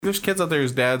There's kids out there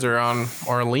whose dads are on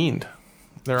or leaned.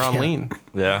 They're on lean.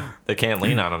 Yeah, they can't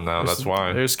lean on them now. That's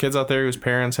why. There's kids out there whose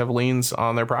parents have liens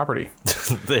on their property.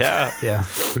 Yeah.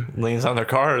 Liens on their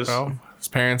cars. Well,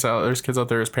 there's kids out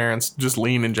there whose parents just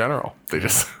lean in general. They're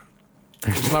just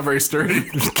not very sturdy.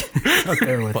 Out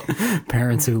there with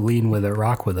parents who lean with it,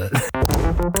 rock with it.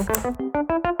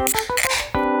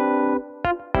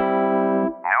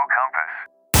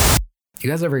 You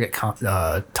guys ever get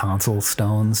tonsil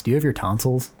stones? Do you have your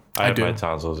tonsils? I have do. my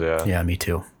tonsils, yeah. Yeah, me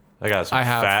too. I got some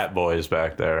fat boys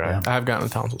back there. Yeah. I have gotten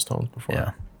tonsil stones before.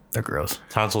 Yeah, they're gross.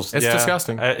 Tonsils. It's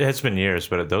disgusting. It's been years,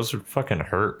 but those fucking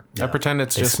hurt. I pretend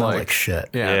it's They just smell like, like shit.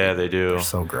 Yeah, they do. They're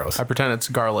so gross. I pretend it's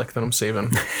garlic that I'm saving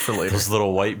for later. Those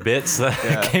little white bits that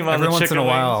came on Every the once chicken in a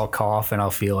while, wings. I'll cough and I'll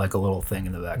feel like a little thing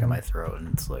in the back of my throat,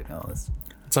 and it's like, oh, this.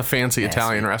 It's a fancy Nasty.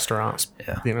 Italian restaurant.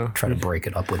 Yeah. You know, Try to break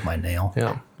it up with my nail.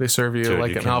 yeah. They serve you Dude, like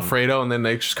you an can- Alfredo, and then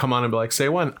they just come on and be like, "Say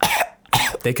when."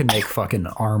 They can make fucking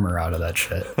armor out of that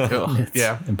shit. It's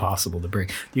Yeah. impossible to break.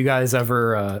 Do you guys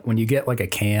ever, when you get like a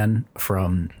can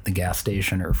from the gas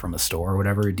station or from a store or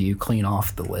whatever, do you clean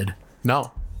off the lid?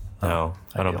 No. No,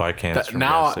 I don't buy cans from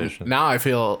Now gas stations. I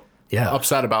feel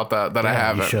upset about that I Yeah,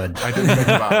 haven't. you should. I didn't think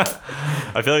about it.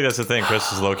 I feel like that's the thing Chris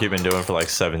has low-key been doing for like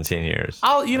 17 years.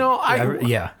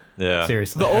 Yeah. Yeah.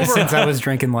 Seriously. Since I was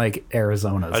drinking like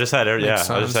Arizona's. I just had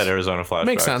sense. Arizona flashbacks.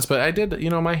 Makes sense, but I did.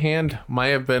 My hand might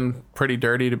have been pretty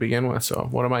dirty to begin with. So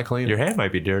what am I cleaning? Your hand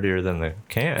might be dirtier than the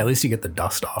can. At least you get the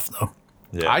dust off though.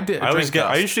 Yeah. I did I always drink I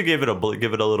dust. used to give it a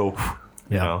little.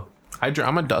 You Yeah. know.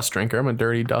 I'm a dust drinker. I'm a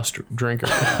dirty dust drinker.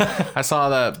 I saw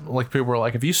that like people were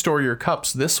like, if you store your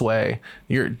cups this way,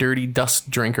 you're a dirty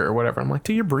dust drinker or whatever. I'm like,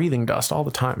 dude, you're breathing dust all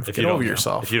the time. Get over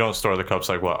yourself. If you don't store the cups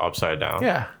like what upside down.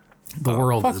 Yeah. The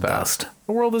world Fuck is that. dust.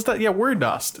 The world is dust. Yeah, we're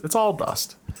dust. It's all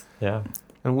dust. Yeah.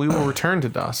 And we will return to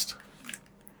dust.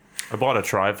 I bought a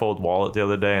trifold wallet the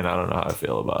other day, and I don't know how I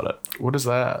feel about it. What is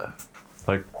that?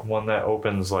 Like one that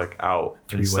opens like out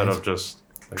instead ways. of just.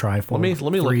 Trifold. Let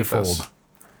me look at threefold. this.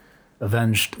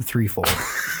 Avenged threefold.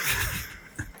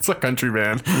 It's a country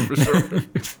band for sure.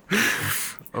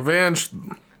 Avenged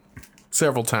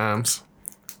several times.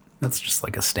 That's just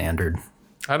like a standard.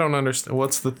 I don't understand.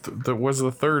 What's the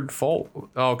third fold?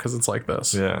 Oh, because it's like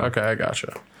this. Yeah. Okay, I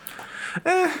gotcha.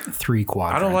 Three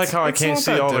quadrants. I don't like how I It's can't not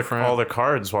see that all different. the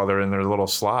cards while they're in their little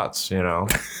slots. You know.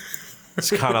 It's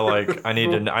kind of like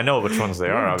I know which ones they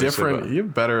are. Obviously, Different. but- You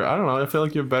have better. I don't know. I feel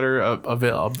like you have better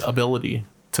ability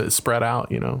to spread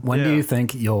out. When do Yeah. you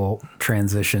think you'll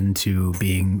transition to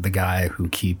being the guy who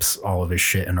keeps all of his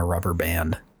shit in a rubber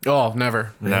band? Oh,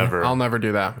 never. Never. I'll never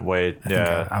do that. Wait, I think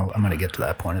yeah. I'm going to get to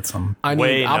that point at some.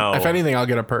 No. If anything, I'll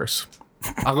get a purse.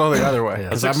 I'll go the other way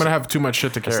because I'm gonna have too much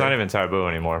shit to It's not carry. even taboo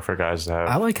anymore for guys to have.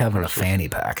 I like having a fanny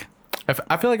pack.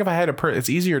 I feel like if I had a purse, it's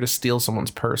easier to steal someone's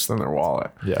purse than their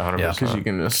wallet. Yeah, 100%. Yeah, Because you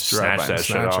can just drive by and that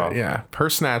shit snatch off. it. Yeah,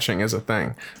 purse snatching is a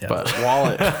thing, but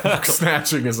wallet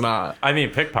snatching is not. I mean,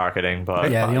 pickpocketing,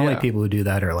 but Yeah, the only yeah. people who do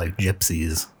that are like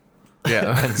gypsies.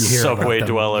 Yeah, You hear about Subway them,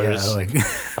 dwellers. Yeah, like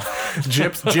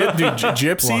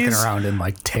gypsies. walking around in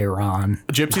like Tehran.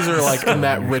 Gypsies are like in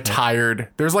that retired.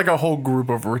 There's like a whole group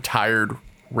of retired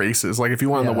races. Like if you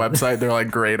went on the Yeah. website, they're like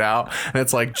grayed out, and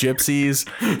it's like gypsies,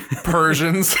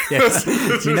 Persians.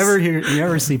 You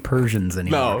never see Persians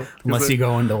anymore. No, 'cause unless they- you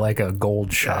go into like a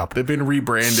gold shop. They've been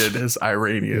rebranded as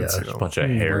Iranians, Yeah. you know, bunch of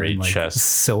hairy Wearing, like, chest,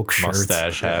 silk shirts.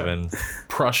 mustache having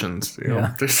Prussians. You know,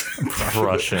 Yeah.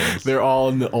 Russians. they're all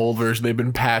in the old version. They've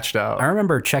been patched out. I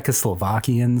remember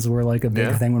Czechoslovakians were like a big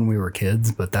Yeah. thing when we were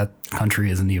kids, but that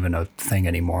country isn't even a thing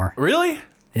anymore. Really?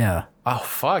 Yeah. Oh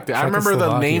fuck! I remember the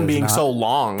Czechoslovakia name is being not- so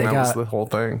long. they That was got- the whole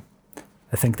thing.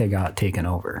 I think they got taken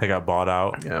over. They got bought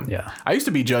out. Yeah. Yeah. I used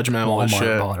to be judgmental as Walmart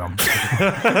shit. bought them.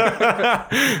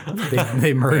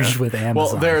 they merged with Well,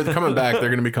 Amazon. they're coming back. They're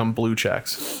going to become blue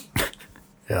checks.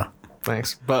 yeah.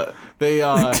 Thanks, but they.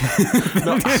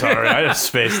 Sorry, I just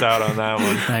spaced out on that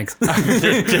one. Thanks.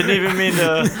 Didn't even mean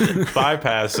to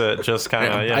bypass it. Just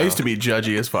kind of. I used to be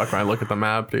judgy as fuck when I look at the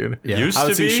map, dude. Yeah. Used I would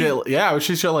to see be. shit. Yeah, I would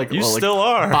see shit like You well, like, still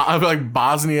are. I'd be like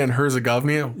Bosnia and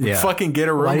Herzegovina. Yeah. Fucking get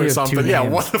a Why room do or you have two something. Yeah,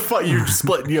 names? what the fuck? You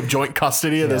split. You have joint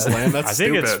custody of this land. That's I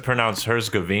think stupid. it's pronounced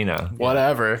Herzegovina.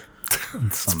 Whatever.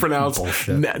 It's Some pronounced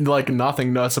bullshit. like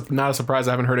nothing. Not a surprise.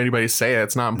 I haven't heard anybody say it.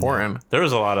 It's not important. There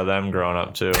was a lot of them growing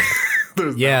up too.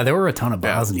 Yeah, there were a ton of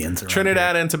Bosnians. around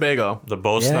Trinidad and Tobago. The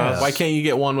Bosnas. Yeah. Why can't you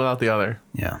get one without the other?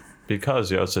 here. Yeah.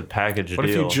 Because it's a package What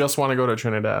if deal. you just want to go to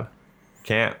Trinidad?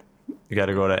 Can't. You got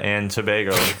to go to Ann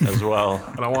Tobago as well.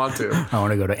 I don't want to. I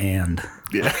want to go to And.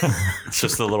 Yeah. It's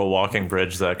just a little walking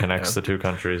bridge that connects the two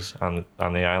countries on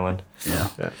the island. Yeah.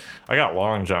 Yeah. I got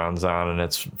long johns on and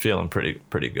it's feeling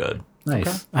pretty good. Nice.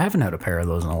 Okay. I haven't had a pair of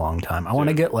those in a long time. I want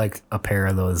to get like a pair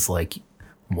of those like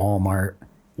Walmart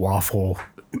waffle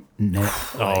knit.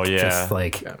 Oh, yeah. Just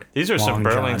like These are some Long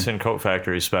John. Burlington Coat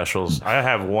Factory specials. I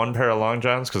have one pair of long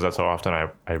johns because that's how often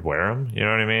I wear them. You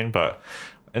know what I mean? But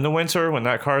in the winter, when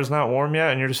that car is not warm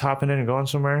yet and you're just hopping in and going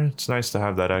somewhere, it's nice to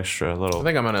have that extra I little.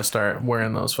 think I'm gonna start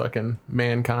wearing those fucking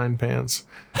Mankind pants.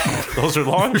 Those are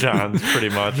long johns, pretty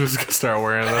much. Just gonna start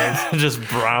wearing those. Just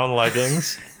brown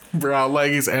leggings. Brown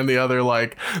leggings and the other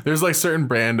like there's like certain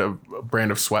brand of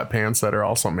sweatpants that are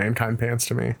also Mankind pants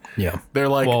to me. yeah. They're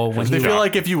like Well, when they he- feel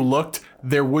like if you looked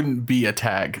there wouldn't be a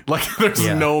tag. Like there's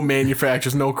Yeah. no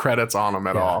manufacturers, no credits on them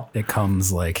at all. It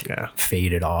comes like Yeah.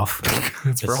 faded off.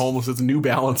 It's for homeless. It's New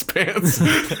Balance pants.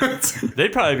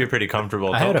 They'd probably be pretty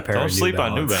comfortable. I had a pair Don't of New sleep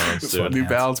on New Balance. Balance, It's dude. New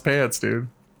Balance pants, dude.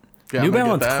 Yeah, New I'm gonna get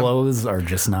Balance that. clothes are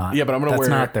just not. Yeah, but I'm gonna that's wear-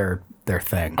 not their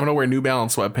thing. I'm gonna wear New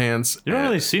Balance sweatpants. You don't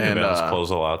really see New and, Balance clothes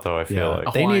a lot, though, I feel yeah.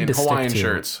 like. They need to stick Hawaiian to-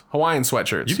 shirts, Hawaiian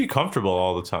sweatshirts. You'd be comfortable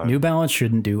all the time. New Balance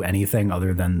shouldn't do anything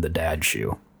other than the dad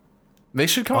shoe. They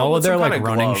should come up All of with their some like kind of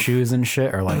running glove. shoes and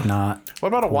shit are like not. What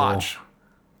about a watch?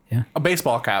 Yeah. A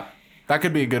baseball cap. That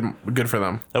could be good for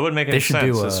them. That wouldn't make any should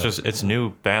sense. do It's New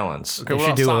Balance. Okay, They what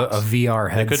should do about a socks? VR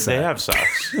They headset. have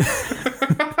socks.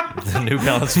 The New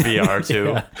Balance VR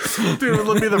too. Dude,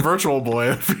 let me the virtual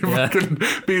boy. Could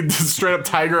be straight up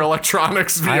Tiger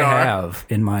Electronics VR. I have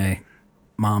in my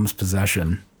mom's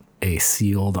possession a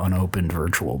sealed, unopened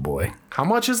Virtual Boy. How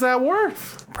much is that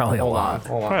worth? Probably a lot.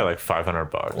 Hold on. Probably like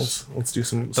 $500. Let's do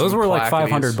some. Those were like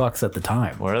clackities. $500 at the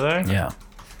time. Were they? Yeah.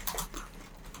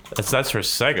 That's for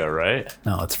Sega, right?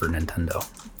 No, it's for Nintendo.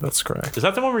 That's correct. Is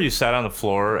that the one where you sat on the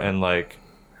floor and like,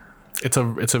 It's a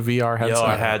VR headset. yo,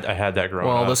 I had that growing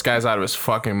Well, up. this guy's out of his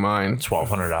fucking mind.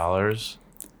 $1,200.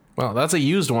 Well, that's a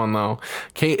used one though.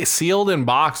 Sealed in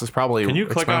box is probably. Can you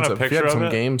click on a expensive. If you picture had of some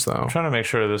it? games though. I'm trying to make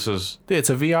sure this is. Dude, it's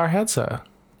a VR headset.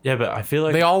 Yeah, but I feel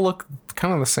like They all look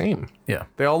kind of the same. Yeah.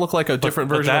 They all look like a different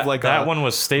but version that, of like that a, one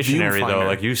was stationary though. viewfinder.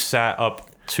 Like you sat up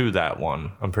to that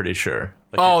one. I'm pretty sure.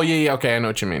 Like, Oh yeah. Okay, I know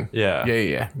what you mean. Yeah.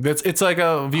 Yeah. It's like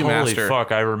a holy ViewMaster.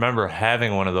 fuck! I remember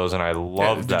having one of those and I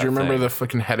loved that. Did you remember thing. the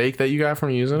fucking headache that you got from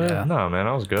using it? Yeah. No, man,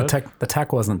 I was good. The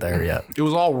tech wasn't there yet. It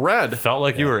was all red. Felt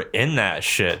like you were in that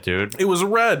shit, dude. It was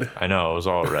red, I know it was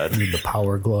all red. The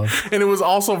Power Glove. and it was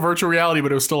also virtual reality,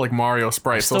 but it was still like Mario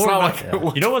sprites. So it's not like it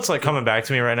was- You know what's like coming back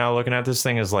to me right now looking at this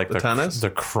thing is like the tennis? the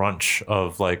crunch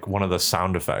of like one of the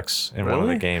sound effects in one of the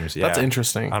Really? games. Yeah. That's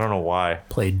interesting. I don't know why.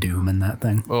 Played Doom in that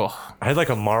thing. Ugh. I had like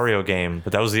a Mario game,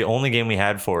 but that was the only game we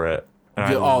had for it. And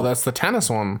I, Oh, that's the tennis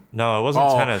one. no, it wasn't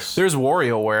Oh, tennis. there's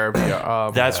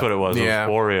WarioWare. That's what it was. Yeah. It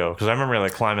was Wario. Because I remember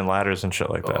like climbing ladders and shit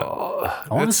like that. I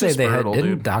want to It's say just they brutal, had.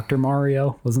 Didn't dude. Dr.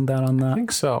 Mario? Wasn't that on that? I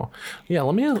think so. Yeah,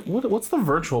 let me. What's the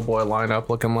Virtual Boy lineup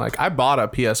looking like? I bought a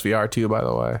PSVR 2, by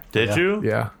the way. Did you?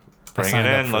 Yeah. Bring it signed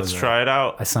up in. for Let's the- try it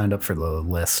out. I signed up for the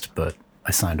list, but I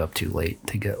signed up too late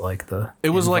to get like the. It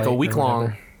was like a invite or week long.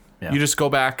 whatever. Yeah. You just go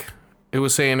back. It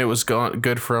was saying it was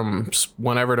good from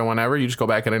whenever to whenever. You just go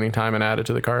back at any time and add it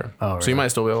to the cart. Oh, So you really? might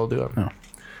still be able to do it.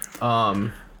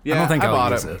 Yeah, I don't think I I'll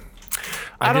bought use it. it.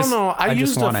 I don't know. I just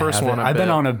used the wanna first have it. one a I've been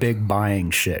bit. on a big buying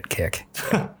shit kick.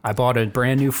 I bought a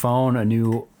brand new phone, a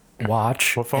new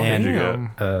watch, What phone and did you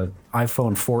get?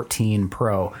 iPhone 14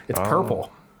 Pro. It's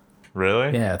purple.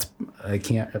 Really? Yeah, it's. I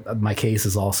can't. My case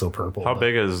is also purple. How but-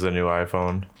 big is the new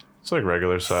iPhone? It's like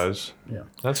regular size. Yeah.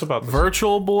 That's about the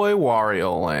Virtual Boy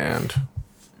Wario Land.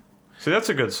 See, that's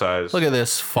a good size. Look at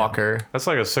this fucker. That's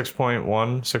like a 6.1,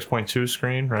 6.2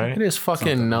 screen, Look right? at his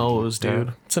fucking nose, dude.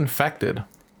 Yeah. It's infected.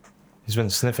 He's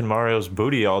been sniffing Mario's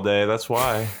booty all day. That's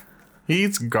why. He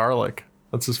eats garlic.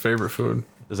 That's his favorite food.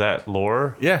 Is that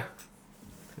lore? Yeah.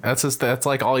 That's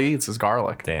like all he eats is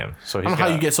garlic. Damn. So I he's don't know how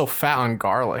got- you get so fat on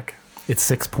garlic. It's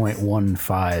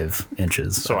 6.15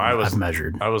 inches. So I've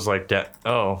measured. I was like,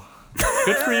 oh,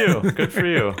 good for you. Good for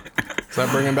you. Is that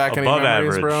bringing back any Above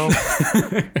memories,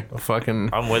 average. bro?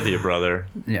 Fucking. I'm with you, brother.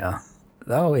 Yeah.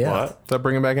 Oh yeah. What? Is that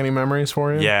bringing back any memories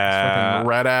for you? Yeah. Fucking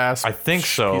red ass. I think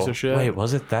so. Piece of shit. Wait,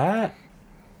 was it that?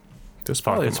 Just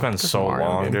probably It's been just a so Mario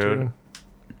long, game, dude. too.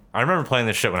 I remember playing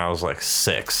this shit when I was like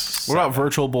 6. What about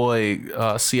Virtual Boy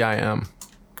CIM?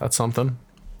 That's something.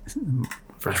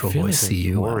 Virtual I feel Boy like it's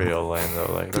CU. Wario Land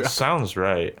though. Like that sounds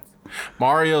right.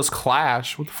 Mario's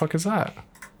Clash. What the fuck is that?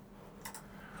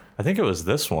 I think it was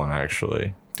this one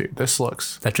actually. Dude, this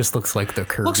looks That just looks like the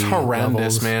Kirby looks horrendous,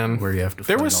 levels man. Where you have to.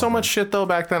 There fight was all so the- much shit though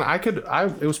back then.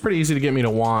 It was pretty easy to get me to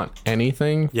want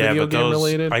anything Yeah, video but game those-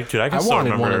 related. I can still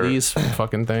wanted one of remember- these fucking I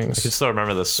can things. still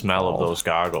remember the smell of those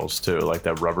goggles too, like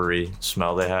that rubbery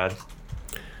smell they had.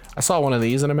 I saw one of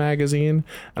these in a magazine,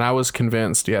 and I was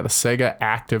convinced. Yeah, the Sega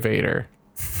Activator.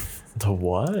 The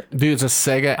what? Dude, it's a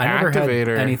Sega I never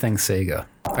activator. had anything Sega.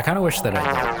 I kind of wish that I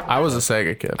did. I was a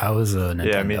Sega kid. I was a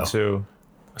Nintendo. Yeah, me too.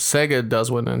 Sega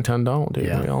does what Nintendo don't, dude.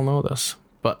 Yeah. We all know this.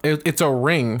 But it's a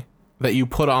ring that you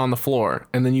put on the floor,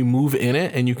 and then you move in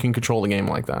it, and you can control the game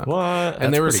like that. What?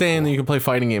 And they were pretty saying that you can play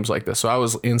fighting games like this, so I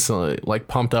was instantly like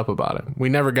pumped up about it. We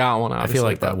never got one. I feel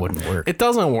like that wouldn't work. It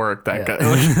doesn't work that good.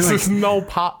 Like, there's no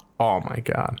pop. Oh my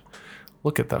god!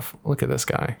 Look at this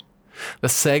guy. The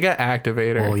Sega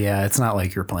activator. Well, yeah, it's not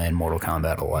like you're playing Mortal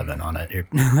Kombat 11 on it. You're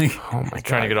like, Oh my god!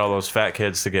 Trying to get all those fat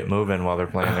kids to get moving while they're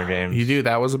playing their games. You do.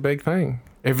 That was a big thing.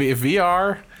 If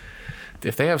VR,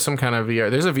 if they have some kind of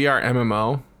VR, there's a VR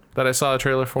MMO that I saw the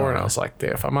trailer for, and I was like, dude,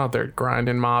 if I'm out there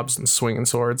grinding mobs and swinging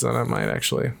swords, then I might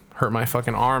actually hurt my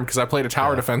fucking arm, because I played a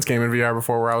tower defense game in VR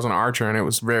before where I was an archer, and it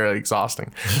was very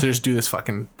exhausting to just do this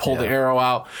fucking pull the arrow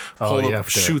out,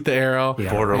 shoot the arrow.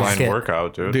 Yeah. Borderline Yeah.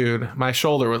 workout, dude. Dude, my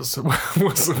shoulder was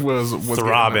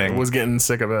Throbbing. getting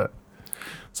sick of it.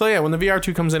 So yeah, when the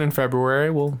VR2 comes in February,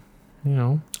 we'll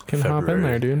can hop in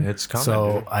there, dude. It's coming.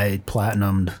 so dude. I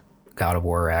platinumed God of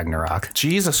War Ragnarok.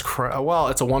 Jesus Christ. Well,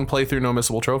 it's a one playthrough, no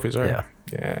missable trophies, right? Yeah.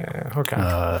 Yeah.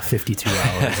 Okay. 52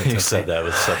 hours. It You took said me. that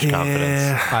with such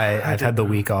confidence. I've had the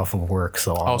week off of work,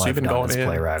 so all so you've I've been done going is in.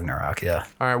 play Ragnarok. Yeah,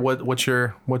 All right. What's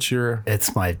your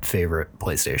it's my favorite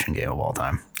PlayStation game of all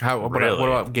time. what Really?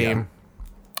 about game?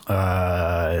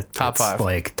 Top Top five.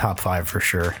 like top 5 for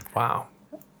sure. Wow.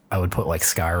 I would put like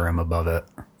Skyrim above it.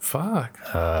 Fuck.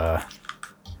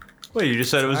 Wait, you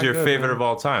just said it was not your good, favorite man. of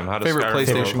all time. How does Favorite Skyrim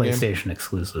PlayStation feel? game? PlayStation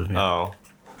exclusive. Yeah. Oh,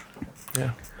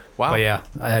 Yeah. Wow. But yeah,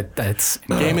 it's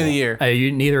Game of the year.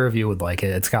 neither of you would like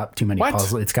it. It's got too many What?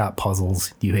 puzzles. It's got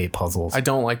puzzles. You hate puzzles. I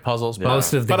don't like puzzles, but,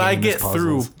 Most of the but I game is get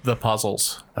through puzzles. the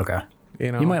puzzles. Okay,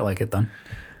 You know, you might like it then.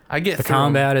 I get The through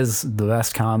combat is the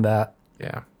best combat.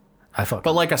 Yeah. I fuck.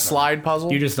 But like a slide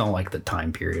puzzle. you just don't like the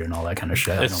time period and all that kind of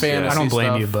shit. It's I fantasy don't blame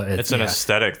stuff. you, but it's an yeah.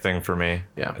 aesthetic thing for me.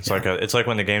 Yeah. It's like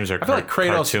when the games are I feel like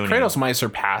cartoony. Kratos might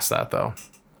surpass that though,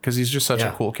 because he's just such a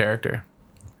Yeah. cool character.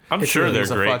 I'm sure really they're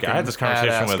is a great. fucking I had this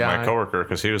conversation badass with guy. my coworker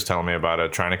because he was telling me about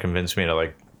it, trying to convince me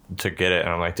to get it, and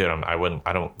I'm like, dude,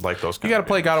 I don't like those. You got to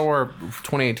play God of War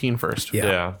 2018 first.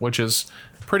 Yeah. Which is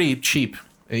pretty cheap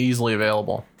and easily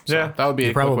available. So Yeah. that would be You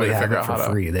a quick way probably to have figure it out for how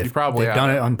to. free. You They've probably done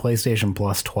it on PlayStation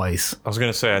Plus twice. I was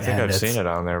gonna say, I think And I've it's- seen it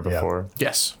on there before.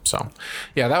 Yes. So,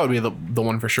 yeah, that would be the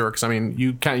one for sure. Because I mean,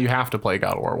 you have to play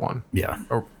God of War 1 Yeah,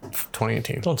 or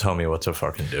 2018. Don't tell me what to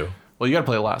fucking do. Well, you got to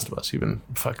play The Last of Us. You've been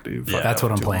dude, fuck that's that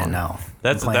what I'm too playing long. now.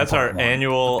 That's I'm playing our part one.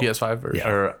 annual PS5 version.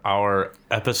 or our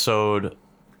episode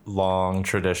long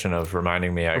tradition of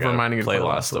reminding me I gotta reminding you to play play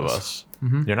Last of Us.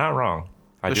 You're not wrong.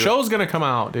 The do- show's gonna come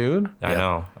out, dude. I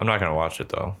know. I'm not gonna watch it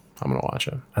though. I'm gonna watch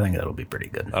it. I think that'll be pretty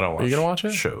good. I don't watch. you gonna watch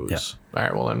it? Shows. Yeah. All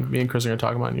right. Well, then me and Chris are gonna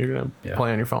talk about it. And you're gonna Yeah.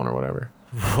 play on your phone or whatever.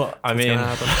 Well, I mean,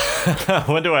 Gonna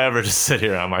happen. when do I ever just sit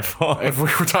here on my phone? If we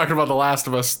were talking about The Last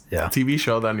of Us Yeah. TV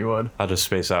show, then you would. I'll just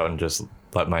space out and just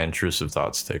let my intrusive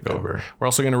thoughts take over. We're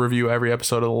also gonna review every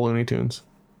episode of the Looney Tunes.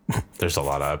 There's a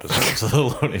lot of episodes of the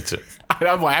Looney Tunes.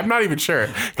 I'm not even sure.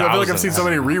 'Cause I feel like I've seen so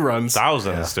many reruns.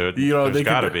 Thousands, dude. You know, There's they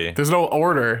gotta could, be. There's no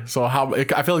order, so I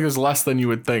feel like there's less than you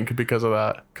would think because of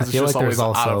that. I Because it's feel just like there's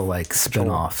always out also of like control.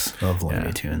 spin-offs of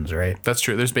Looney Tunes, right? That's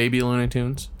true. There's Baby Looney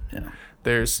Tunes. Yeah.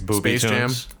 There's Booby Space Jam.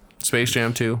 Tunes. Space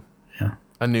Jam 2. Yeah.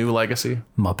 A New Legacy.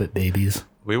 Muppet Babies.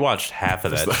 We watched half of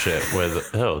that shit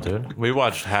with. Oh, dude. We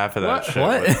watched half of that What? shit.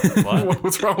 What? With, what?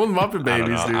 What's wrong with Muppet I don't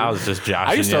Babies, know. dude? I was just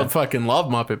joshing I used to you. fucking love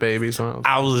Muppet Babies. When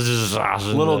I was just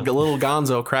joshing little you. little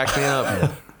Gonzo cracked me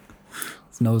up.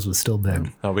 His nose was still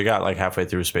big. No, we got like halfway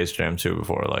through Space Jam 2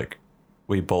 before like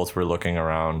we both were looking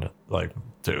around like,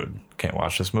 dude, can't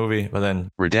watch this movie. But then,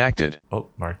 Redacted. oh,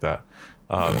 mark that.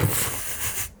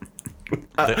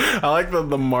 I like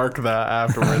the mark that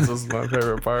afterwards. This is my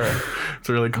favorite part. It's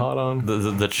really caught on.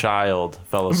 The child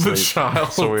fell asleep.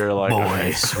 child. So we were like, Boy.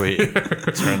 okay, sweet.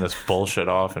 Turn this bullshit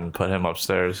off and put him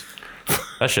upstairs.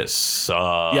 That shit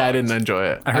sucks. Yeah, I didn't enjoy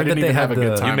it. I heard didn't that they even have had a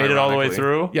good the- time. You made it all the way ironically.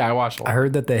 through? Yeah, I watched it. I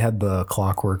heard that they had the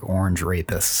Clockwork Orange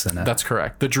rapists in it. That's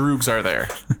correct. The Droogs are there.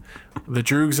 The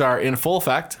Droogs are in full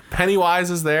effect.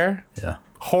 Pennywise is there. yeah.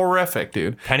 Horrific,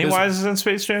 dude. Pennywise is in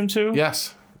Space Jam 2?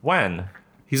 Yes. When?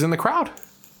 He's in the crowd.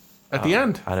 At the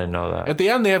end. I didn't know that. At the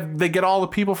end, they get all the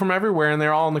people from everywhere, and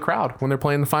they're all in the crowd when they're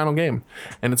playing the final game,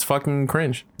 and it's fucking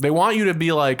cringe. They want you to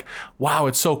be like, "Wow,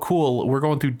 it's so cool. We're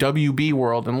going through WB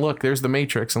world, and look, there's the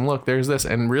Matrix, and look, there's this."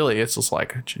 And really, it's just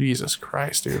like, Jesus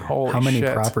Christ, dude, holy How many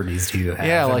shit. properties do you have?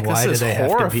 Yeah, and like, why this do is they have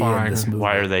to be in horrifying. this movie?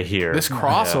 Why are they here? This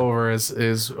crossover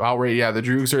is outrageous. Yeah, the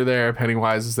Droogs are there,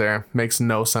 Pennywise is there. Makes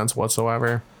no sense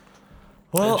whatsoever.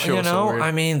 Well, That show's you so know, weird.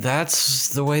 I mean, that's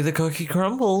the way the cookie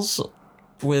crumbles.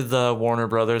 with Warner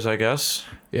Brothers, I guess.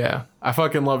 Yeah, I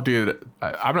fucking love, dude.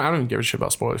 I don't even give a shit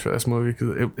about spoilers for this movie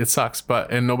because it sucks.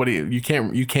 But you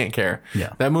can't care.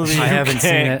 Yeah, that movie. I haven't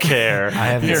seen it. Care. I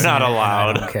haven't. You're seen not it,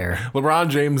 allowed. I don't care. LeBron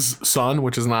James' son,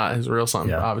 which is not his real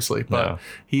son, obviously, but No.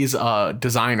 he's a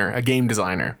designer, a game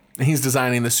designer. And he's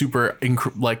designing the super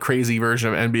crazy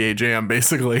version of NBA Jam,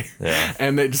 basically. Yeah.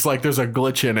 And it just like there's a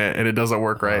glitch in it, and it doesn't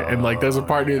work right. And like there's a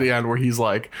part near the end where he's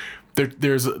like,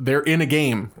 they're in a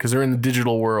game because they're in the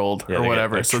digital world or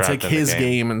whatever. So it's like his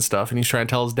game and stuff, and he's trying to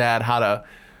tell his dad how to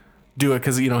do it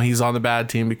because he's on the bad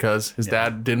team because his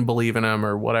dad didn't believe in him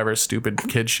or whatever stupid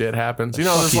kid shit happens.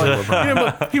 This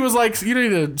like he was like, you need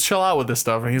to chill out with this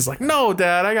stuff, and he's like, no,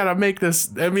 Dad, I gotta make this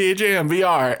NBA Jam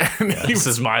VR. And This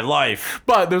is my life.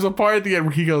 but there's a part at the end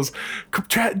where he goes,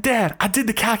 Dad, I did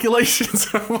the calculations.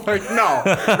 I'm like, no,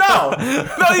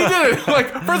 you didn't.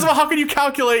 Like, first of all, how can you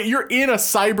calculate? You're in a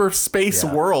cyberspace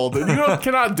world, and you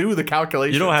cannot do the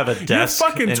calculations. You don't have a desk. You're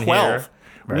fucking in 12. Here.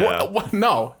 What?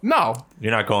 No.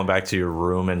 You're not going back to your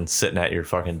room and sitting at your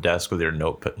fucking desk with your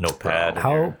notepad.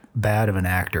 How bad of an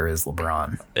actor is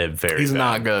LeBron? He's bad.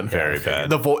 not good. Very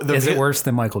bad. Is it worse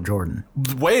than Michael Jordan?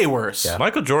 Way worse. Yeah.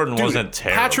 Michael Jordan wasn't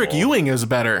terrible. Patrick Ewing is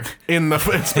better in the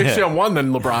Space Jam 1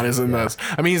 than LeBron is in this.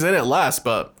 I mean, he's in it less,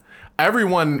 but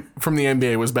everyone from the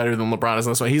NBA was better than LeBron is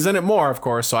in this one. He's in it more, of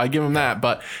course, so I give him that.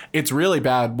 But it's really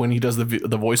bad when he does the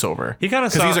voiceover. He kind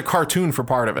of because he's a cartoon for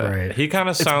part of it. Right. He kind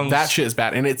of sounds that shit is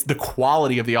bad, and it's the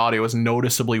quality of the audio is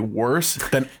noticeably worse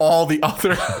than all the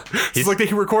other. It's like they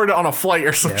recorded it on a flight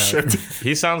or some shit.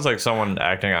 He sounds like someone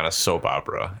acting on a soap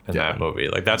opera in that movie.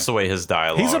 Like that's the way his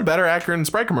dialogue. He's a better actor in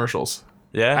Sprite commercials.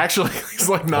 Yeah, Actually, he's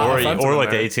like not or offensive like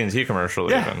in the there. AT&T commercial.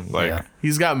 Yeah. Even like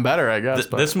He's gotten better, I guess.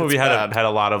 but this movie it's bad. had a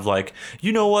lot of like,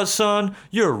 you know what, son,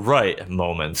 you're right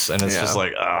moments, and it's just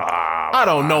like I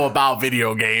don't know about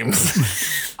video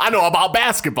games. I know about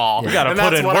basketball. gotta and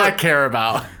put that's in what I work. care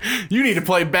about. You need to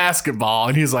play basketball.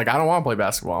 And he's like, I don't want to play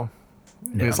basketball.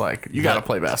 He's like, you got to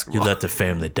play basketball. let the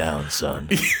family down, son.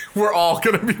 We're all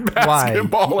going to be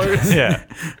basketballers. Yeah,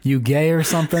 You gay or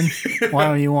something? Why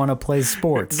don't you want to play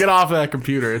sports? Get off that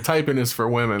computer. Typing is for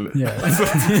women. Yeah.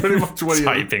 That's pretty much what he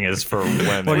typing is for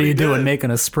women. What are you doing? did.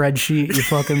 Making a spreadsheet, you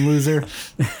fucking loser?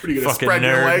 What are you gonna Fucking spread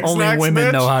your nerd. legs Only next, women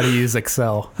bitch? know how to use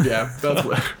Excel. Yeah, that's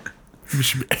what. You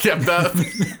should be,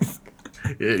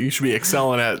 you should be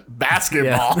excelling at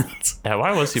basketball. Yeah,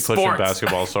 why was he pushing Sports.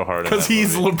 basketball so hard? Because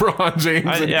he's LeBron James.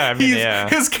 And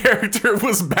his character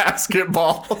was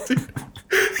basketball. Dude.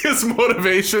 His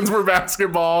motivations were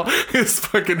basketball. His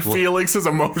fucking feelings, his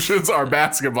emotions are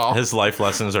basketball. His life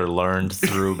lessons are learned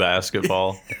through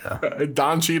basketball.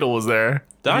 Don Cheadle was there.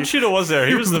 Don Cheadle was there.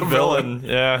 He was the villain.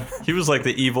 Yeah, he was like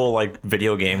the evil like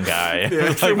video game guy. Yeah,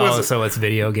 Like, it was- Oh, so it's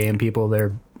video game people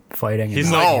they're fighting? He's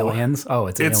and not not- aliens? Oh,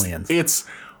 it's aliens. It's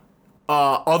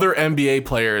other NBA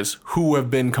players who have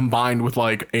been combined with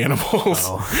like animals.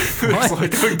 There's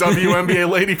like a WNBA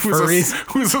lady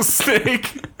who's a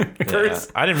snake. yeah.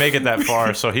 I didn't make it that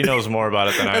far, so he knows more about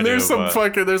it than I do. And there's some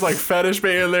but- there's like fetish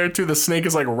bait in there too. The snake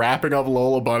is like wrapping up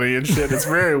Lola Bunny and shit. It's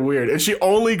very weird. And she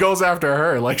only goes after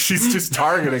her. Like she's just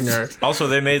targeting her. Also,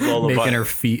 they made Lola Making Bunny. her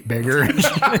feet bigger.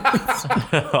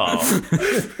 Oh.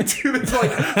 Dude, it's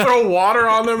like throw water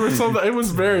on them or something. It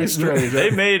was very strange. They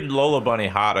made Lola Bunny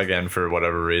hot again for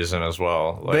whatever reason as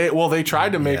well. Like, They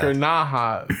tried to make her not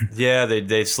hot. yeah, they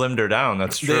slimmed her down.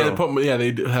 That's true.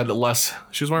 They had less.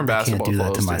 She was wearing Can't basketball do that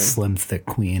to clothes. my dude. slim, thick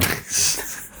queen.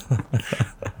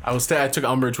 I took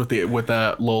umbrage with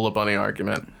that Lola Bunny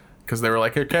argument because they were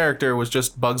like her character was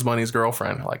just Bugs Bunny's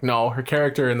girlfriend. Like no, her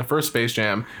character in the first Space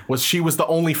Jam was the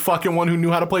only fucking one who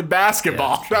knew how to play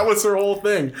basketball. That was her whole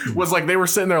thing. Was like they were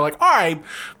sitting there like, all right,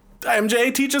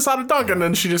 MJ, teach us how to dunk, and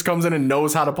then she just comes in and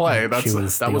knows how to play. She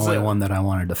was the only one that I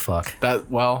wanted to fuck.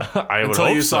 That well, I would until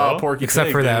hope you saw so. Porky Except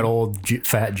Pig, for that dude. old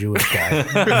fat Jewish guy.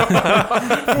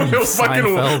 fucking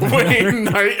Seinfeld. Wayne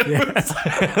Knight.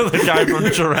 The guy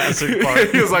from Jurassic Park.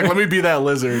 He was like, "Let me be that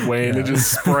lizard, Wayne, and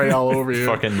just spray all over you,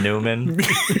 Fucking Newman.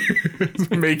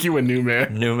 make you a new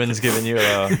man." Newman's giving you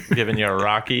a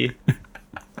Rocky.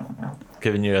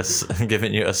 Giving you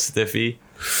a stiffy.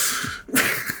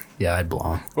 Yeah, I'd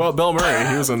belong. Well, Bill Murray,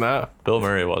 he was in that. Bill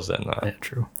Murray was in that. Yeah,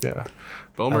 true. Yeah,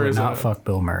 Bill I would Murray's in not it. fuck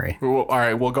Bill Murray. Well, all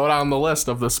right, we'll go down the list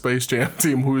of the Space Jam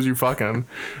team. Who's you fucking?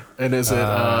 And is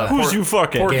it Who's you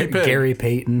fucking? Porky Pig. Gary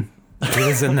Payton. He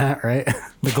was in that, right?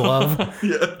 The glove.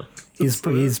 Yeah.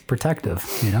 He's protective,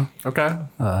 you know? Okay.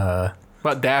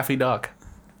 About Daffy Duck.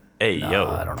 Hey yo,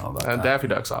 I don't know about that. Daffy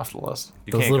Duck's off the list.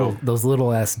 you can't go. Those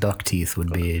little ass duck teeth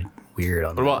would be weird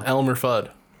on What about Elmer Fudd?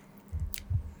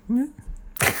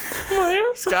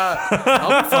 Scott,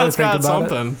 Elmer Fudd's think got about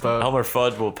something, but Elmer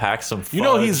Fudd will pack some fudge. you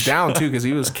know he's down too because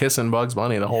he was kissing Bugs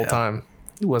Bunny the whole time.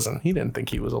 He wasn't. He didn't think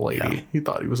he was a lady. Yeah. He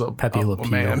thought he was a Pepe Le a Pew.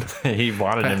 man. He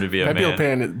wanted him to be a Pepe Le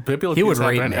man. Pew. Pepe Le He would Pew's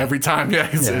rape happening me. every time. Yeah,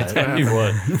 it's Yeah. gonna He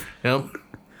happen. would. Yep.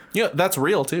 Yeah, that's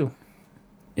real too.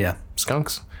 Yeah.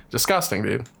 Skunks, disgusting,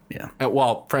 dude. Yeah. And,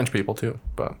 well, French people too,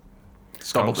 but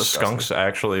double disgusting. Skunks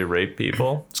actually rape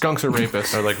people, Skunks are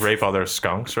rapists. or like rape other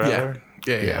skunks rather.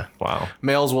 Yeah. Wow.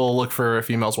 Males will look for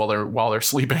females while they're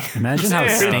sleeping. Imagine how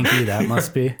stinky that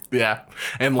must be. Yeah,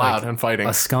 and loud and fighting.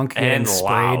 A skunk getting And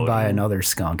sprayed loud. by another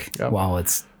skunk while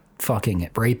it's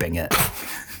fucking raping it.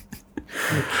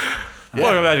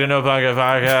 Welcome back to No Pocket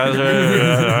Podcast.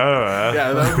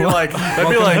 Yeah, that'd be like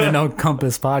Welcome to No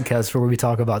Compass Podcast, where we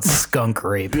talk about skunk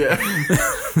rape.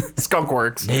 Skunk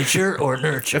Works. Nature or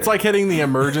nurture? It's like hitting the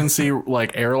emergency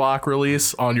like airlock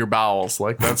release on your bowels.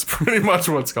 Like that's pretty much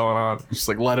what's going on. Just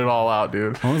like let it all out,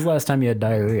 dude. When was the last time you had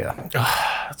diarrhea?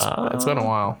 It's been a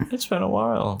while. It's been a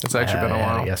while. It's actually been a I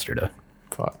had it while. yesterday.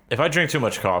 Fuck. If I drink too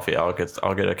much coffee, I'll get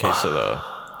a case of the.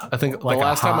 I think Like the a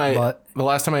last time hot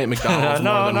butt? I ate McDonald's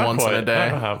No, more than not once in a quite. day.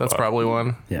 Not a hot That's butt. probably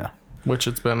one. Yeah. Which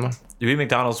it's been. You eat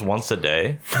McDonald's once a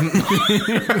day?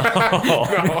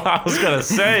 I was gonna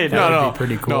say, dude, That'd be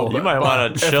pretty cool. you might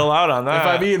want to chill out on that. If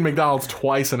I've eaten McDonald's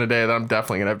twice in a day, then I'm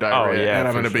definitely gonna have diarrhea. yeah, and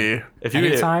I'm for gonna sure. be if you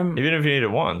eat Anytime- it, even if you eat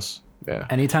it once, yeah.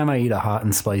 Anytime I eat a hot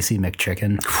and spicy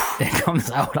McChicken, it comes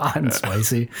out hot and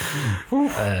spicy.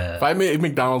 If I eat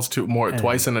McDonald's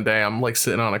twice in a day, I'm like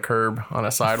sitting on a curb on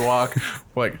a sidewalk,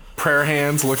 like prayer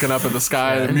hands, looking up at the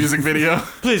sky. The music video.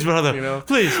 please, brother, know?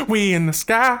 please. We in the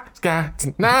sky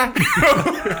tonight.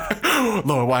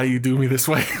 Lord, why do you do me this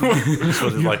way? This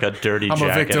was like a dirty. I'm a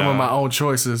jacket victim of on. my own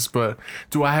choices, but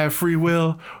do I have free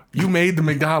will? You made the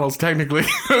McDonald's technically,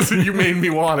 so you made me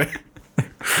want it.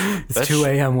 It's 2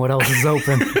 a.m. What else is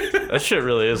open? That shit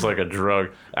really is like a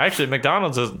drug. Actually,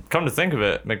 McDonald's is. Come to think of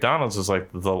it, McDonald's is like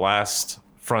the last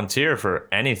frontier for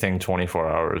anything 24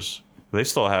 hours. They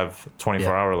still have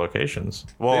 24-hour locations.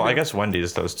 Well, I guess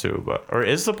Wendy's does too, but or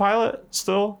is the Pilot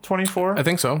still 24? I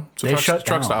think so. It's a They truck, shut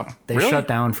truck down. stop. They Really? shut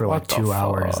down for like What the 2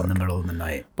 hours fuck? in the middle of the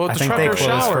night. But I the think they trucker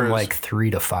close from showers. like 3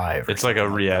 to 5. It's like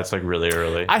it's like really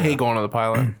early. I hate going to the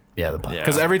Pilot. Yeah,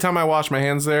 Because every time I wash my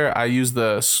hands there, I use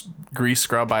the grease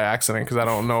scrub by accident because I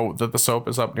don't know that the soap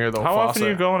is up near the How faucet. often are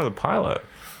you going to the Pilot?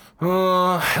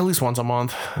 At least once a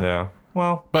month. Yeah.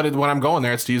 Well, But when I'm going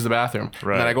there, it's to use the bathroom.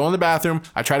 Right. And then I go in the bathroom,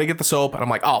 I try to get the soap, and I'm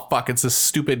like, oh, fuck, it's this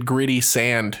stupid gritty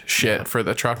sand shit for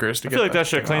the truckers to I get feel like the that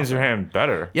shit thing cleans off. your hand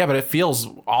better. Yeah, but it feels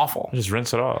awful. Just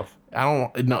rinse it off. I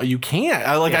don't. No, you can't.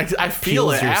 I feel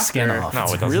Peels it your after. skin off. No,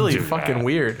 It's it doesn't really do fucking that.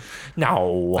 weird.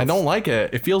 No. I don't like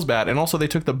it. It feels bad. And also, they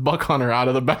took the buck hunter out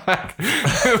of the back.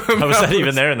 How was that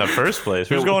even there in the first place?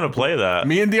 Who's going to play that?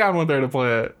 Me and Dion went there to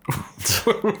play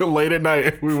it. Late at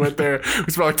night, we went there.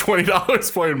 We spent like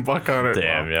 $20 playing buck hunter.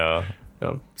 Damn, yeah.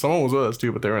 Yeah. Someone was with us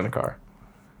too, but they were in the car.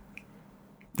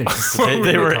 They just-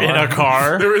 They were in a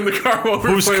car. They were in the car while we were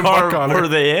Whose playing car buck hunter. were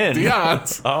they in?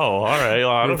 Dion's. Oh, all right. Well,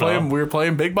 I don't know. We were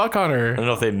playing Big Buck Hunter. I don't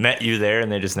know if they met you there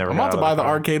and they just never. I'm about to buy the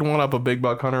arcade one up of Big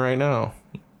Buck Hunter right now.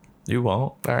 You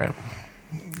won't. All right,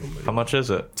 How much is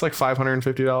it? it's like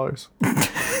 $550.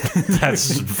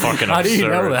 That's fucking absurd. How do you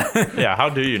know that? Yeah, how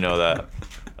do you know that?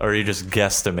 Or are you just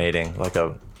guesstimating like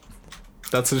a?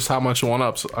 That's just how much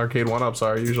arcade one ups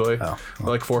are usually. Oh. They're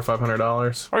like $400 or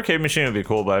 $500. Arcade machine would be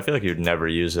cool, but I feel like you'd never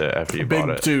use it after you bought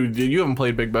Big it. dude, you haven't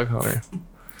played Big Buck Hunter.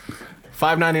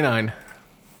 $5.99.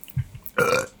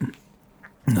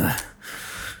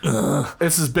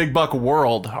 This is Big Buck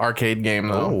World arcade game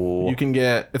though. Oh. You can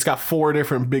get. It's got 4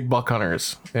 different Big Buck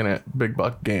Hunters in it. Big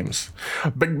Buck games.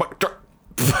 Big Buck.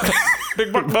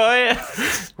 Big Buck Boy.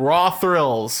 Raw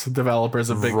Thrills, developers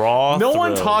of Big. Raw No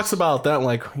one Thrills. talks about that.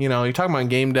 Like, you know, you're talking about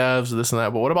game devs, this and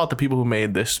that. But what about the people who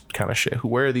made this kind of shit?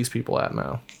 Where are these people at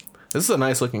now? This is a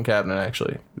nice looking cabinet,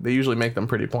 actually. They usually make them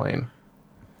pretty plain.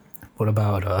 What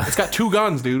about It's got 2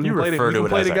 guns, dude. You we refer can to it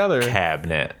play as together. a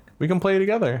cabinet. We can play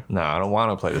together. No, I don't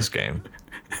want to play this game.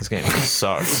 This game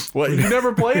sucks. What? You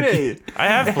never played it? I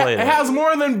have played It it. has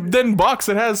more than bucks.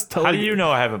 It has. How do you know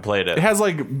I haven't played it? It has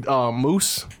like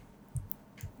moose,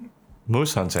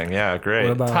 Moose hunting, yeah, great.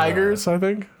 what about tigers. I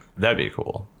think. That'd be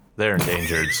cool. They're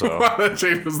endangered, so. That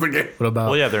changes the game. What about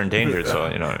Well, yeah, they're endangered,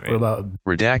 so you know what I mean. what about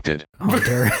Redacted.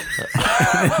 Hunter?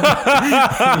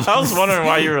 I was wondering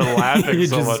why you were laughing You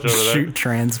so just much over there. shoot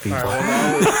trans people in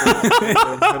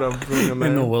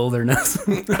In the wilderness.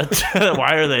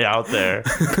 Why are they out there?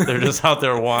 They're just out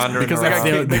there wandering Because they got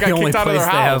around. kicked- they got the only kicked out of place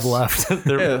their they have house. left.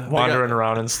 They're Yeah, they wandering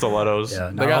around in stilettos. Yeah,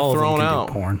 They not got all of them thrown can do out.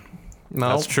 porn. No,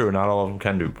 That's true. Not all of them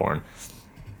can do porn.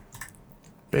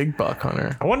 Big Buck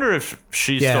Hunter. I wonder if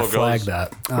she Yeah, still flag goes.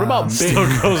 that. What about big?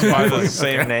 Still goes by the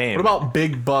same name. What about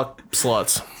Big Buck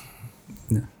Sluts?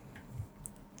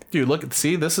 Dude, look.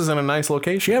 See, this is in a nice She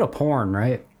location. had a porn,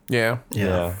 right? Yeah.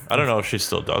 Yeah, I don't know if she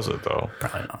still does it though.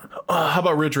 Probably not. How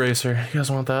about Ridge Racer? You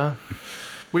guys want that?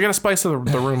 We gotta spice the room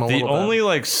a The little bit. only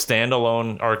like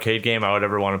standalone arcade game I would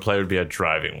ever want to play would be a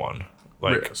driving one.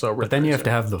 Like, So, But then you have to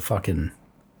have the fucking,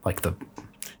 like the,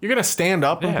 you're gonna stand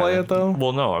up and play it though.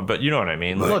 Well, no, but you know what I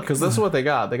mean. Like, Look, because this is what they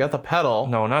got. They got the pedal.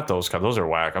 no, not those kind. Those are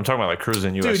whack. I'm talking about like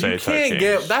Cruising Dude, USA you type can't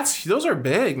games. get. Those are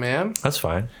big, man. That's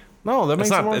fine. No, that makes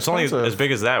It's it not. more It's only expensive. as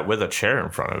big as that with a chair in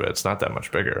front of it. It's not that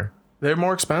much bigger. They're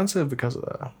more expensive because of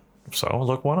that. So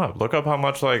look one up. Look up how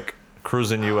much like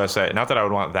Cruising USA. Not that I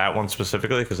would want that one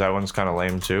specifically because that one's kind of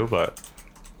lame too. But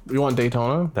You want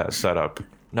Daytona? that setup.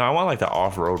 No, I want like the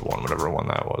off-road one, whatever one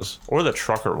that was, or the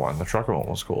trucker one. The trucker one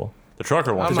was cool. The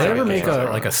trucker one. I'm was not did they ever even make sure.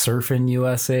 like a Surfing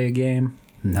USA game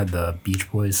and had the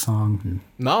Beach Boys song and do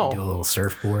a No, little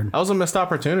surfboard? that was a missed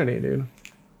opportunity, dude.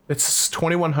 It's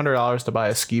 $2,100 to buy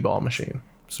a skee ball machine.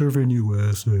 Surfing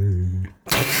USA.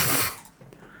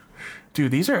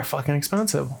 Dude, these are fucking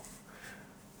expensive.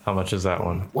 How much is that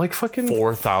one? Like fucking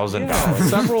 $4,000.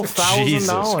 several $1,000. Jesus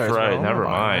Christ! bro. Never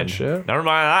I'm not buying mind. that shit. Never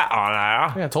mind that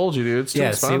on Yeah, I told you, dude. It's too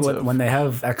Yeah, see, expensive. when they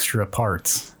have extra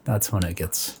parts, that's when it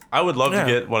gets. I would love Yeah.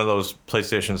 to get one of those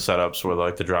PlayStation setups with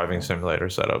like the driving simulator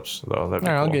setups, though. That'd be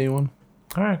All right, cool. I'll get you one.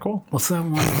 All right, cool. What's that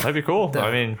one? That'd be cool.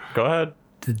 I mean, go ahead.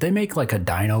 Did they make like a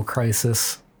Dino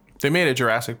Crisis? They made a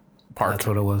Jurassic Park. That's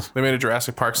what it was. They made a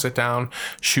Jurassic Park sit down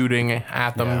shooting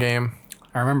at them Yeah. game.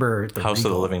 I remember the House of the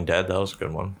Regal, Living Dead. That was a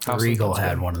good one. the House of the Regal Dead's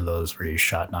had good. one of those where you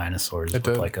shot dinosaurs with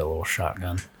did. like a little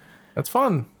shotgun. That's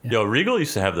fun. Yo, Regal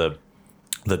used to have the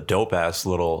dope ass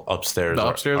little upstairs The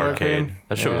upstairs arcade?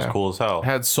 That shit was Yeah. cool as hell. It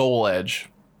had Soul Edge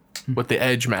with the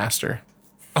Edge Master.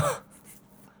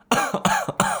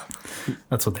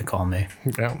 That's what they call me.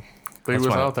 Yeah. He was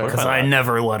my- out there. Because I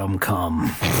never let them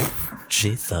come.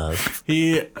 Jesus.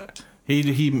 He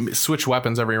switched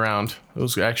weapons every round. It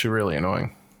was actually really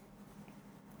annoying.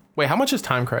 Wait, how much is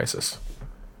Time Crisis?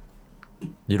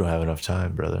 You don't have enough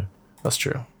time, brother. That's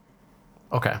true.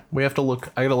 Okay, we have to look.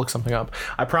 I gotta look something up.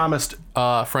 I promised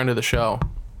a friend of the show,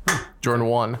 Jordan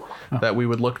One, that we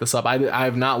would look this up. I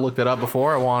have not looked it up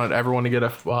before. I wanted everyone to get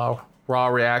a raw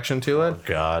reaction to it.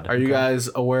 God. Are you guys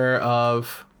aware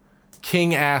of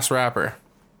King Ass Rapper?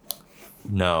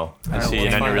 No. Is right, he let's in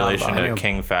any find out relation about to it.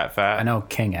 King Fat Fat? I know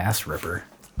King Ass Ripper.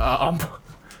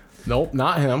 Nope,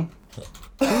 not him.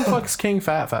 Who the fuck is King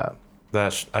Fat Fat?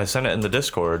 I sent it in the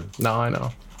Discord. No, I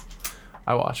know.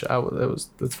 I watch it.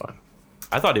 It's fine.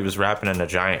 I thought he was rapping in a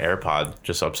giant AirPod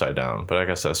just upside down, but I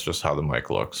guess that's just how the mic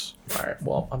looks. All right.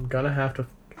 Well, I'm gonna have to.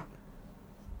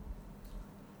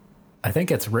 I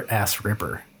think it's Ass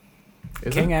Ripper.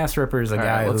 Is King it? Ass Ripper is a right,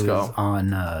 guy let's who's go.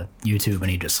 on YouTube and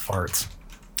he just farts.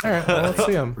 All right. Well, let's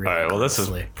see him. Really All right, well, this is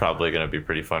grossly. probably going to be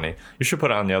pretty funny. You should put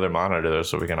it on the other monitor there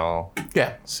so we can all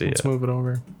Yeah. see Let's it. move it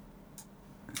over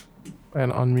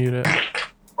and unmute it.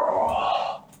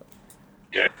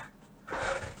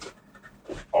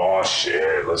 Oh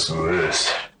shit, let's do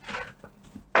this.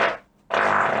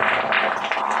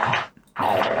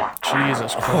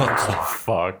 Jesus Christ.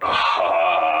 Fuck.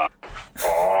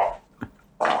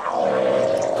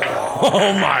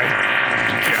 Oh my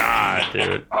god,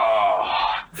 dude.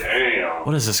 Damn.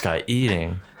 What is this guy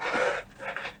eating?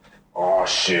 Oh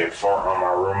shit, fart on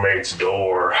my roommate's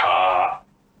door. Ha.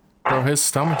 Bro, his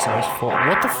stomach's almost full.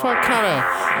 What the fuck kind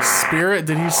of spirit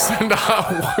did he send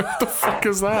out? What the fuck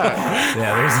is that?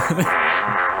 Yeah, there's.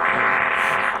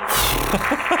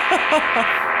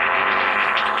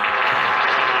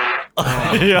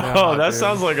 Yo, that dude.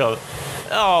 sounds like a.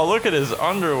 Oh, look at his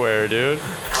underwear, dude.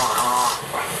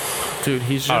 Dude,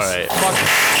 he's just All right.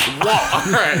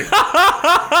 All right.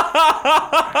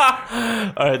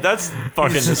 All right, that's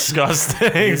fucking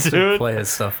disgusting, dude. Play his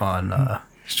stuff on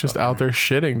He's just out there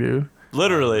shitting, dude.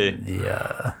 Literally.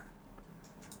 the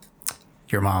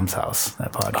Your Mom's House,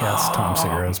 that podcast, Tom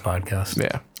Segura's podcast.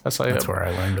 Yeah. That's like That's where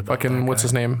I learned about fucking that what's guy.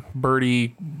 his name? Bert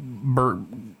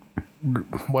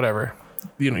whatever.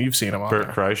 You know, you've seen him on Bert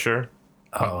there. Kreischer.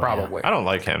 Probably. I don't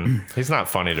like him. He's not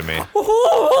funny to me. I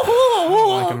don't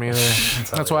like him either.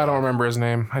 That's why I don't remember his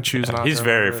name. I choose not He's to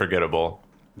very remember it. forgettable.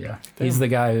 Yeah, he's the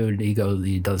guy who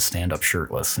he does stand up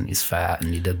shirtless and he's fat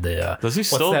and he did the. Does he what's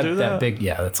still do that? big?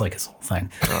 Yeah, that's like his whole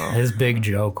thing. His big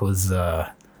joke was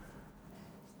the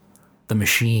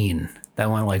machine that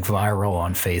went like viral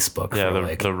on Facebook. Yeah, for the-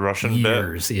 like the Russian bit.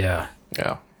 years. Yeah,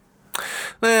 Yeah.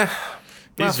 Eh,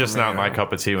 He's just not my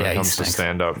cup of tea when Yeah, it he comes to stinks.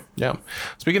 stand up. yeah.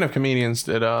 Speaking of comedians,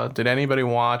 did anybody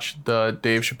watch the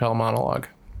Dave Chappelle monologue?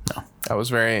 no. I was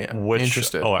very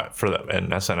interested. Oh, for the in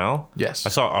SNL? Yes. I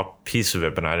saw a piece of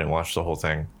it, but I didn't watch the whole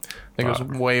thing. I think it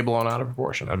was way blown out of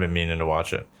proportion. I've been meaning to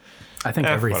watch it. I think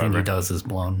everything whatever. he does is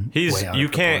blown. He's way out you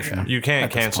of can't proportion you can't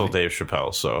at this cancel point. Dave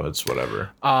Chappelle, so it's whatever.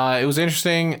 It was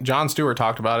interesting. Jon Stewart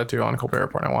talked about it too on Colbert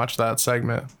Report. I watched that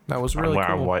segment. That was really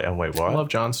cool. Wait, I what? love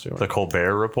Jon Stewart. The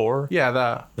Colbert Report? Yeah,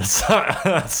 that.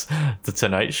 That's the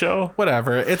Tonight Show.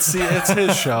 Whatever. It's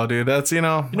his show, dude. That's You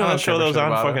know that show that was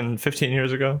on fucking 15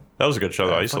 years ago? That was a good show,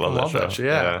 though. I used to love fucking that love show. that shit,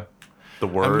 yeah. The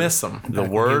Word. I miss him. The Back when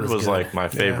he Word was was good. like my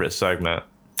favorite segment.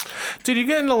 Dude, you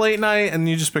get into late night and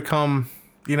you just become,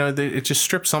 it just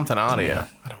strips something out of you.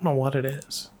 I don't know what it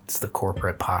is. It's the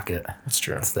corporate pocket. That's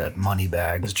true. It's that money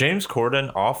bag. Is James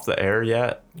Corden off the air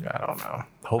yet? I don't know.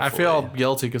 Hopefully. I feel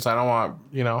guilty because I don't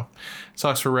want,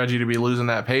 sucks for Reggie to be losing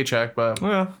that paycheck, but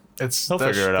Yeah. it's He'll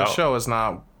figure it the out. show is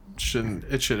not should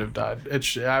have died.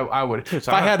 I would if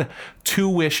I not- had 2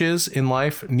 wishes in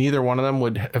life, neither one of them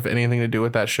would have anything to do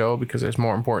with that show because there's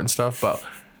more important stuff. But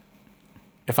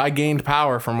if I gained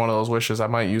power from one of those wishes, I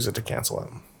might use it to cancel it.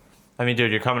 I mean,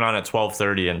 dude, you're coming on at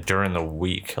 12:30 and during the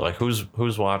week. Like,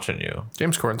 who's watching you?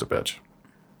 James Corden's a bitch.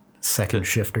 Second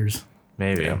shifters.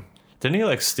 Maybe. Yeah. Didn't he,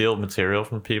 like, steal material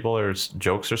from people or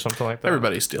jokes or something like that?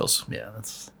 Everybody steals. Yeah,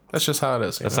 that's That's just how it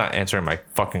is. That's not answering my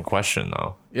fucking question,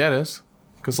 though. Yeah, it is.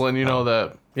 Because letting you know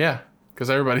that,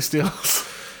 because everybody steals.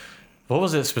 What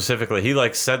was it specifically? He,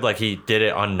 like, said, like, he did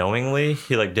it unknowingly.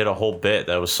 He, like, did a whole bit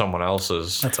that was someone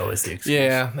else's. that's always the excuse.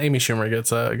 Yeah, Amy Schumer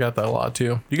got that a lot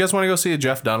too. You guys want to go see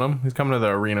Jeff Dunham? He's coming to the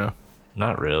arena.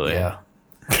 Not really. Yeah.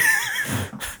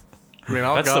 I mean,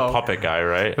 I'll That's go. the puppet guy,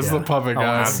 right? That's the puppet I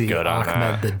guy. want to see good on Ahmed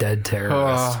that. the Dead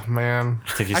Terrorist. Oh man,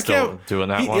 Think he's I still can't- doing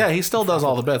that one? Yeah, he still does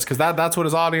all the bits because that's what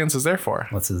his audience is there for.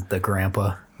 The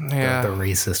grandpa? Yeah. The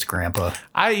racist grandpa.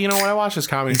 When I watch his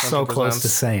comedy, He's so Central close to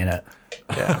Presents- saying it.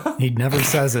 Yeah, He never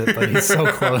says it, but he's so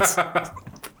close.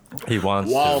 He wants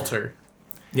to. Walter.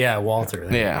 Yeah, Walter.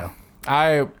 There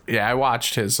you Yeah, I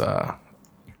watched his. I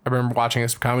remember watching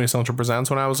his Comedy Central Presents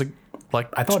when I was like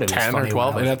I thought it was 10 or funny when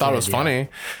 12, I and I was a thought it was kid, yeah. funny.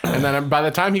 And then by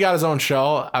the time he got his own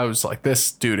show, I was like,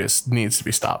 this dude needs to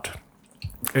be stopped.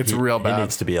 It's real He bad.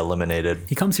 needs to be eliminated.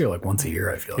 He comes here like once a year,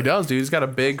 I feel He like. does, dude. He's got a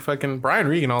big fucking. Brian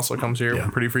Regan also comes here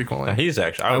pretty frequently. He's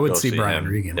actually. I would go see Brian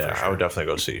him. Regan for Yeah, I sure. would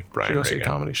definitely go see Brian Go see a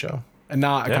Regan. comedy show, and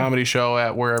not a Yeah. comedy show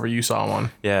at wherever you saw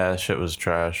one. Yeah, that shit was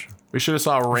trash. We should have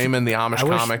saw Raymond the Amish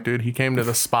wish- comic, dude. He came to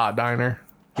the Spot Diner.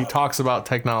 He talks about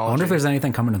technology. I wonder if there's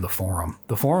anything coming to the Forum.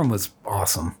 The Forum was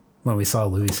awesome when we saw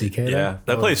Louis C.K. there. Yeah,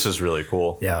 that place is really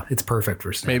cool. Yeah, it's perfect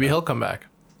for stand. Maybe he'll come back.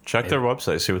 Check their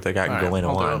website, see what they got All right, going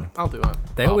I'll do on. it. I'll do it.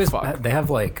 They Oh, always fuck. they have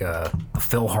like the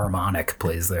Philharmonic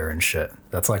plays there and shit.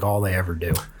 That's like all they ever do.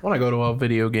 I want to go to a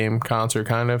video game concert,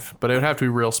 kind of, but it would have to be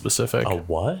real specific. A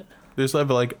what?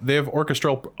 They have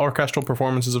orchestral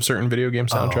performances of certain video game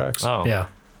soundtracks. Oh, Yeah,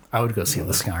 I would go see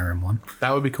the Skyrim one.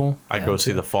 That would be cool. I'd go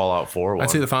see the Fallout 4 one.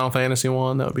 I'd see the Final Fantasy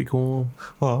one. That would be cool.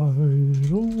 I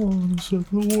don't want to set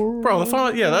the world. Bro, the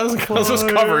Final, yeah, that doesn't count. That's just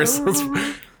covers.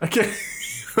 I can't.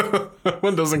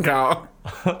 One doesn't count.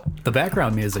 The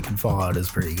background music in Fallout is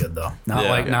pretty good though. Not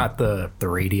Yeah. not the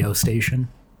radio station.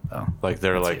 Like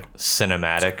they're like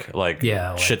cinematic, like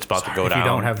Yeah, like, shit's about to go if down. you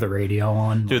don't have the radio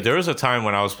on, Dude, there was a time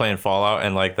when I was playing Fallout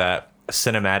and like that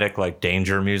cinematic like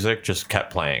danger music just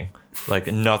kept playing. Like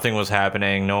nothing was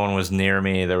happening, no one was near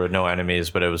me, there were no enemies,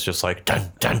 but it was just like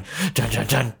dun dun dun dun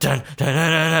dun dun dun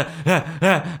dun dun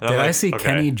dun. did I see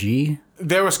Kenny G?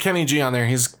 There was Kenny G on there.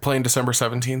 He's playing December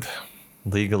 17th.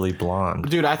 Legally Blonde?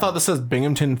 Dude, I thought this says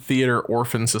Binghamton Theater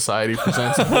Orphan Society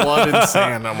presents Blood and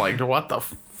Sand. I'm like, what the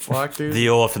fuck, dude? The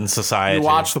Orphan Society. You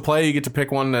watch the play, you get to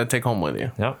pick one to take home with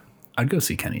you. Yep. I'd go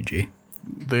see Kenny G.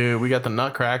 We got the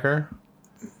Nutcracker.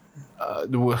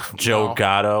 Joe no.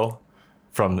 Gatto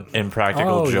from Impractical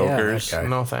Oh, yeah, Jokers. that guy.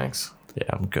 No, thanks. Yeah,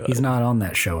 I'm good. He's not on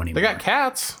that show anymore. They got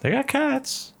cats. They got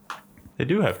cats. They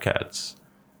do have cats.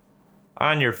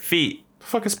 On your feet. The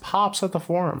fuck is Pops at the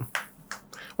Forum?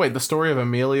 Wait, the story of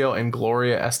Emilio and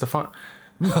Gloria Estefan.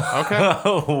 Okay.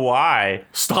 Why?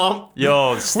 Stomp.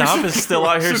 Yo, Stomp is still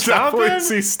out here Should definitely stomping?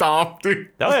 see Stomp, dude.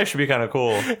 That would actually be kind of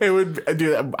cool. It would,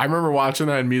 dude. I remember watching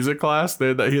that in music class. He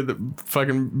had the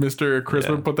fucking Mr.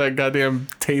 Crispin Yeah. put that goddamn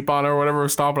tape on or whatever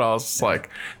was stomping. I was just like,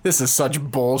 this is such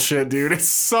bullshit, dude. It's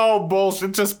so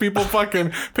bullshit. Just people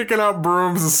fucking picking up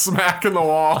brooms and smacking the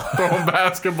wall, throwing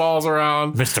basketballs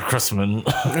around. Mr. Crispin. And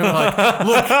like,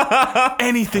 look,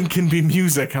 anything can be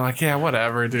music. I'm like, yeah,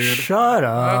 whatever, dude. Shut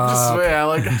I'm just, up. yeah,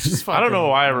 like, it's just I don't know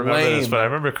why I remember this, lame. but I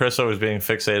remember Chris always being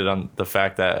fixated on the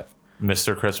fact that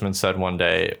Mr. Christman said one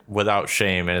day, without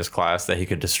shame in his class, that he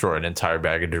could destroy an entire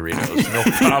bag of Doritos. No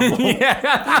problem.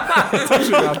 It's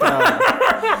actually not that.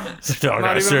 No, Not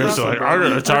guys, even seriously, nothing, I got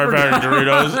an entire bag of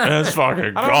Doritos, and it's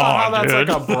fucking I don't know how gone, that's dude.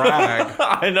 like a brag.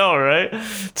 I know, right?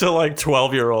 To like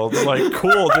 12-year-olds, like,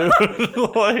 cool, dude.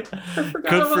 Like,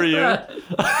 good for you.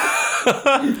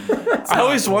 I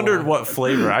always wondered what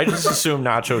flavor. I just assumed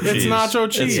nacho cheese. It's nacho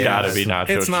cheese. It's got to be nacho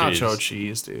cheese. It's nacho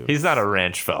cheese, dude. He's not a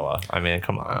ranch fella. I mean,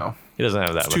 come on. Wow. He doesn't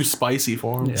have that Too much. spicy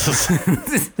for him.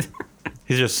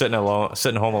 He's just sitting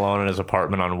home alone in his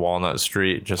apartment on Walnut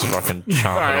Street, just fucking chomping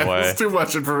All right, away. that's too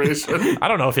much information. I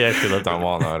don't know if he actually lived on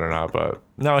Walnut or not, but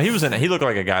no, he looked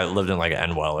like a guy that lived in like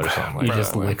Enwell or something like He that.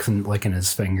 just licking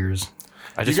his fingers.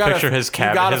 I just picture his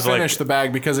cabinet. You gotta his, finish like, the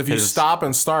bag because if you his- stop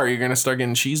and start, you're gonna start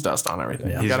getting cheese dust on everything.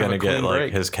 You He's gotta have gonna a get clean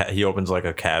like break. he opens like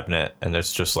a cabinet and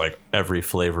there's just like every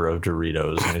flavor of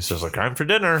Doritos and he's just like, "I'm for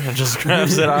dinner," and just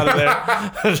grabs it out of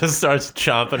there and just starts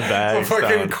chomping a bags. fucking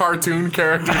down. cartoon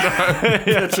character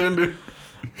kitchen, dude.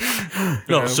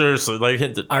 No, seriously, like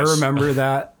I remember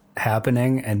that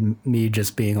happening and me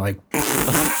just being like,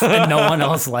 and no one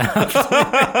else laughed.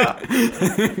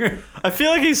 I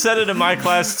feel like he said it in my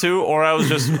class too, or I was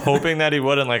just hoping that he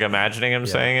would and like imagining him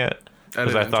saying it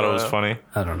because I didn't thought it enjoy was it. funny.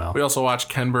 I don't know. We also watched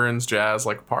Ken Burns Jazz,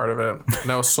 like part of it. And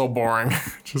that was so boring.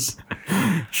 Just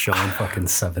Showing fucking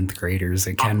 7th graders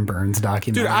a Ken Burns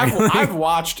documentary. dude, I've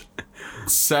watched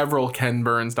several Ken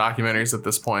Burns documentaries at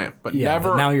this point, but yeah, never.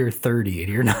 but now you're 30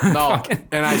 and you're not. no,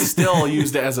 and I still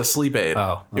used it as a sleep aid.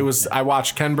 Oh, It was I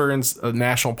watched Ken Burns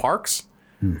National Parks,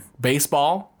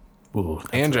 baseball, Ooh,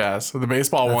 and jazz. The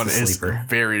baseball one a is sleeper.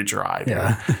 very dry. Dude.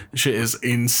 Yeah. Shit is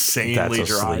insanely That's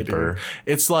a dry, sleeper. dude.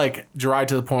 It's like dry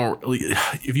to the point where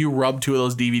if you rub two of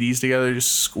those DVDs together,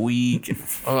 just squeak.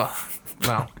 Ugh,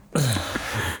 no.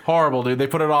 Horrible, dude. They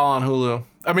put it all on Hulu.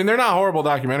 I mean, they're not horrible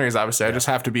documentaries, obviously. I just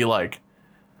have to be like,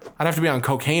 I'd have to be on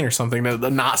cocaine or something to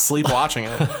not sleep watching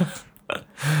it.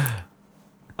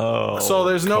 Oh, So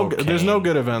there's no cocaine.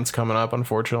 good events coming up,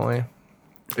 unfortunately,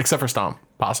 except for Stomp,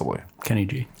 possibly. Kenny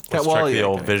G. Let's well, check the yeah,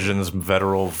 old okay. Visions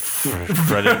Federal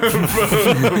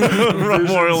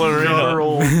Memorial Arena.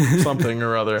 General something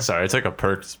or other. Sorry, I took a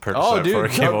perk Oh, set before I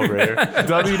dude. came over here.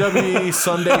 WWE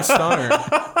Sunday Stunner.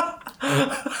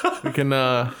 We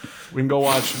can go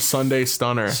watch Sunday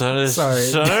Stunner. Sorry.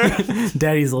 Sorry.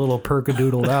 Daddy's a little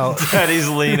perkadoodled out. Daddy's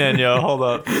leaning, yo. Hold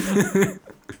up.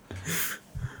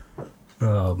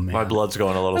 Oh, man. My blood's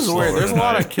going a little This is slower. weird. There's a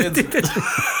lot of tonight. kids.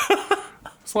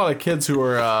 There's a lot of kids who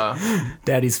are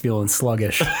Daddy's feeling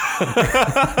sluggish. a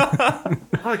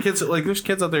lot of kids like there's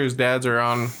kids out there whose dads are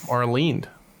on or leaned.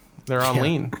 They're on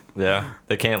lean. Yeah,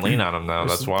 they can't lean on him now.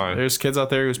 That's why. There's kids out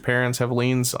there whose parents have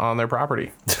liens on their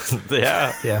property.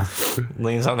 Yeah, Yeah.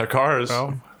 leans on their cars.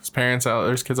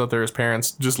 There's kids out there whose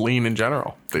parents just lean in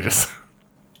general. They just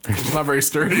they're just not very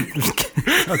sturdy.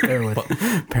 Out there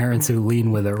with parents who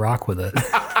lean with it, rock with it.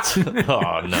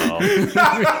 Oh no.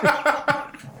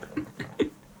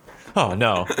 Oh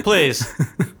no! Please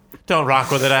don't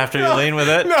rock with it after you lean with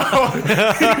it.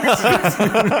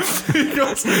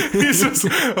 He's just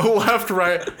left,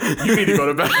 right. You need to go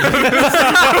to bed.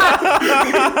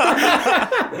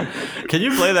 Can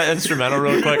you play that instrumental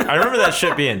real quick? I remember that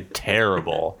shit being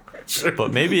terrible,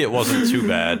 but maybe it wasn't too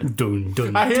bad. Dun,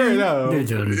 dun, I hear it now. dun,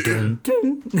 dun,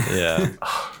 dun. Yeah.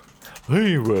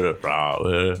 Hey, with it, rock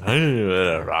with it. Hey, with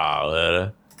it, rock with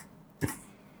it.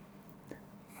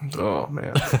 Oh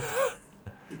man.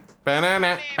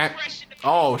 Banana.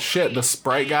 Oh shit! The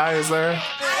Sprite guy is there.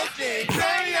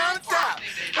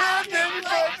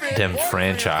 Them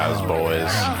franchise boys.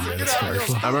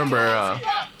 I remember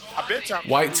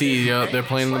White Tee. They're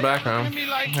playing in the background.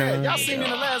 Y'all seen me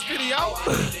in the last video?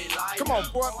 Come on,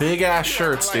 boy. Big ass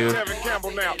shirts, dude. Evan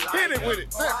Campbell now. Hit it with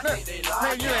it.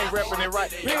 Man, you ain't repping it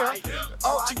right here.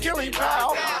 Oh, she killing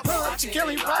pal. She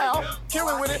killing pal.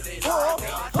 Killing with it.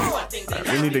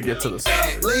 We need to get to this.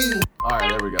 All right,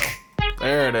 there we go.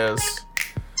 There it is.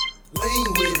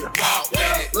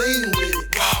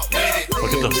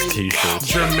 Look at those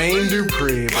t-shirts. Jermaine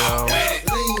Dupri, bro.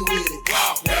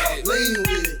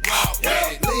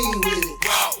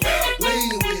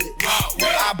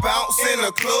 I bounce in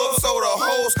the club, so the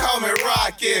hoes call me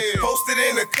Rocket. Posted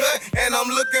in the cut, and I'm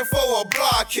looking for a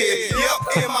blockhead.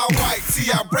 Yep, in my white tee,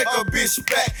 I break a bitch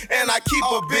back, and I keep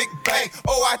a big bank.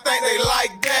 Oh, I think they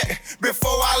like that.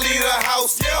 Before I leave the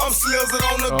house, I'm slizzing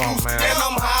on the goose, man. and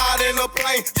I'm high in the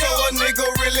plane. So a nigga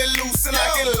really loose, and I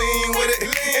can lean with it,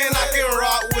 and I can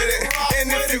rock with it. And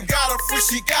if you got a free,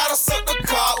 she gotta suck the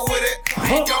cock with it.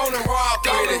 He gonna rock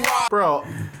with it. Bro,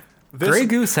 Grey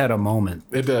Goose had a moment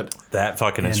It did. That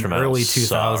fucking in instrumental early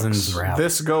sucks. 2000s rap.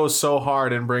 This goes so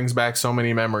hard and brings back so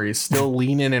many memories. Still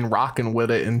leaning and rocking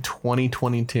with it in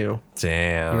 2022.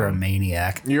 Damn. You're a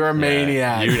maniac. You're a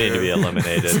maniac. You need to be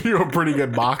eliminated. You're a pretty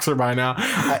good boxer by now.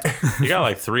 You got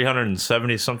like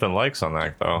 370 something likes on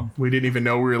that though. We didn't even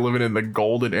know we were living in the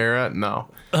golden era. No.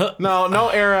 No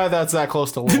era that's that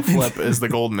close to Lil Flip is the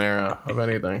golden era of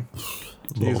anything.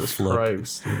 Jesus Flip.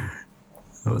 Christ.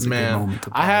 That was a good Man, moment to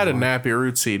I had a pause on. Nappy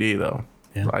Roots CD though.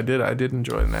 Yeah. I did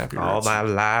enjoy the Nappy All Roots. my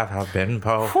life I've been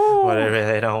poor, but it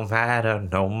really don't matter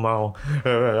no more. It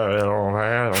don't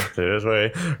matter this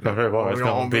way. Everybody's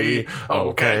gonna be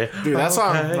okay. Dude, that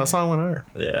song went hard.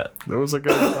 Yeah. It was a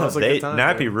good time.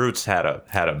 Nappy dude. Roots had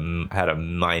a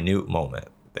minute moment.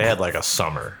 They had like a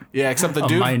summer. Yeah, except the A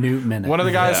dude. minute minute. One of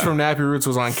the guys Yeah. from Nappy Roots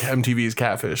was on MTV's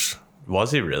Catfish.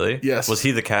 Was he really? Yes. Was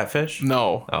he the catfish?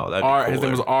 No. Oh, that'd be His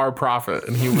name was cooler. R Prophet,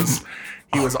 and he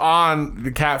was on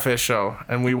the Catfish show,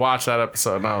 and we watched that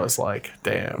episode, and I was like,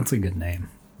 damn. That's a good name.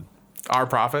 R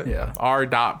Prophet? Yeah. R.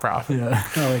 Prophet. Yeah,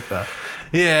 I like that.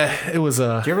 Yeah, it was Do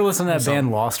you ever listen to that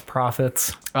band Lost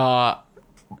Prophets?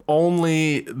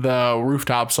 only the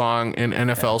rooftop song in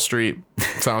NFL Street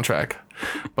soundtrack.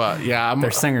 But yeah,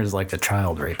 Their singer's like a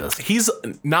child rapist. he's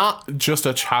not just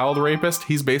a child rapist.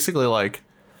 He's basically like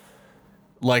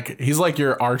he's like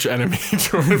your arch enemy.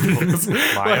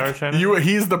 My arch enemy?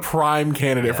 He's the prime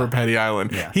candidate for Petty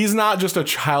Island. Yeah. He's not just a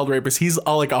child rapist. He's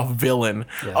like a villain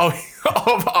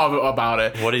about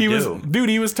it. What'd he do? Dude,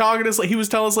 he was telling this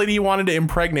lady he wanted to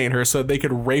impregnate her so they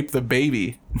could rape the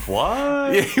baby.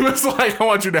 What? He was like, I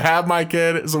want you to have my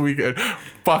kid so we could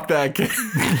fuck that kid.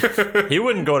 He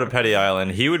wouldn't go to Petty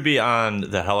Island. He would be on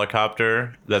the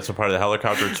helicopter. That's a part of the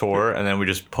helicopter tour, and then we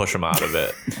just push him out of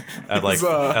it at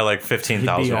like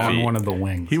 15,000 Be on feet. one of the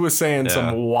wings. He was saying Yeah.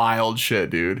 some wild shit,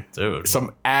 dude. Dude.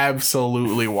 Some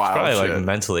absolutely wild Probably shit. like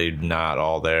mentally not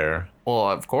all there. Well,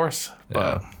 of course,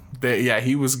 but he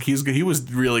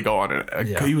was really going.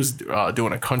 Yeah. He was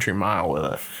doing a country mile with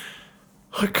it.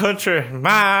 A country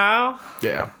mile.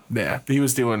 Yeah, he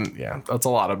was doing. Yeah, that's a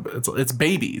lot of. It's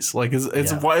babies. Like it's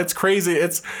Yeah. it's crazy.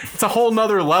 It's a whole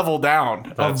nother level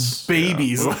down That's- of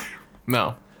babies.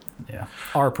 No, Yeah.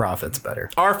 Our Prophet's better.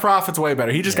 our Prophet's way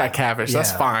better. He just got catfish.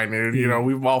 That's Yeah. fine, dude. You know,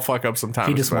 we all fuck up sometimes.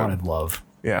 He just but- wanted love.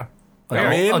 Yeah.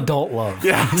 Adult love.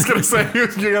 Yeah, I was gonna say you're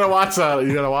gonna watch that.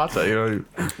 You gotta watch that. You know.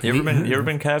 You ever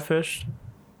been catfished?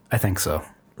 I think so.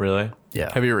 Really?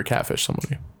 Yeah. Have you ever catfished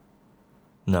somebody?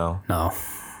 No. No.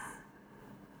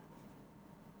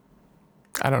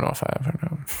 I don't know if I ever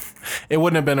know. It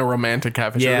wouldn't have been a romantic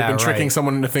catfish. It would Yeah, have been tricking right.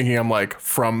 someone into thinking I'm like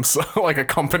from like a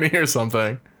company or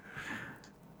something.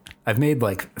 I've made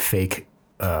like fake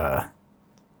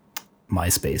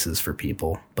MySpaces for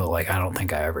people, but like I don't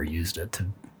think I ever used it to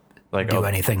Like do of,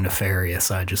 anything nefarious.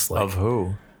 I just like of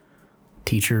who?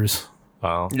 teachers.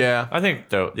 Well, Yeah, I I think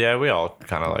though. Yeah, we all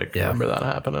kind of like. Yeah. remember that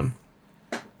happening.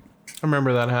 I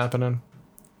remember that happening.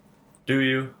 Do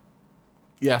you?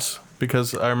 Yes,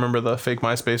 because I remember the fake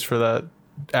MySpace for that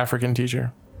African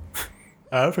teacher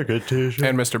African teacher.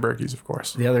 and Mr. Berkey's, of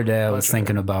course. The other day I was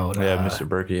thinking about Yeah, Mr.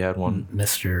 Berkey had one.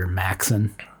 Mr.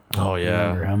 Maxon. Oh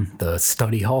Remember yeah. him? The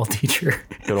study hall teacher.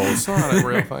 Good old. It's not a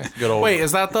real thing. Good old. Wait,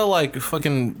 is that the like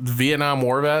fucking Vietnam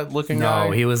War vet looking guy?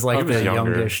 No, he was like He was the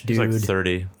younger. youngish He was dude. like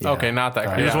 30. Okay, not that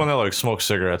guy. He was Yeah. one that like smoked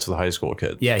cigarettes with high school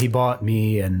kids. Yeah, he bought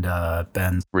me and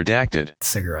Ben Redacted.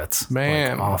 cigarettes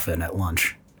Man. like, often at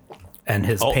lunch. And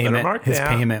his Oh, payment Bittermark? his Yeah.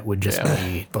 payment would just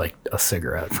be like a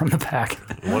cigarette from the pack.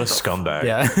 What a scumbag.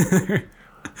 Yeah.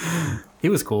 He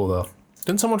was cool though.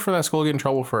 Didn't someone from that school get in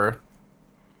trouble for,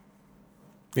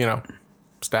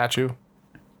 statue?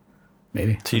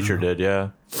 Maybe. Teacher did, yeah.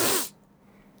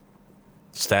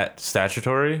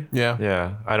 Statutory? Yeah.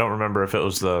 Yeah. I don't remember if it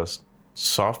was the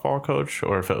softball coach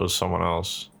or if it was someone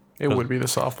else. It would be the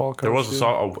softball coach. There was dude.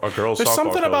 a girl's There's softball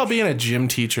something coach. about being a gym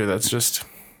teacher that's just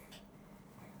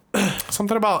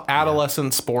something about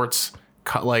adolescent sports.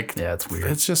 Yeah, it's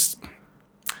weird.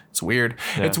 It's weird.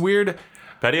 Yeah. It's weird.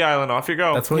 Petty Island, off you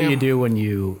go. That's what Yeah. you do when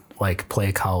you like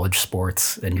play college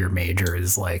sports and your major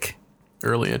is like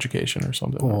Early education or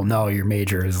something. well, no, your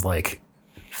major is like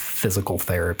physical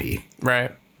therapy.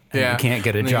 Right. Yeah. You can't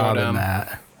get a And you go job in down-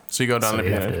 that. So you go down So to you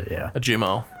be have a, to, yeah. a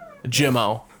gymo. A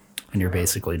gymo. And you're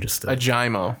basically just A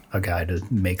gymo. a guy to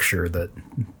make sure that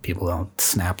people don't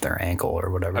snap their ankle or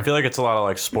whatever. I feel like it's a lot of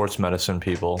like sports medicine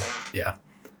people, yeah.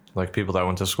 like people that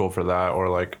went to school for that, or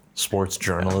like sports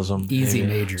journalism. Easy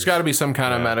maybe. majors. It's got to be some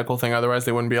kind of medical thing. Otherwise,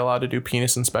 they wouldn't be allowed to do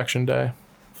penis inspection day.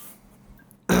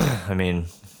 I mean,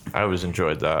 I always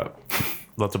enjoyed that.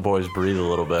 Let the boys breathe a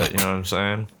little bit. You know what I'm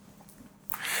saying?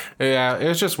 Yeah, it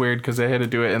was just weird because they had to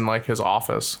do it in like his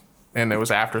office. and it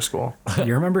was after school.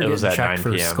 You remember It was getting at checked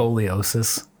 9 for p.m.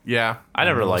 scoliosis? Yeah, I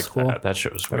never middle liked school? that. That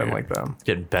shit was I weird. didn't like them.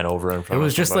 Getting bent over in It front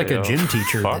was of just like somebody a gym else.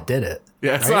 teacher Fuck. that did it.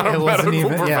 Yeah, it's Right? not a It wasn't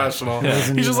medical even- yeah. professional. It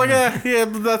wasn't He's just like, even- yeah,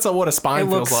 that's what a spine It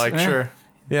feels looks- like. eh. Sure.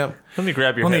 Yep. Let me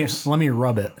grab your hips. Let me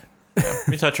rub it. Let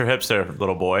me touch your hips there,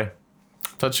 little boy.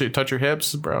 Touch your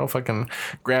hips, bro. Fucking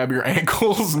grab your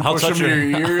ankles and I'll push them touch to your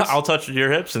your ears. I'll touch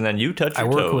your hips, and then you touch I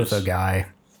your work toes. with a guy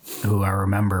who I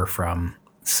remember from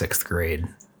 6th grade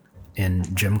in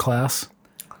gym class.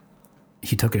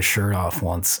 He took his shirt off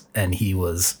once, and he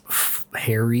was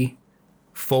hairy,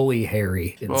 fully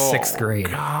hairy in 6th grade.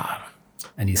 God.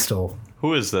 And he's still...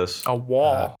 Who is this? A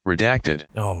wall. Redacted.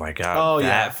 Oh my god. Oh,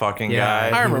 that yeah. fucking Yeah.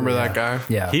 guy. I remember that guy.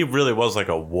 Yeah. He really was like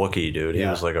a Wookiee, dude. He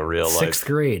Yeah. was like a real 6th life.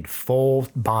 grade, full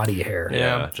body hair.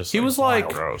 Yeah, just He was like-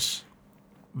 gross.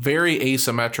 Very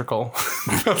asymmetrical.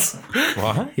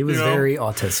 What? He was You know? very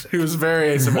autistic. He was very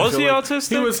asymmetrical. Was he Like,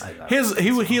 autistic?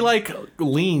 He was he like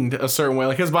leaned a certain way.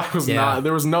 Like his body was Yeah. not.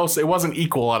 There was no. It wasn't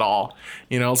equal at all.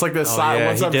 You know, it's like the side. yeah,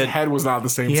 One he side of his did. head was not the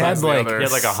same He size had, as the like- other. He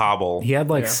had like a hobble. He had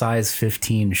like size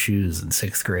 15 shoes in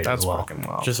 6th grade That's as well. fucking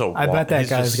wild. Just a I bet that he's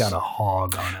guy's just- got a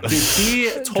hog on him. Dude, he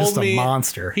told Just a me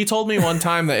monster. He told me one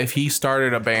time that if he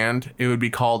started a band, it would be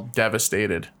called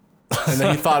Devastated, and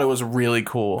then he thought it was really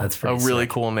cool. That's a pretty really sick.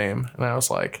 cool name. And I was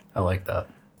like, I like that.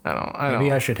 I Maybe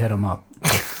don't I should hit him up.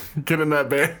 get in that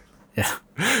band. Yeah.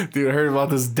 Dude, I heard about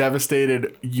this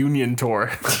Devastated union tour.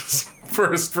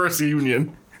 first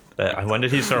union. When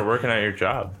did he start working at your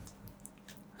job?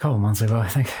 A couple months ago, I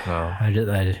think. Oh.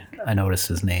 I noticed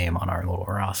his name on our little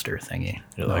roster thingy.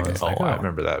 You're like, I was oh, I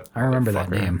remember that. I remember that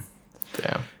motherfucker. name.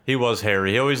 Damn. He was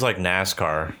hairy. He always liked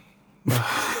NASCAR.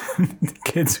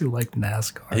 Kids who like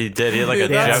NASCAR. He did. He had like a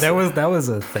yeah, Jeff. that was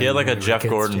a thing. He had like a when we were Jeff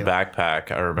kids, Gordon too.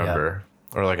 backpack. I remember,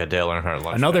 or like a Dale Earnhardt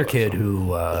lunch. Another bag. kid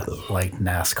who liked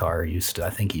NASCAR I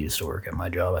think he used to work at my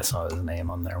job. I saw his name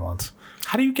on there once.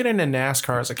 How do you get into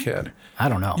NASCAR as a kid? I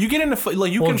don't know. You get into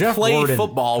like you Well, can Jeff play Gordon-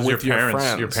 football with your parents.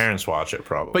 friends. Your parents watch it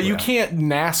probably. But you can't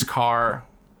NASCAR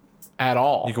at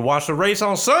all. You can watch the race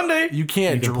on Sunday. You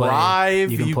can't You can play-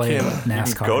 drive. You can play go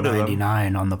NASCAR to them.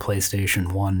 99 on the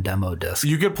PlayStation 1 demo disc.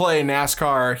 You could play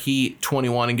NASCAR Heat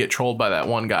 21 and get trolled by that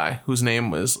one guy whose name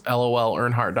was LOL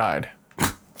Earnhardt died.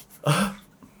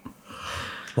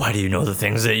 Why do you know the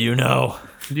things that you know?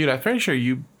 Dude, I'm pretty sure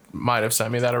you might have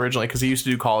sent me that originally because he used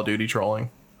to do Call of Duty trolling.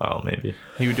 Oh, maybe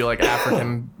He would do like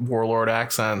African warlord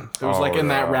accent. It was Oh, like in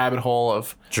that yeah. rabbit hole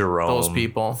of Jerome. those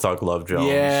people. Thug Love Jones.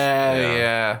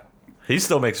 Yeah. He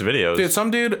still makes videos. Dude, some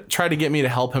dude tried to get me to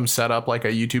help him set up like a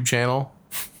YouTube channel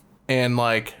and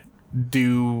like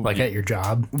do Like at your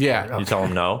job. yeah. You tell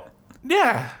him no.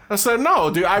 Yeah. I said,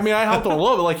 no, dude. I mean, I helped him a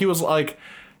little bit. Like, he was like,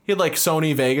 he had like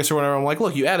Sony Vegas or whatever. I'm like,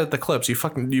 look, you edit the clips.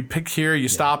 You pick here, you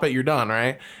stop it, you're done,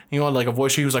 right? And you wanted like a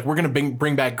voice. He was like, we're going to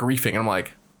bring back griefing. And I'm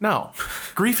like, no.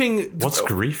 Griefing. What's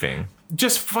griefing?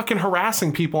 Just fucking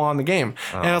harassing people on the game.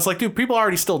 And I was like, dude, people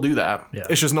already still do that. Yeah.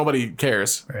 It's just nobody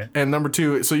cares. Right. And number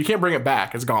two, so you can't bring it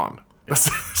back. It's gone.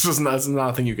 It's just not, it's not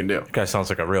a thing you can do. Guy sounds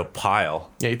like a real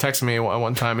pile. Yeah, he texted me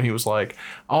one time and he was like,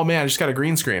 oh man, I just got a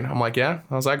green screen. I'm like, yeah?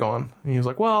 How's that going? And he was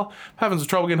like, well, I'm having some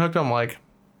trouble getting hooked up. I'm like,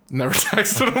 never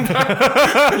texted him back.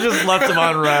 I just left him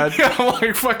on red. Yeah, I'm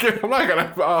like, fucking, I'm not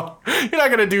gonna, you're not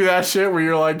gonna do that shit where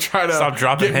you're like trying to Stop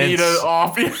dropping get me to hints.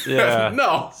 off. Yeah.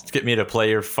 No. Get me to play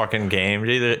your fucking game.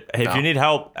 Either, hey, if No. you need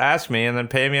help, ask me and then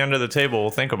pay me under the table. We'll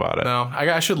think about it. No,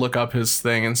 I should look up his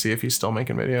thing and see if he's still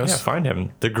making videos. Yeah, find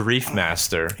him. The Grief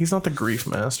Master. He's not the grief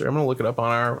master. I'm gonna look it up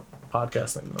on our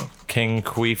podcast thing though. King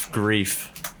Queef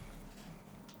Grief.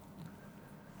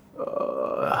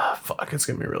 Fuck, it's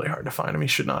gonna be really hard to find him. He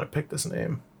should not have picked this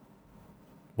name.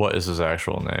 What is his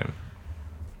actual name?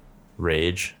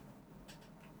 Rage.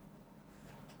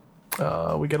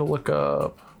 We gotta look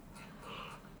up.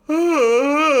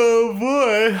 Oh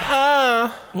boy.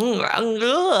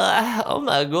 Oh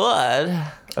my god.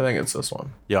 I think it's this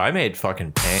one. Yo, I made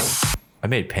fucking I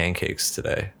made pancakes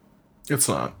today. It's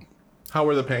not. How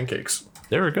were the pancakes?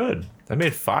 They were good. I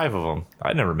made 5 of them.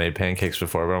 I'd never made pancakes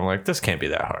before, but I'm like, this can't be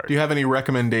that hard. Do you have any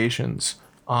recommendations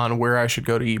on where I should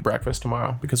go to eat breakfast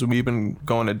tomorrow? Because we've been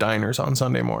going to diners on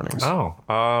Sunday mornings. Oh,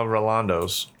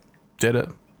 Rolando's. Did it?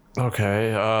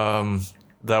 Okay.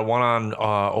 That one on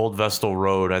Old Vestal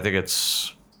Road. I think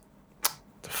it's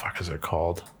the fuck is it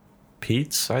called?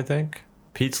 Pete's, I think.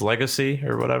 Pete's Legacy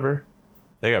or whatever.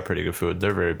 They got pretty good food.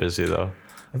 They're very busy though.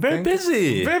 Very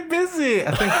busy. Very busy.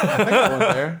 I think I went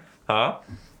there. Huh?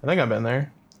 I think I've been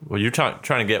there. Well, you're trying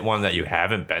to get one that you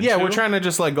haven't been to. Yeah, we're trying to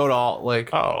just like go to all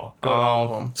like Oh, go to all of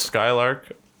them.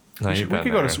 Skylark. No, We you've could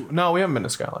been go there. to. No, we haven't been to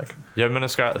Skylake. You haven't been to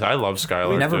Skylark? I love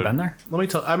Skylark. Never dude. been there. Let me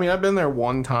tell. I mean, I've been there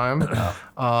one time.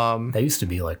 They used to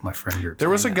be like my friend group. There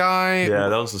was a guy. Yeah,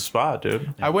 that was the spot,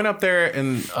 dude. I went up there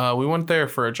and we went there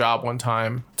for a job one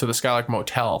time to the Skylake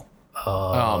Motel.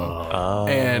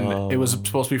 And it was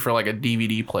supposed to be for like a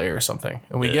DVD player or something.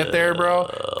 And we get there, bro.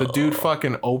 The dude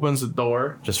fucking opens the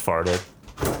door, Just farted.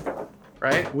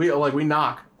 right? We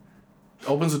knock.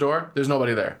 Opens the door. There's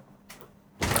nobody there.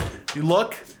 You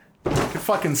look, you can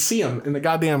fucking see him in the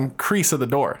goddamn crease of the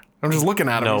door. I'm just looking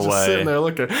at him. No He's just way. sitting there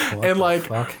looking. And like,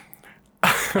 Fuck.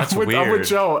 That's I'm with weird.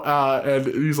 Joe, and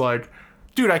he's like,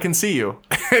 dude, I can see you.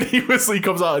 And he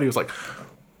comes out and he was like,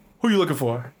 who are you looking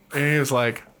for? And he was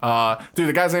like, dude,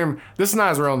 the guy's name, this is not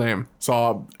his real name.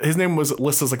 So his name was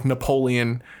listed as like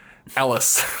Napoleon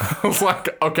Ellis. I was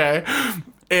like, okay.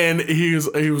 And he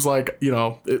was like, you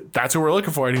know, that's who we're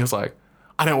looking for. And he was like,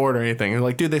 I didn't order anything. And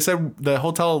like, dude, they said the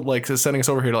hotel like is sending us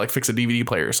over here to like fix a DVD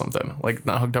player or something, like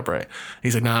not hooked up right.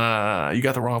 He's like, no, you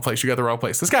got the wrong place. You got the wrong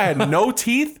place. This guy had no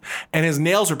teeth and his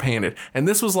nails were painted. And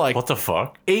this was like What the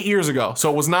fuck? 8 years ago, so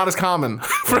it was not as common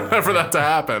for that to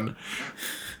happen.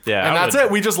 Yeah, And that's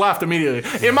it. We just left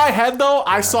immediately. In my head, though,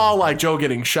 I saw like Joe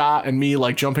getting shot and me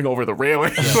like jumping over the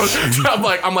railing. I'm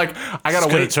like, I gotta It's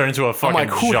gonna wait. turn into a I'm fucking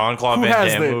like, Jean-Claude Van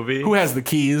has Damme movie. Who has the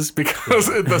keys? Because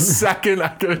the second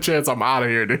I get a chance, I'm out of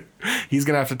here, dude. He's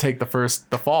gonna have to take the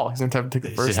fall. He's gonna have to take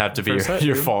the first. Just have to be first hit,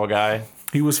 your dude. fall guy.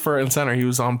 He was front and center. He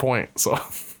was on point. So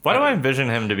Why do I envision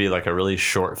him to be like a really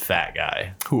short, fat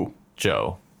guy? who?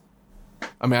 Joe.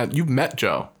 I mean, you've met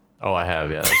Joe. Oh, I have.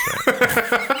 Yeah, that's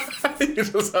right. You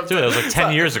just have Dude, to- it was like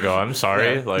 10 years ago. I'm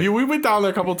sorry. Yeah. Like, we went down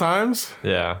there a couple times.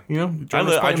 yeah. You know, Joe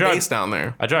was I playing drive- bass down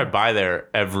there. I drive by there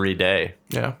every day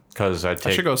Yeah, because I I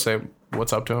take should go say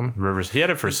what's up to him. Rivers. He had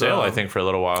it for sale, I think, for a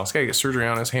little while. This guy get surgery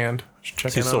on his hand. Should check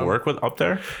Does he in on still him. work with up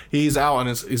there? He's out and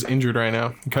is injured right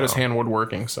now. He cut his hand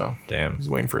woodworking, so Damn. he's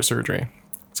waiting for a surgery.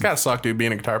 It's gotta suck, dude.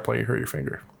 Being a guitar player, you hurt your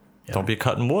finger. Don't be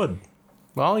cutting wood.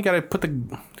 Well, you gotta put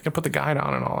the guide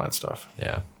on and all that stuff.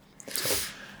 Yeah.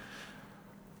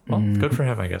 Well, good for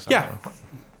him, I guess. I Yeah. don't know.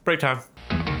 Break time.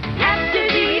 After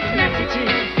these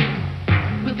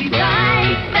messages, we'll be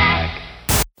right back.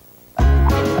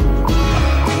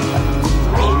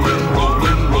 Rolling,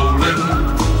 rolling, rolling.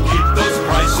 Keep those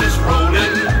prices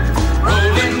rolling.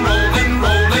 Rolling, rolling,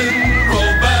 rolling.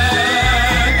 Roll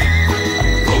back.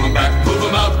 Roll 'em back, move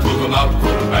 'em out, move 'em out.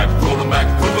 Roll 'em back, roll 'em back,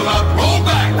 move 'em out. Roll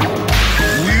back.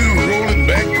 New rolling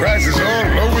back prices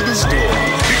all over the store.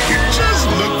 Just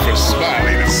look for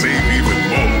Smiley to save even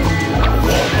more.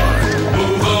 Walmart.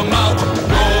 Move 'em out.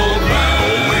 Roll back.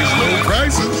 Always low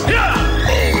prices. Yeah.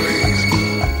 Always.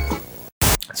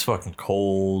 It's fucking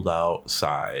cold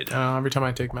outside. Every time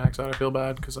I take Max out, I feel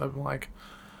bad because I'm like,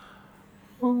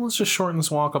 well, let's just shorten this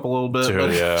walk up a little bit. Dude,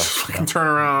 but yeah. fucking turn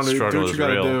around, dude. Do Struggle what you is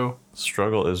gotta real. do.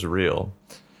 Struggle is real.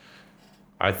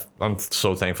 I'm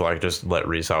so thankful I could just let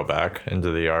Reese out back into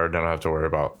the yard. I don't have to worry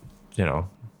about, you know.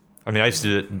 I mean, I used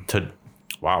to do it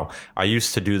I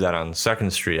used to do that on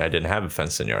 2nd Street. I didn't have a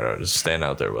fenced-in yard. I would just stand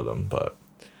out there with him, but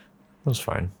it was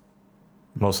fine.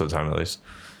 Most of the time, at least.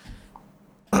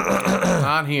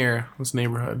 Not here. This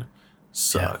neighborhood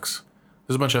sucks.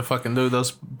 There's a bunch of fucking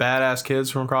those badass kids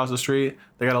from across the street.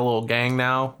 They got a little gang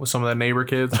now with some of the neighbor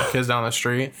kids, the kids down the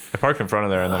street. I parked in front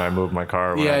of there, and then I moved my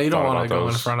car. When Yeah, I you don't thought want to about go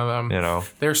in those, front of them. You know,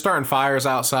 They're starting fires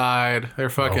outside. They're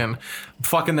fucking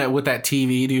that with that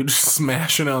TV, dude, just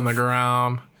smashing it on the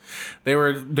ground.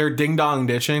 They're ding dong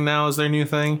ditching now is their new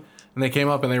thing. And they came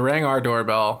up and they rang our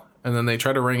doorbell and then they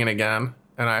tried to ring it again.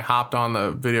 And I hopped on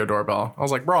the video doorbell. I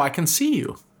was like, bro, I can see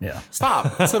you. Yeah.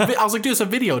 Stop. I was like, dude, it's a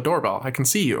video doorbell. I can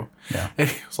see you. Yeah. And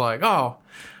he was like, oh,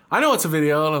 I know it's a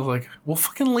video. And I was like, well,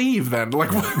 fucking leave then. Like,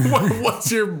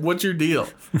 what's your deal?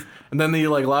 And then he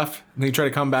like left and he tried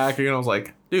to come back again. I was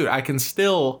like, dude, I can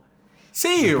still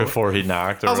see you. before he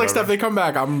knocked. Or I was like, whatever. Steph, they come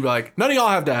back. I'm gonna be like, none of y'all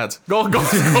have dads. Go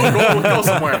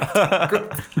somewhere.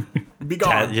 Be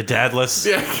gone. You're dadless.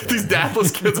 Yeah, get these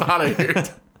dadless kids out of here.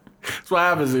 That's what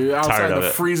happens, dude. Outside Tired the of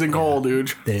it. freezing cold,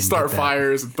 dude. didn't Start get that.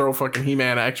 fires and throw fucking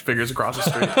He-Man action figures across the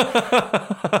street.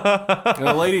 And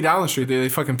the lady down the street, they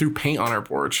fucking threw paint on her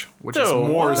porch, which is Dude,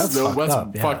 more what? That's fucked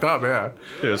up, yeah. fucked up, yeah.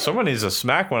 Dude, someone needs to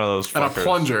smack one of those And a fuckers.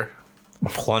 plunger. A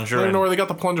plunger I don't in- know where they got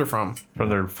the plunger from. from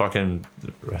their fucking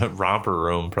romper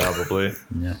room, probably.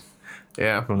 Yeah.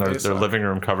 Yeah. From their they suck. living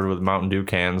room covered with Mountain Dew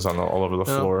cans all over the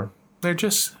floor. They're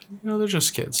just, they're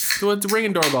just kids. So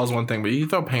ringing doorbell is one thing, but you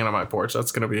throw paint on my porch,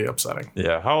 that's going to be upsetting.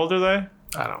 Yeah. How old are they?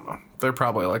 I don't know. They're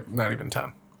probably like not even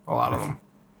 10. A lot of them.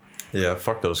 Yeah,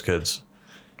 fuck those kids.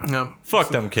 No. Fuck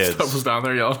them kids. I was down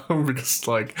there yelling because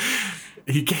like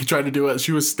he tried to do it.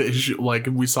 She was like,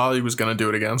 we saw he was gonna do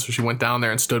it again, so she went down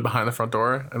there and stood behind the front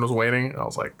door and was waiting. And I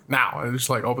was like, now, and just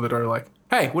like opened the door, like,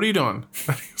 hey, what are you doing?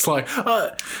 And he's like,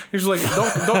 he's like,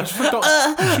 don't, she's like,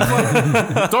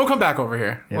 don't come back over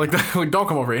here. Like, don't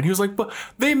come over here. And he was like, but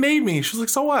they made me. She's like,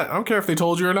 so what? I don't care if they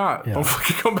told you or not. Don't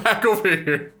fucking come back over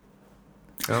here.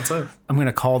 And that's it. I'm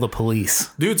gonna call the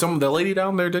police. Dude, the lady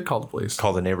down there did call the police.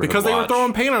 Call the neighborhood because they were watch.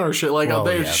 throwing paint on her shit. Like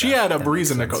Well, she had a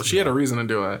reason to go. She had a reason to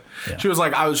do it. Yeah. She was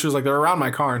like, they're around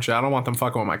my car and shit. I don't want them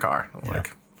fucking with my car. I'm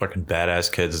like, Fucking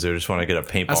badass kids, dude. Just want to get a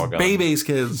paintball that's gun. baby's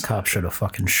kids. Cop should have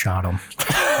fucking shot him.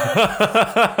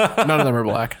 None of them are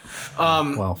black.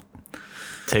 Well,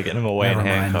 Taking him away in never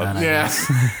mind handcuffs. then, I Yeah.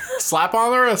 guess. Slap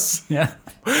on the wrist. Yeah.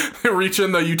 Reach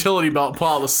in the utility belt, pull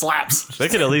out the slaps. They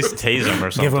could at least tase him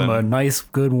or something. Give him a nice,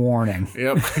 good warning.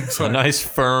 Yep. a nice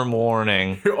firm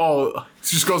warning. Oh,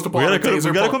 she just goes to pull We out gotta, a taser.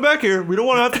 we gotta come back here. We don't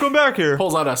want to have to come back here.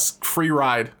 Pulls out a free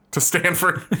ride to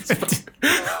Stanford.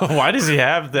 Why does he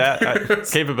have that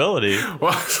capability?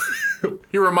 Well,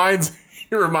 he reminds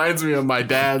me of my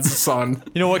dad's son.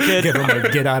 You know what, kid? Give him a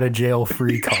get out of jail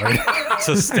free card.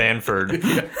 To Stanford.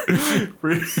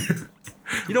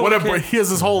 You know What he has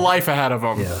his whole life ahead of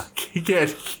him. Yeah. He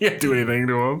can't do anything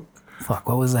to him. Fuck,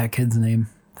 what was that kid's name?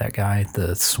 That guy,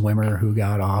 the swimmer who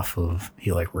got off of,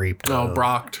 he like raped. No,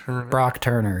 Brock Turner. Brock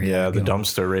Turner. Yeah, the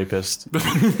dumpster rapist.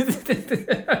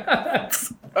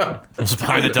 It's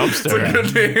behind a dumpster.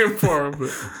 Good name for him. But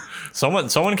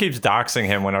Someone keeps doxing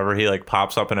him whenever he like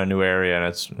pops up in a new area, and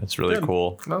it's really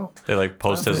cool. No. They like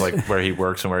post his like where he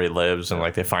works and where he lives, and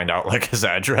like they find out like his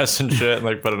address and shit, and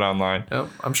like put it online. Yep.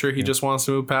 I'm sure he just wants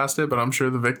to move past it, but I'm sure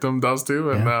the victim does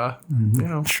too. And you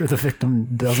know, I'm sure the victim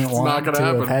doesn't want not gonna to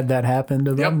happen. have had that happen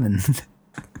to them. And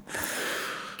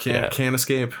can't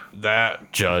escape.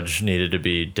 That judge needed to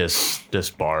be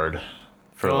disbarred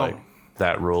for Oh. like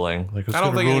that ruling. Like it's I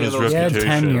don't gonna think ruin any of his those He had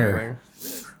reputation. tenure.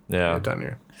 Yeah.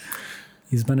 Tenure.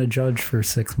 he's been a judge for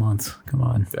 6 months. Come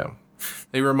on. Yeah.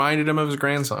 They reminded him of his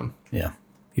grandson. Yeah.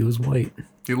 He was white.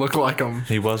 He looked like him.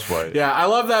 He was white. Yeah, I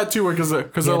love that too because He they're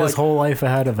had like his whole life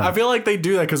ahead of him. I feel like they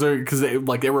do that because they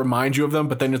like it reminds you of them,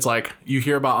 but then it's like you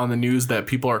hear about on the news that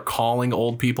people are calling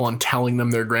old people and telling them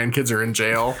their grandkids are in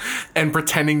jail and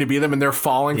pretending to be them, and they're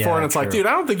falling for it. Yeah, And it's like, true. dude,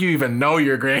 I don't think you even know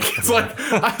your grandkids. Like,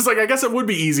 I was like, I guess it would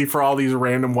be easy for all these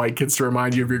random white kids to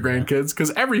remind you of your grandkids because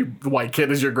every white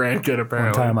kid is your grandkid One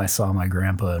apparently. time I saw my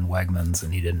grandpa in Wegmans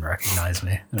and he didn't recognize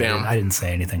me. Damn. I didn't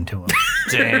say anything to him.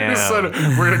 Damn. So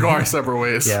we're gonna go our separate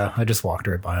ways. Yeah, I just walked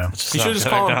right by him. You should just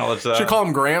call him. Acknowledge that. Should call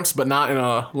him Gramps, but not in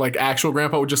a like actual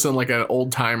grandpa, just in like an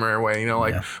old timer way. You know,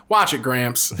 like Yeah. watch it,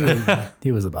 Gramps.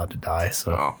 He was about to die,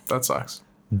 so Oh, that sucks.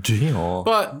 Deal.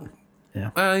 But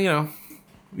Yeah. you know,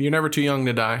 you're never too young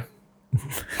to die.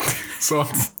 So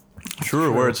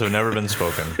Truer words have never been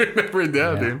spoken. never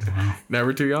dead, dude.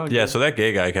 Never too young. Yeah, so that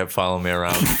gay guy kept following me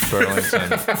around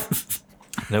Burlington.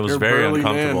 And it was You're a very burly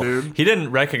man, uncomfortable. dude. He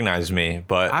didn't recognize me,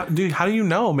 but Dude, how do you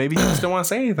know? Maybe he just didn't want to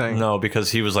say anything. no,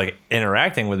 because he was like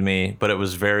interacting with me, but it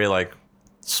was very like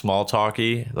small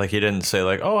talky. Like he didn't say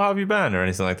like, "Oh, how have you been?" or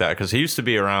anything like that. Because he used to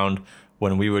be around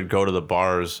when we would go to the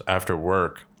bars after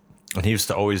work, and he used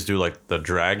to always do like the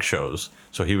drag shows.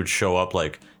 So he would show up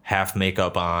like half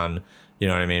makeup on, you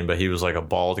know what I mean? But he was like a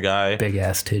bald guy. big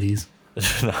ass titties.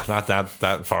 Not that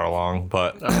far along,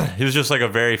 but he was just like a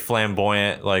very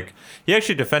flamboyant. Like he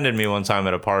actually defended me one time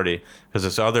at a party because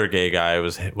this other gay guy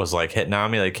was like hitting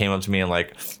on me. Like came up to me and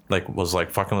like was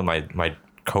like fucking with my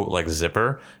coat like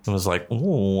zipper and was like,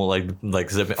 ooh, like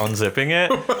unzipping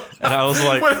it, and I was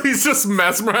like. What, he's just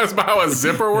mesmerized by how a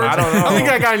zipper works. I don't know. I think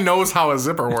that guy knows how a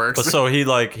zipper works. But so he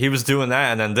was doing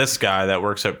that, and then this guy that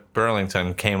works at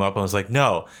Burlington came up and was like,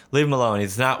 "No, leave him alone.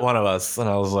 He's not one of us." And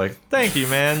I was like, "Thank you,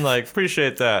 man. Like,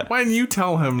 appreciate that." Why didn't you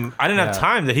tell him? I didn't have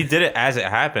time. That he did it as it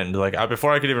happened. Like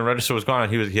before I could even register what was going on,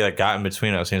 he like got in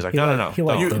between us. And he was like, "No. he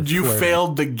liked don't." the You flirting.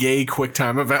 failed the gay quick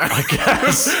time event. I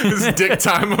guess his dick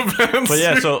time event. But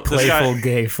yeah, so this Playful guy,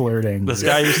 gay flirting. this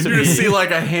guy used to you be. just see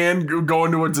like a hand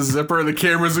going towards a zipper, and the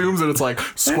camera zooms, and it's like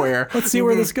square. Let's see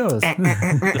where this goes.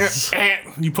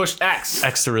 You pushed X.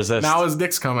 X to resist. Now his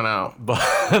dick's coming out.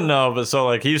 But no, but so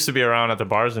like he used to be around at the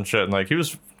bars and shit, and like he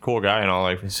was a cool guy and all.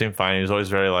 Like he seemed fine. He was always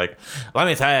very like, let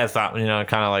me tell you something, you know,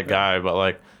 kind of like guy. But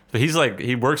like, but he's like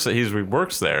he works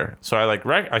there. So I like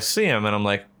I see him and I'm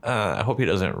like, I hope he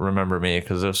doesn't remember me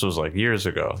because this was like years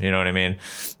ago. You know what I mean?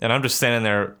 And I'm just standing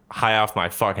there high off my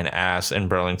fucking ass in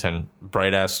Burlington,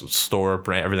 bright ass store,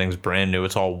 everything's brand new.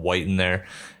 It's all white in there.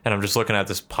 And I'm just looking at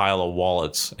this pile of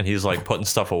wallets, and he's like putting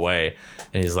stuff away,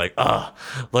 and he's like, "Oh,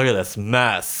 look at this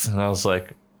mess." And I was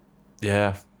like,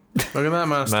 "Yeah, Look at that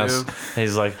mess, mess. dude. And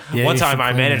he's like, Yeah, one you time should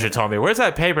my clean manager it. told me, "Where's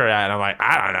that paper at?" And I'm like,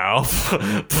 "I don't know."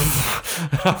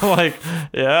 I'm like,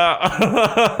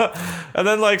 "Yeah." And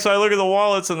then like, so I look at the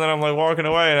wallets, and then I'm like walking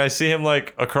away, and I see him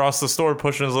like across the store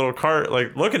pushing his little cart,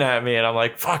 like looking at me, and I'm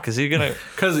like, "Fuck, is he gonna?"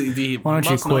 Because Why don't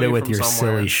you quit it with your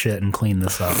silly shit and clean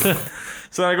this up?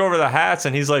 So then I go over to the hats,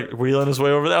 and he's like wheeling his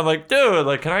way over there. I'm like, "Dude,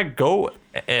 like, can I go?"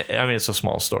 I mean, it's a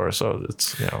small store, so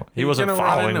it's, you know, he wasn't gonna run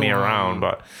following me into around, him.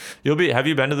 but have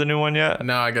you been to the new one yet?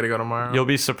 No, I gotta go tomorrow. You'll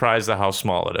be surprised at how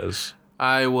small it is.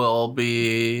 I will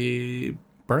be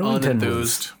Burlington was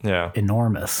unenthused. Yeah.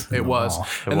 enormous. in It the was. mall.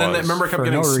 And then was. remember it kept For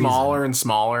getting no reason. smaller and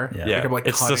smaller. Yeah. Yeah, It kept, like,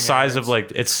 it's the cutting size edges. of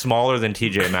like, it's smaller than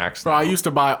TJ Maxx. Bro, I used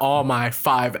to buy all my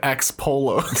 5X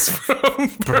polos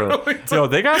from Burlington. Yo,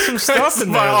 they got some I stuff used to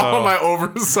in buy there all though. my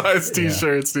oversized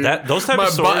t-shirts, dude. Those type my of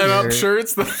stores, button-up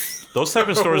shirts. those type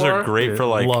of stores are Or- great for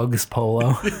like, Lugs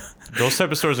polo. those type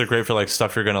of stores are great for like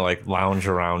stuff you're gonna like lounge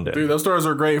around in. Dude, those stores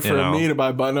were great for You know. me to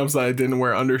buy button-ups that I didn't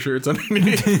wear undershirts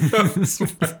underneath.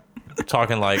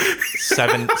 Talking like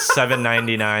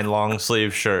 $7.99 long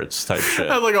sleeve shirts type shit.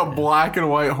 Had like a black and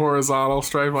white horizontal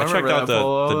stripe. I I checked remember out that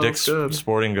polo. the That Dick's was good.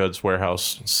 Sporting Goods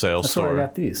warehouse sales That's where I store.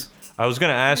 got these. I was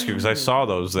gonna ask you because I saw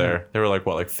those there. They were like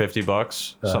what, like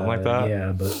 $50, something like that.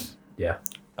 Yeah, but yeah.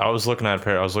 I was looking at a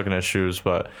pair. I was looking at shoes,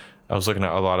 but I was looking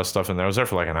at a lot of stuff in there. I was there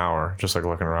for like an hour, just like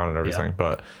looking around and everything. Yeah.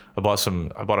 But I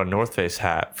bought a North Face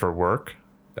hat for work,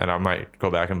 and I might go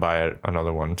back and buy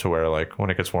another one to wear like when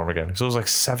it gets warm again. Because it was like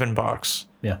 $7.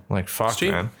 Yeah. I'm like, fuck,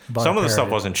 cheap. man. Bought Some a of the pair stuff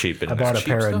of- wasn't cheap. In I there. bought a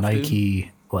pair stuff, of dude.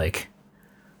 Nike, like,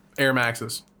 Air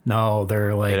Maxes. no,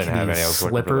 they're like didn't have any. I these was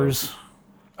looking for those. slippers.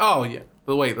 Oh, yeah.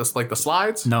 But wait, that's like the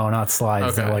slides? No, not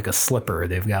slides. Okay. They're like a slipper.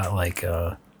 They've got like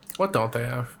What don't they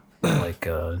have?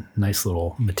 a nice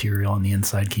little material on the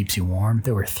inside, keeps you warm.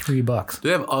 They were $3. Do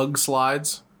they have UGG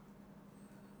slides?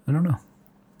 I don't know.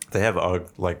 They have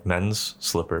like men's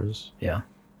slippers. Yeah.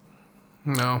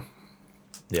 No.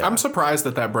 Yeah, I'm surprised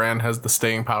that brand has the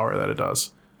staying power that it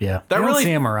does. Yeah. That I don't really-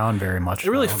 see them around very much. It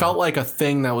really felt like a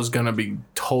thing that was going to be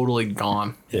totally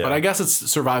gone. Yeah. But I guess it's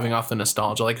surviving off the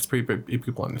nostalgia. Like, it's pretty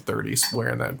people in their 30s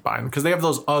wearing that, buying because they have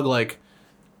those UGG, like,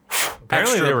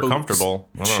 apparently extra they were boots comfortable.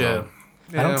 I don't shit. know.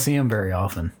 I don't see them very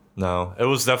often. No, it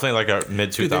was definitely like a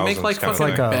mid 2000s. Dude, they make like kind of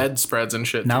fucking thing. like a- bedspreads and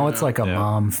shit. Now too, it's like a Yeah.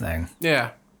 mom thing.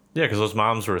 yeah, Yeah, because those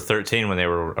moms were 13 when they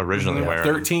were originally wearing.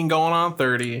 13 going on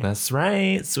 30. That's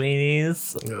right,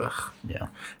 sweeties. Ugh. Yeah.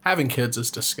 Having kids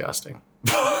is disgusting.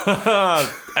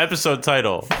 Episode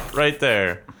title, right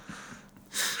there.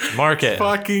 Mark it.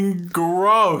 Fucking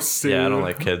gross, dude. Yeah, I don't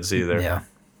like kids either. Yeah.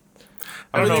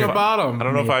 everything if I- about them. I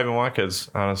don't know if I even want kids,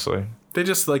 honestly. They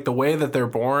just like the way that they're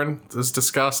born is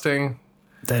disgusting.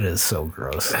 That is so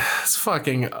gross.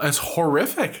 It's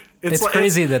horrific. It's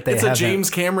crazy that they It's a haven't- James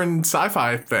Cameron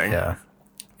sci-fi thing. Yeah.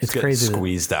 It's Get crazy that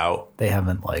squeezed out. they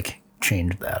haven't like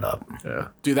changed that up. Yeah.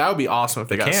 Dude, that would be awesome if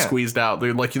they got can't. squeezed out.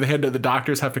 Dude, like the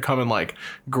doctors have to come and like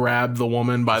grab the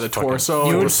woman by the torso. You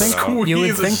and would think squeeze you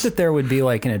would the think sh- that there would be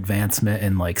like an advancement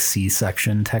in like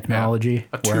C-section technology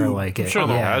A where tube. like I'm it, sure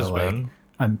there yeah, has like, been.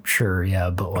 I'm sure, yeah,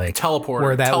 but like Teleport-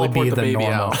 where that would be teleport the the baby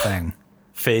normal out. thing.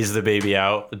 Phase the baby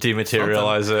out,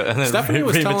 dematerialize it, and then Stephanie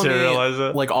was telling rematerialize me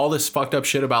it. like all this fucked up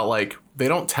shit about like they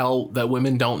don't tell that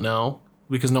women don't know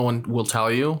because no one will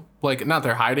tell you. Like not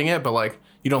they're hiding it, but like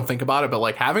you don't think about it. But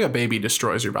like having a baby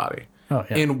destroys your body Oh,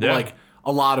 yeah. in Yeah. like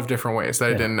a lot of different ways that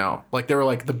I didn't know. Like they were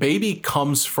like the baby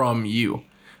comes from you.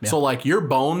 So like your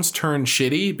bones turn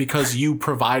shitty because you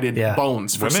provided Yeah.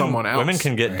 bones for someone else. Women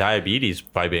can get diabetes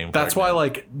by being That's why pregnant.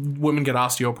 like women get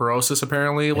osteoporosis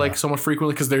apparently like somewhat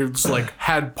frequently because they're just like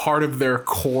had part of their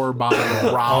core body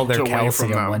All robbed their away from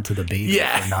calcium them. went to the baby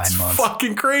Yeah, for 9 it's months.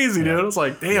 fucking crazy, dude. I was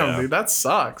like, damn, Yeah. dude, that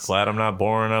sucks. Glad I'm not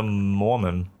born a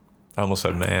woman. I almost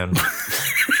said man.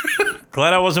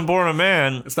 Glad I wasn't born a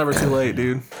man. It's never too late,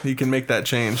 dude. You can make that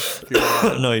change. If you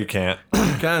want. No, you can't.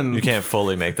 You can. You can't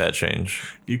fully make that change.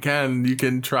 You can. You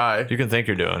can try. You can think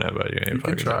you're doing it, but you ain't You can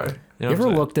fucking try. doing it. You know ever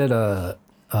what I'm looked at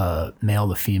a male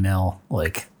to female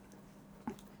like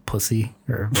pussy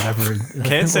or whatever?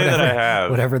 Can't say that I whatever-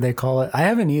 have. Whatever they call it. I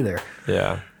haven't either. saying?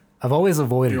 Yeah. I've always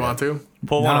avoided You it. want to?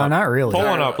 Pull No, one up. not really. Pull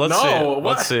one up. Let's see it. what?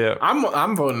 Let's see it.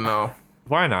 I'm voting no.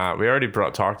 Why not? We already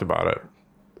talked about it.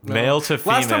 Male to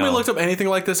female. Last time we looked up anything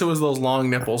like this, it was those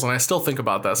long nipples, and I still think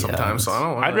about that sometimes. So I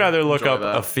don't. I'd rather look enjoy up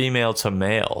that. a female to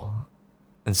male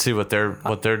and see what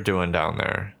they're doing down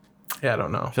there. Yeah, I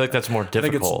don't know. I feel like that's more think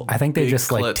it's- difficult. I think they Big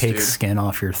just like clits, take dude. skin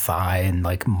off your thigh and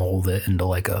like mold it into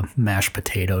like a mashed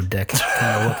potato dick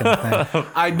kind of looking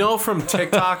thing. I know from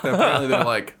TikTok that apparently they're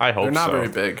like I hope they're not so. very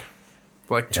big,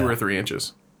 like 2 or 3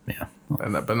 inches. Yeah.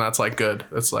 but that's like good.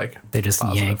 It's like They just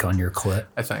positive, yank on your clit.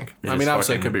 I think. They I mean, just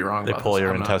obviously, I fucking- could be wrong. they about pull this. your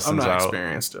I'm not intestines out.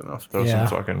 experienced enough. Throw Yeah.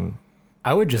 some fucking.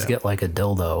 I would just get like a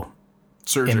dildo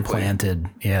Surgically. implanted.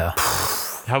 Yeah.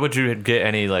 How would you get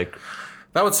any like?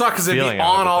 That would suck because it'd be Feeling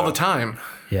out of on it, all though. the time.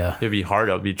 Yeah. It'd be hard.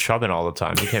 It'd be chubbing all the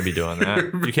time. You can't be doing that.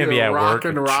 You can't be at work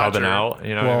Rockin' chubbing Roger. out.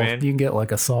 You know Well, what I mean? you can get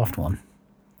like a soft one.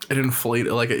 It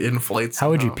inflates. How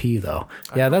would you somehow. pee though?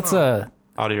 Yeah, that's a.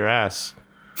 Out of your ass.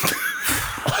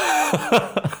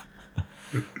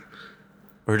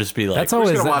 Or just be like. That's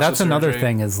always. gonna watch That's the another surgery.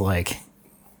 thing is like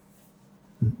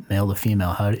male to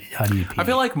female. How do you pee? I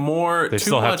feel like more. they too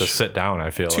still have much, to sit down.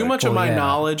 I feel Too like. much of Well, my yeah.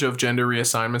 knowledge of gender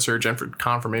reassignment surgery, gender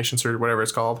confirmation surgery, whatever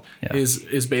it's called, Yeah.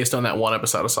 is based on that one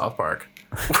episode of South Park.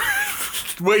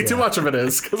 Way too much of it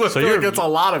is because I feel you're- like it's a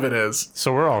lot of it is.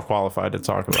 So we're all qualified to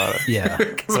talk about it. Yeah.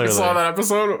 Because I saw Clearly. that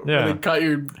episode Yeah. where they cut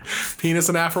your penis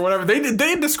in half or whatever.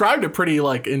 They described it pretty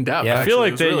like in depth. Yeah. I feel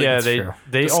actually. like It was they really true.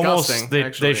 they almost disgusting, they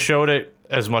actually. showed it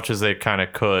as much as they kind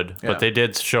of could, Yeah. but they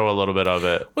did show a little bit of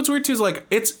it. What's weird too is like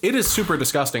it is super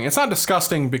disgusting. It's not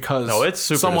disgusting because No, it's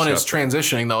super someone disgusting. is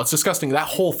transitioning though. It's disgusing. That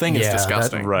whole thing is Yeah,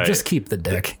 disgusting. Right. Just keep the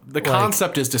dick. The Like,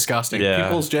 concept is disgusting. Yeah.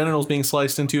 People's genitals being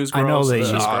sliced into is I gross. know that It's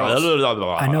you- just gross.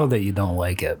 I know that you don't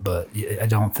like it, but I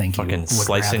don't think you Fucking would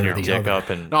slicing rather your the dick other. up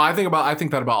and No, I think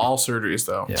that about all surgeries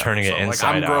though. turning it So, like,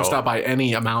 inside I'm grossed out. out by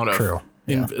any amount of. True.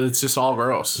 Yeah. It's just all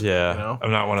gross. Yeah, You know?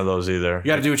 I'm not one of those either.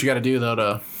 You got to do what you got to do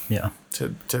though Yeah.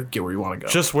 to get where you want to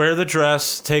go. Just wear the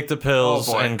dress, take the pills,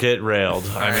 Oh, boy. and get railed.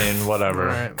 I mean, whatever.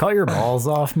 All right. Cut your balls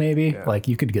off, maybe. Like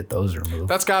you could get those removed.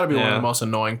 That's got to be one of Yeah. the most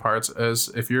annoying parts. Is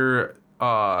if you're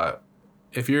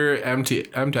M to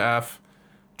F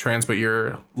trans but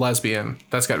you're lesbian,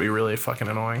 that's got to be really fucking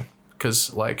annoying.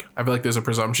 Because like I feel like there's a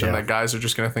presumption Yeah. that guys are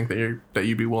just gonna think that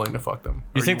you'd be willing to fuck them.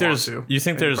 You Or think want there's to. you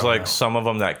think there's like some of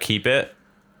them that keep it,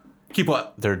 keep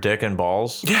what? their dick and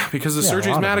balls? Yeah, because the Yeah, a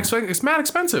surgery's lot mad of expensive. It's mad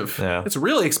expensive. Yeah. It's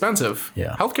really expensive.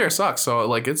 Yeah. Healthcare sucks, so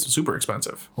like it's super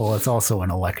expensive. Well, it's also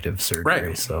an elective surgery,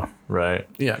 Right. so Right.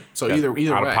 Yeah. So either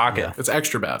out of way, pocket. yeah, it's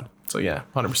extra bad. So yeah,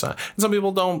 100%. And some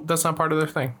people don't. That's not part of their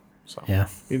thing. So yeah.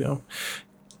 you know.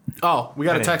 Oh, we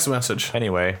got a text message.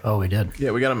 Anyway, Oh, we did.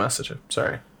 Yeah, we got a message.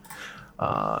 Sorry.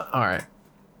 All right.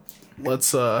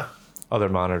 Let's. other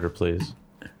monitor, please.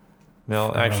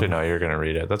 No, actually, no. You're gonna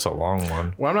read it. That's a long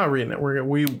one. Well, I'm not reading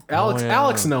it.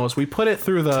 Alex knows. We put it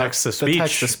through the Text to speech.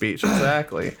 text to speech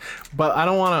exactly. But I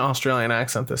don't want an Australian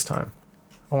accent this time.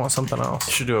 I want something You else.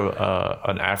 should do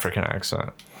an African accent.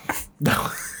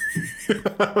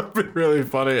 That would be really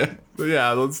funny.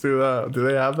 Yeah, let's do that. Do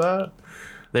they have that?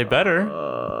 They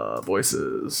better.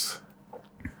 Voices.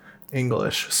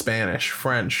 English, Spanish,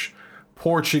 French,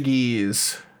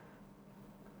 Portuguese.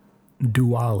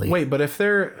 Duali. Wait, but if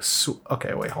they're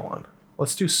okay, wait, hold on.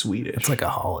 Let's do Swedish. It's like a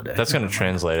holiday. That's gonna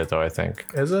translate it, though. I think.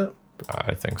 Is it?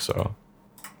 I think so.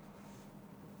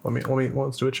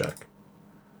 Let's do a check.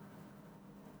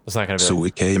 It's not gonna be. So Like,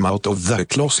 we came out of the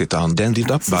closet and ended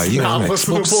up buying an not Xbox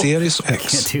listenable. Series Can't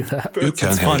X. do that. You can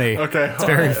It's have. funny. Okay, It's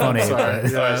very funny. sorry.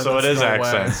 but- Yeah, so it that's is no way.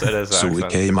 accents. It is So we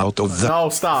accents. came out of the. No,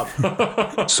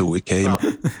 stop. So we came.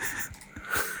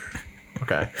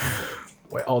 Okay.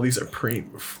 Wait, all these are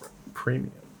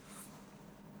premium.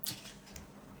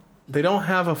 They don't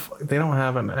have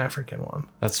an African one.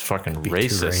 That's fucking too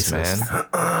racist,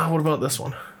 racist. man. What about this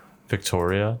one?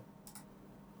 Victoria.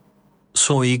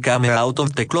 So we came out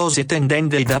of the closet and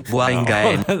ended up buying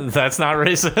an That's not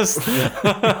racist.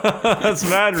 That's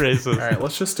mad racist. All right,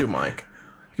 let's just do Mike.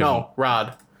 No,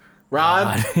 Rod.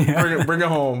 Rod, bring it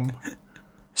home.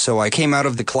 So I came out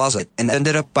of the closet and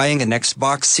ended up buying an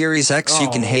Xbox Series X. You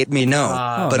can hate me, no.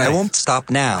 But I won't stop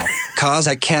now. Cause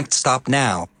I can't stop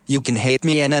now. You can hate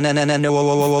me and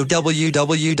www.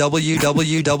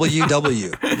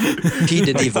 P.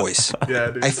 Diddy voice.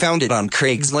 Yeah, dude. I found it on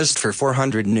Craigslist for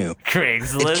 400 new.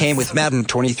 Craigslist. It came with Madden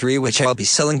 23, which I'll be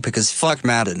selling because fuck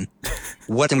Madden.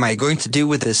 What am I going to do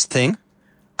with this thing?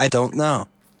 I don't know.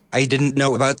 I didn't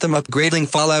know about them upgrading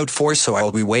Fallout 4, so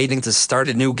I'll be waiting to start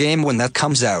a new game when that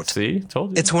comes out. See,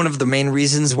 told you. It's one of the main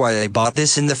reasons why I bought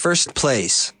this in the first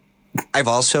place. I've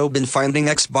also been finding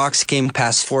Xbox Game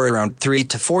Pass for around $3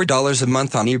 to $4 a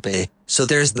month on eBay, so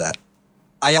there's that.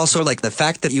 I also like the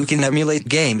fact that you can emulate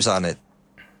games on it.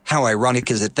 How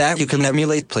ironic is it that you can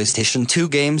emulate PlayStation 2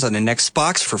 games on an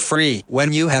Xbox for free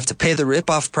when you have to pay the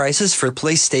rip-off prices for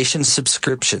PlayStation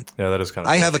subscription? Yeah, that is kind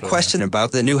of. I have a question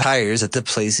about the new hires at the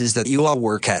places that you all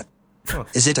work at.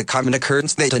 Is it a common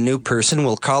occurrence that a new person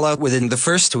will call out within the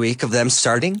first week of them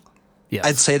starting? Yes.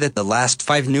 I'd say that the last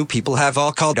 5 new people have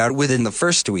all called out within the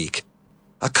first week.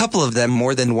 A couple of them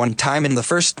more than one time in the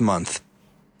first month.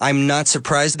 I'm not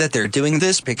surprised that they're doing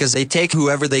this because they take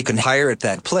whoever they can hire at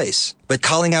that place. But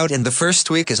calling out in the first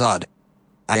week is odd.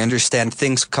 I understand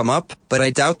things come up, but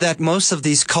I doubt that most of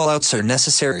these callouts are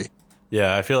necessary.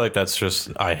 Yeah, I feel like that's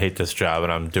just I hate this job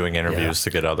and I'm doing interviews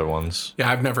to get other ones. Yeah,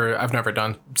 I've never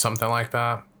done something like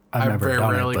that. I've never very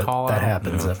done rarely it, but call that out.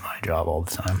 happens at my job all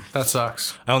the time. That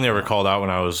sucks. I only ever called out when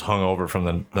I was hungover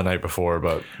from the night before,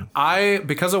 but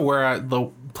Because of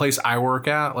the place I work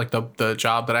at, like the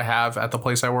job that I have at the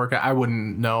place I work at, I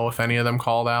wouldn't know if any of them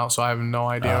called out, so I have no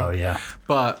idea. Oh yeah.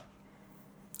 But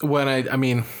when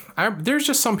there's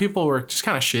just some people who are just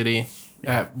kind of shitty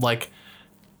at like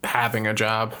having a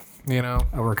job, you know.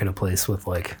 I work at a place with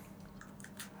like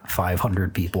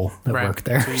 500 people that Right. work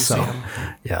there, So you see so 'em.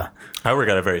 yeah. I work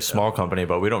at a very small company,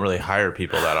 but we don't really hire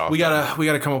people that often. We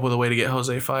gotta come up with a way to get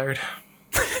Jose fired.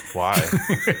 Why?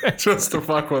 Just to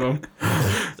fuck with him.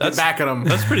 That's back at him.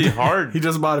 That's pretty hard. He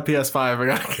just bought a PS5. I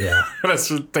gotta let's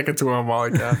just stick it to him while I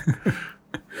can.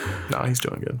 No, he's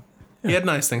doing good. He had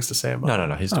nice things to say about it.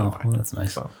 No, he's doing fine. Well, that's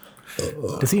nice.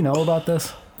 Does he know about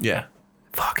this? Yeah.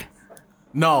 Fuck.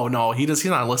 No, he's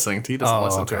not listening. He doesn't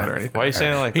listen to okay. it or anything. Why are you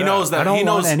saying it like He that? knows that. I don't he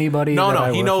knows want anybody No, that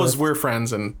I he work knows with. we're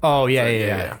friends and. Oh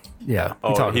yeah. yeah.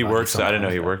 We talked He about works. this I didn't know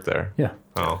he sometimes. worked there. Yeah.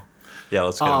 Oh, yeah.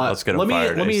 Let's get him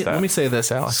fired. Let me say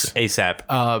this, Alex.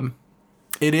 ASAP.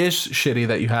 It is shitty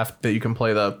that you can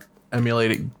play the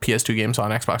emulated PS2 games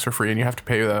on Xbox for free, and you have to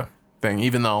pay the thing,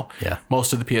 even though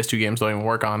most of the PS2 games don't even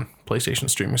work on PlayStation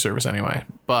streaming service anyway.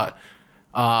 But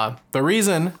the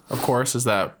reason, of course, is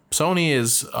that Sony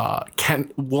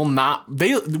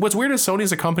what's weird is Sony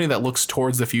is a company that looks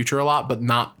towards the future a lot, but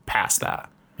not past that.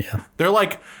 Yeah. They're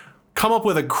like, come up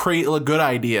with a good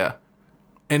idea.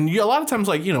 And a lot of times,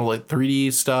 like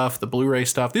 3D stuff, the Blu-ray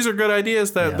stuff, these are good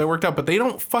ideas that worked out, but they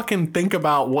don't fucking think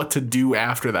about what to do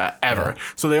after that ever. Yeah.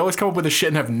 So they always come up with this shit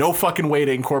and have no fucking way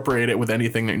to incorporate it with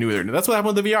anything new. That's what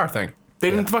happened with the VR thing. They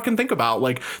didn't fucking think about,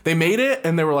 like, they made it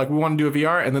and they were like, we want to do a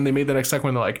VR, and then they made the next second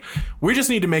one. They're like, we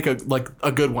just need to make a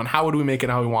good one. How would we make it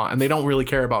how we want? And they don't really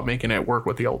care about making it work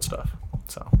with the old stuff.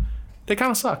 So they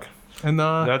kind of suck. And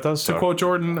that does suck. To quote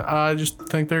Jordan, I just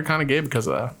think they're kind of gay because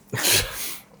of that.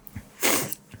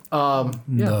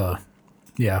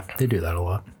 Yeah, they do that a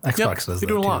lot. Xbox does that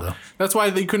too, though. That's why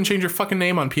they couldn't change your fucking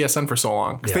name on PSN for so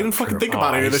long. Because they didn't fucking think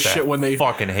about any of this shit when they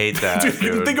fucking hate that. Dude,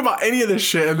 you didn't think about any of this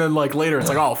shit, and then like later it's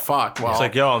like, oh fuck. Well, it's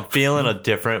like, yo, I'm feeling a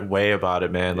different way about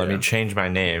it, man. Let me change my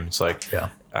name. It's like,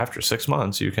 after 6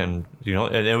 months, you can,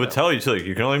 and it would tell you too, like,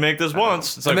 you can only make this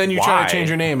once. It's and like, then you try to change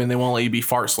your name, and they won't let you be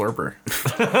Fart Slurper.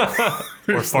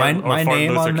 My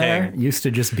name on there used to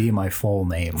just be my full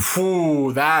name.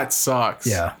 Ooh, that sucks.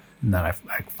 Yeah. And then I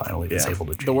finally was able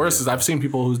to change the worst is I've seen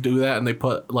people who do that and they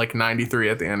put like 93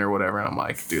 at the end or whatever, and I'm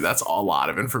like, dude, that's a lot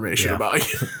of information about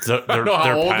you. I don't know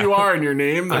how old you are and your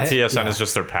name. The TSN is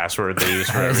just their password they use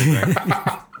for everything.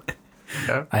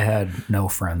 I had no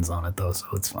friends on it though, so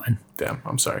it's fine. Damn,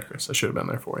 I'm sorry, Chris. I should have been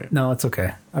there for you. No, it's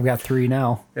okay. I've got 3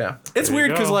 now. Yeah, it's weird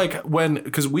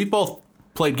because we both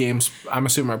played games. I'm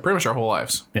assuming pretty much our whole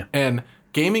lives. Yeah, and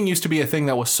gaming used to be a thing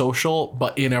that was social,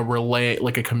 but in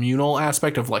a communal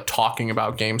aspect of like talking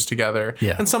about games together,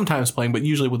 and sometimes playing, but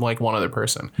usually with like one other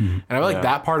person. Mm-hmm. And I feel like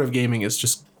that part of gaming is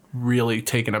just really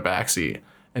taking a backseat.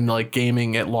 And like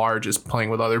gaming at large is playing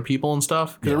with other people and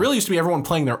stuff. Because it really used to be everyone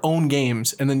playing their own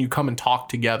games, and then you come and talk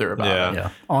together about it. Yeah,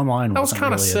 online. That was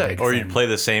kind of sick. Or you'd play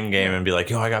the same game and be like,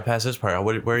 yo, I got past this part.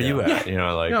 Where are you at? You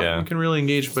know, like, we can really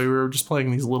engage, but we were just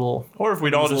playing these little. Or if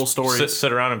we'd all just stories.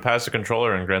 sit around and pass the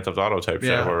controller in Grand Theft Auto type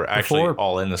shit, where we're actually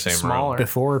all in the same room.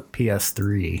 Before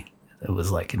PS3, it was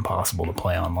like impossible to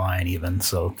play online even.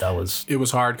 So that was. It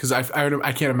was hard because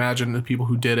I can't imagine the people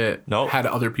who did it had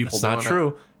other people. It's not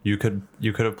true. You could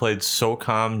have played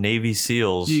SOCOM Navy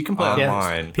SEALs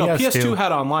online. No, PS2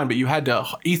 had online, but you had to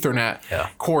Ethernet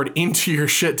cord into your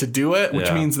shit to do it,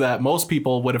 which means that most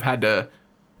people would have had to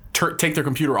take their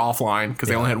computer offline because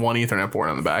they only had one Ethernet port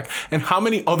on the back. And how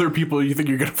many other people do you think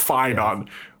you're going to find on?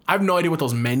 I have no idea what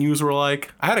those menus were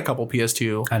like. I had a couple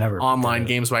PS2 online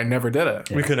games, but I never did it.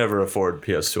 We could never afford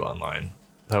PS2 online.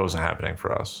 That wasn't happening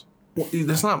for us. Well,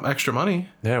 that's not extra money.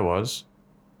 Yeah, it was.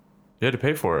 You had to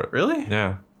pay for it. Really?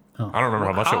 Yeah. I don't remember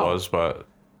how much it was, but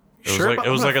it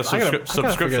was like a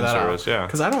subscription service. Yeah.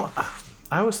 Because I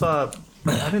always thought,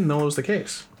 I didn't know it was the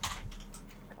case.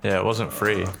 Yeah, it wasn't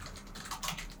free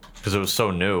because it was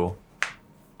so new.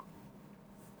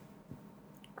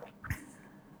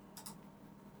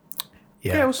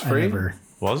 Yeah, it was free.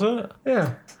 Was it?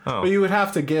 Yeah. Oh. But you would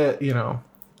have to get,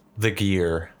 the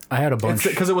gear. I had a bunch.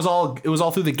 Because it was all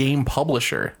through the game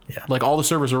publisher. Yeah. Like all the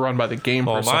servers were run by the game.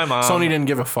 Well, person. my mom- Sony didn't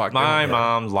give a fuck. My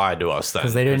mom lied to us then.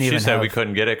 'Cause they didn't She even said we have-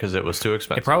 couldn't get it because it was too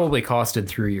expensive. It probably costed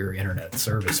through your internet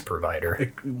service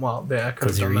provider Well, yeah,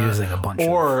 because you're using a bunch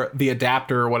or the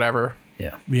adapter or whatever.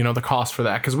 Yeah. You know, the cost for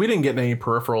that, because we didn't get any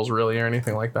peripherals really or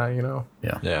anything like that. You know.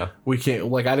 Yeah. Yeah. We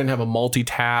can't, like, I didn't have a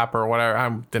multi-tap or whatever. I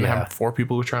didn't Yeah. have 4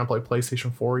 people who were trying to play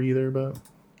PlayStation 4 either, but.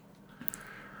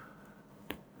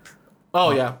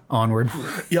 Oh, yeah. Onward.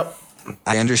 Yep.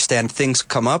 I understand things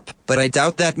come up, but I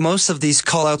doubt that most of these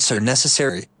callouts are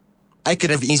necessary. I could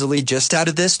have easily just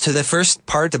added this to the first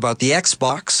part about the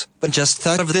Xbox, but just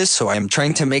thought of this, so I am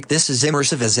trying to make this as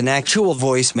immersive as an actual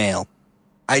voicemail.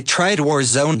 I tried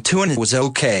Warzone 2 and it was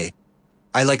okay.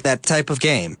 I like that type of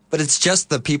game, but it's just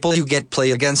the people you get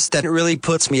play against that really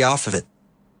puts me off of it.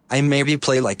 I maybe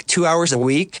play like 2 hours a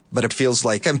week, but it feels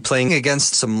like I'm playing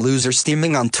against some loser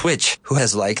streaming on Twitch who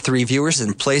has like 3 viewers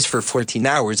and plays for 14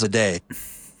 hours a day.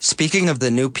 Speaking of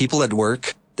the new people at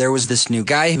work, there was this new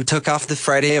guy who took off the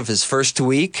Friday of his first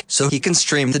week so he can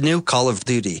stream the new Call of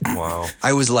Duty. Wow.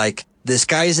 I was like, this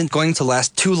guy isn't going to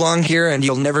last too long here and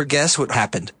you'll never guess what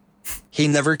happened. He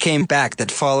never came back that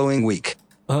following week.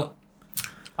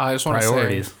 I just want to say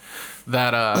Priorities.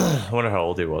 that I wonder how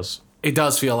old he was. it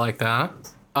does feel like that.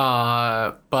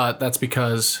 But that's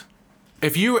because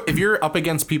if you're up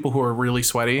against people who are really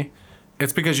sweaty,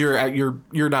 it's because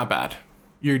you're not bad.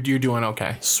 You're doing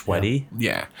okay. Sweaty?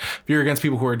 Yeah. If you're against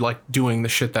people who are like doing the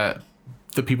shit that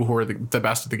the people who are the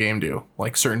best at the game do,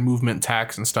 like certain movement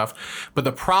tacks and stuff. But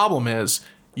the problem is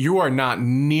you are not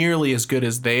nearly as good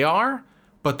as they are,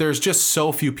 but there's just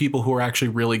so few people who are actually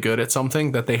really good at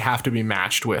something that they have to be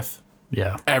matched with.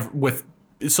 Yeah.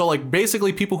 So like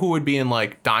basically people who would be in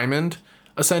like diamond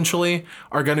essentially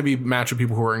are going to be matched with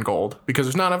people who are in gold because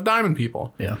there's not enough diamond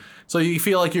people. Yeah. So you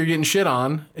feel like you're getting shit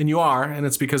on, and you are, and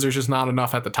it's because there's just not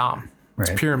enough at the top. It's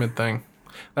a Right. pyramid thing.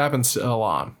 That happens a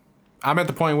lot. I'm at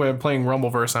the point where I'm playing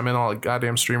Rumbleverse. I'm in all the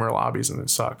goddamn streamer lobbies, and it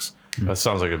sucks. That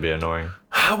sounds like it'd be annoying.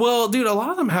 Well, dude, a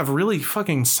lot of them have really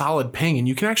fucking solid ping, and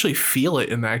you can actually feel it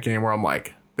in that game where I'm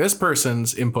like, this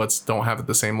person's inputs don't have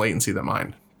the same latency that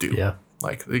mine do. Yeah.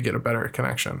 Like, they get a better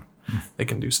connection. They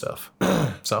can do stuff.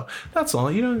 So that's all,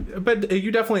 you know. But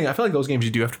you definitely, I feel like those games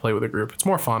you do have to play with a group. It's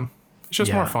more fun. It's just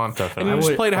Yeah, more fun. definitely. And you I just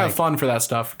would, play to have like- fun for that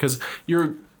stuff because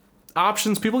your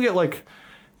options, people get like,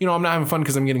 you know, I'm not having fun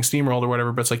because I'm getting steamrolled or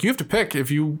whatever, but it's like you have to pick. If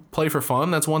you play for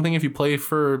fun, that's one thing. If you play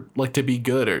for like to be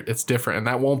good, or it's different, and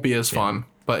that won't be as fun.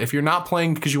 But if you're not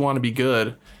playing because you want to be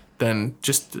good, then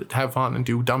just have fun and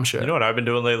do dumb shit. You know what I've been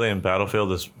doing lately in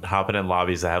Battlefield is hopping in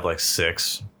lobbies that have like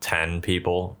 6-10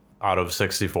 people out of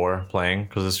 64 playing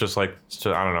because it's just like,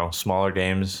 I don't know, smaller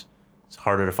games. It's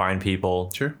harder to find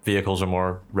people. Sure. Vehicles are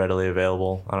more readily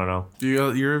available. I don't know.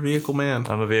 You're a vehicle man.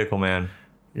 I'm a vehicle man.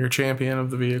 You're a champion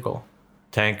of the vehicle.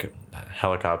 Tank,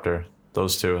 helicopter.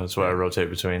 Those two. That's what I rotate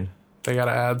between. They got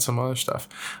to add some other stuff.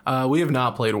 We have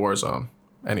not played Warzone,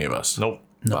 any of us. Nope.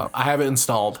 I have it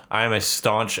installed. I am a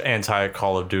staunch anti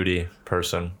Call of Duty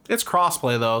person. It's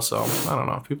crossplay though, so I don't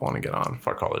know if people want to get on.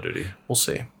 Fuck Call of Duty. We'll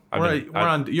see. I've been-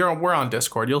 We're on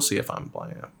Discord. You'll see if I'm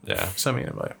playing it. Yeah. Send me an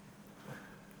invite.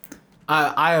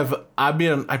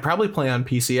 I probably play on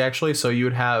PC actually, so you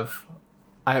would have.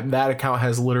 That account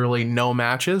has literally no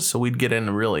matches, so we'd get in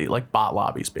really like bot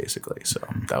lobbies basically. So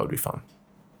that would be fun.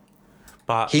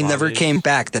 He never came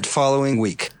back that following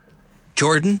week.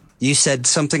 Jordan, you said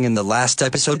something in the last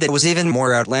episode that was even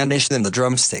more outlandish than the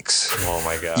drumsticks. Oh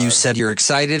my god. You said you're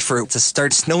excited for it to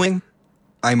start snowing?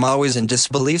 I'm always in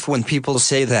disbelief when people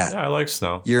say that. Yeah, I like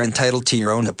snow. You're entitled to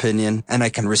your own opinion, and I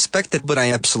can respect it, but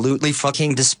I absolutely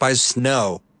fucking despise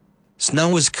snow. Snow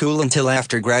was cool until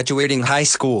after graduating high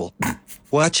school.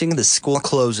 Watching the school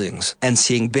closings and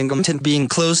seeing Binghamton being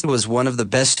closed was one of the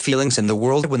best feelings in the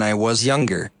world when I was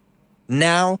younger.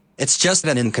 Now, it's just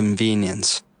an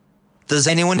inconvenience. Does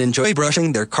anyone enjoy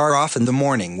brushing their car off in the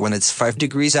morning when it's 5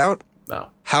 degrees out? No.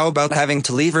 How about having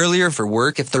to leave earlier for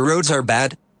work if the roads are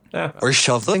bad? Yeah. Or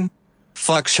shoveling?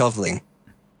 Fuck shoveling.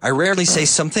 I rarely say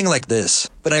something like this,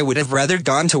 but I would have rather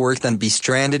gone to work than be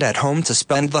stranded at home to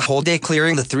spend the whole day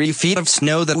clearing the 3 feet of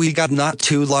snow that we got not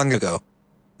too long ago.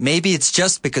 Maybe it's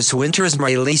just because winter is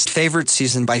my least favorite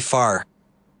season by far.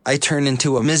 I turn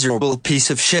into a miserable piece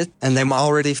of shit, and I'm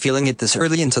already feeling it this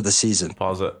early into the season.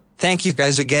 Pause it. Thank you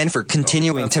guys again for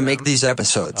continuing to make these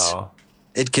episodes. Oh.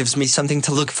 It gives me something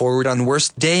to look forward on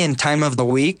worst day and time of the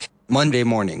week, Monday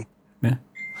morning. Yeah.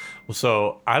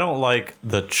 So I don't like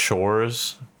the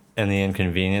chores and the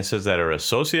inconveniences that are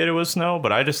associated with snow,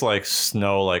 but I just like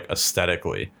snow like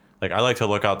aesthetically. Like, I like to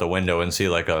look out the window and see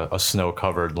like a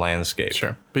snow-covered landscape.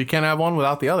 Sure. But you can't have one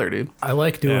without the other, dude. I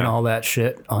like doing Yeah. all that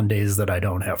shit on days that I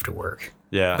don't have to work.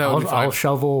 Yeah. That would be fine. I'll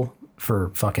shovel for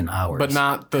fucking hours. But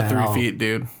not the And 3 I'll- feet,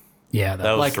 dude. Yeah,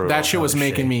 That was Like, brutal. that shit was That was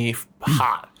making me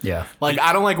hot. yeah. Like,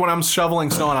 I don't like when I'm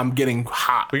shoveling snow and I'm getting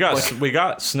hot. We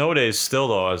got snow days still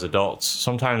though as adults.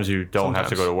 Sometimes you don't have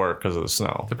to Sometimes. go to work because of the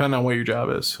snow. Depending on what your job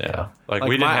is. Yeah. Like Like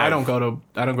we didn't I have, don't go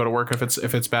to work if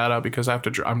it's bad out because I have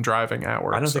to. I'm driving at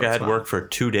work. I don't so think I it's had not- work for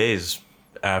 2 days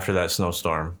after that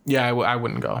snowstorm Yeah, I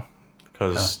wouldn't go.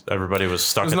 because everybody was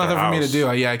stuck There's at nothing their for me to house. do.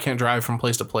 I can't drive from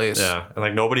place to place. Yeah, and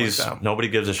like nobody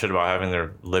gives a shit about having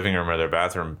their living room or their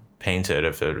bathroom painted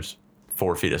if there's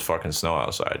 4 feet of fucking snow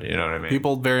outside. You know what I mean?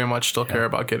 People very much still care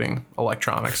about getting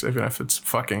electronics, even if it's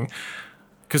fucking.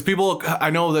 Because I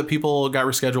know that people got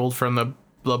rescheduled from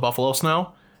the Buffalo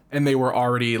snow, and they were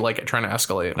already like trying to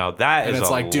escalate. Now that and is it's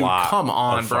a like, dude, lot come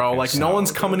on, of bro. fucking Like, snow, no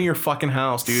one's dude. coming to your fucking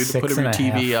house, dude. To put 6 your and a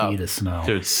half TV up. feet of snow.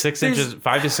 Dude,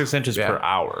 5 to 6 inches Yeah. per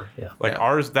hour. Yeah. Like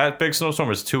ours, that big snowstorm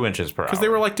was 2 inches per hour. Because they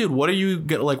were like, dude, what are you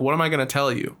like? What am I gonna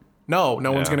tell you? No one's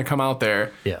Yeah. gonna come out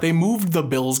there. Yeah. They moved the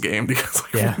Bills game because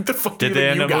like, Yeah. what the fuck Did do you they think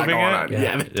end you up got moving going it?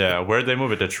 on? Yeah. Yeah, where'd they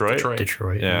move it? Detroit?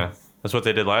 Detroit. Yeah. That's what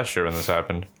they did last year when this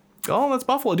happened. Oh, that's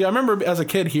Buffalo. Dude, I remember as a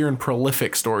kid hearing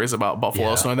prolific stories about Buffalo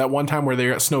Yeah. snow. That one time where they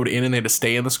got snowed in and they had to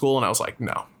stay in the school, and I was like,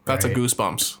 no, that's Right. a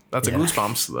goosebumps. That's a Yeah.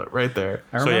 goosebumps right there.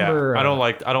 I So remember. yeah,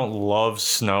 I don't love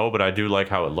snow, but I do like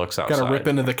how it looks outside. Got to rip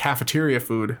into the cafeteria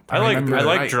food. I like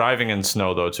Right. driving in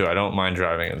snow though too. I don't mind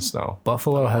driving in snow.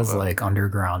 Buffalo has like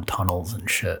underground tunnels and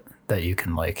shit that you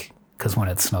can like, because when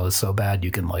it snows so bad,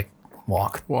 you can like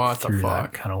walk What the through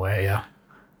fuck? that kind of way. Yeah.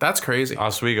 That's crazy.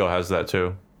 Oswego has that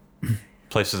too.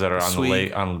 Places that are on Sweet. the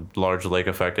lake, on large lake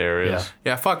effect areas.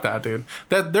 Yeah, fuck that, dude.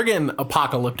 They're getting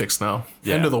apocalyptic snow.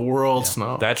 Yeah. End of the world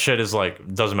snow. That shit is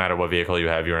like doesn't matter what vehicle you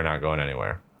have, you are not going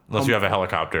anywhere unless you have a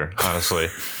helicopter. Honestly,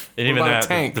 and even about a that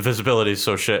tank? the visibility is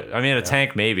so shit. I mean, a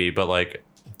tank maybe, but like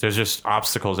there's just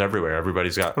obstacles everywhere.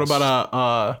 Everybody's got. What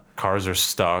about cars are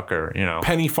stuck or a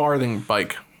penny farthing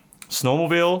bike?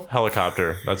 snowmobile,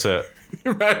 helicopter. That's it.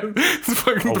 It's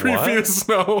fucking A 3 what? feet of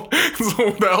snow. So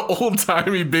that old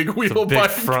timey big wheel Big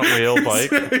bike. front wheel bike.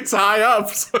 It's high up,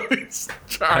 so he's I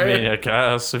trying. mean, I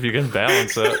guess if you can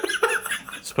balance it,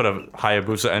 just put a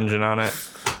Hayabusa engine on it,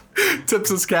 Tips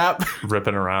his cap.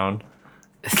 ripping around.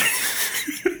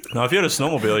 Now, if you had a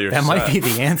snowmobile, you're That might set. be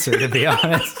the answer, to be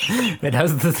honest. It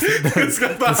has the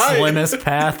height. slimmest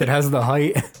path. It has the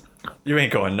height. You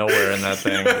ain't going nowhere in that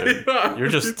thing, dude. You're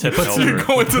just tipping You're over.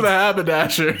 going to the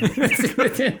haberdasher.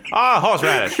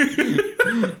 Horseradish.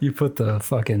 You put the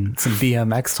fucking some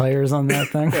BMX tires on that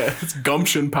thing. It's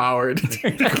gumption powered.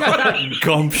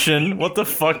 Gumption. What the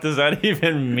fuck does that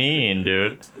even mean,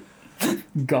 dude?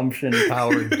 Gumption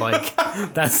powered bike.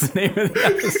 That's the name of the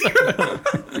episode.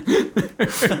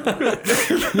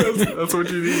 That's what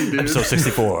you need, dude. Episode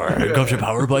 64. Gumption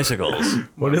powered bicycles.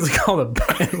 What is it called? A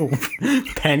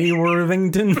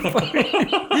Pennyworthington?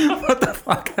 What the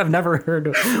fuck? I've never heard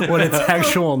of what its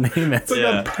actual name is.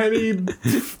 Yeah. A penny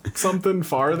something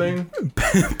farthing.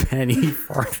 Penny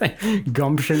farthing.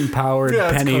 Gumption powered Yeah,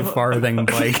 it's penny called- farthing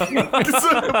bike. It's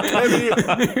a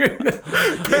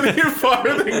penny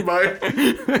farthing bike. I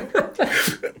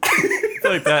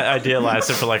feel like that idea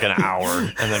lasted for like an hour,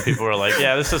 and then people were like,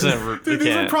 "Yeah, this isn't. We Dude, these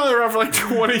were can't." probably around for like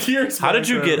 20 years. How did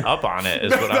you back get then. up on it?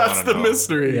 Is what I That's want the to know.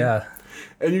 mystery. Yeah.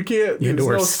 And you can't, You had there's to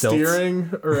wear no stilts.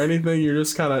 steering or anything. You're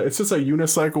just kind of, it's just a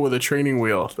unicycle with a training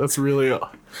wheel. That's really,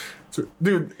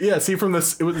 dude, yeah, see from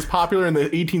this, it was popular in the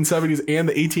 1870s and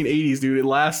the 1880s, dude. It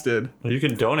lasted. You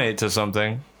can donate to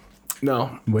something.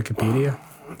 No. Wikipedia.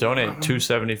 Donate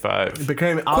 $2.75. It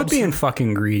became Quit obsolete. being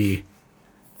fucking greedy.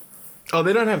 Oh,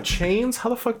 they don't have chains? How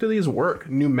the fuck do these work?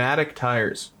 Pneumatic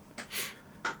tires.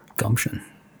 Gumption.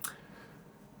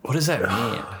 What does that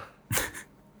mean?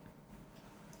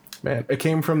 Man, it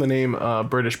came from the name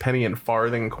British penny and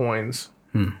farthing coins.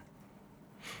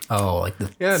 Oh, like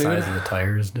the Yeah, dude. size of the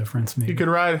tires difference, maybe. You could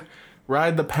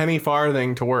ride the penny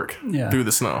farthing to work through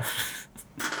the snow.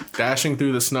 Dashing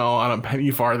through the snow on a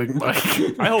penny farthing bike.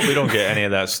 I hope we don't get any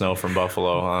of that snow from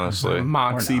Buffalo, honestly.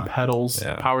 Moxie pedals.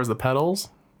 Yeah. Powers the pedals.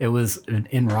 It was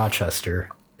in Rochester.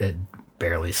 It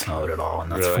barely snowed at all,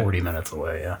 and that's Really? 40 minutes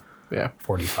away. Yeah, Yeah.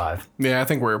 45. Yeah, I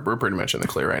think we're pretty much in the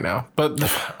clear right now. But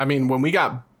I mean, when we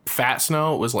got fat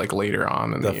snow, it was like later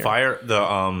on in the year.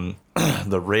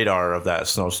 The radar of that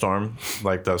snowstorm,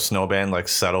 like the snow band, like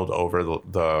settled over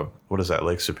the what is that,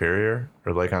 Lake Superior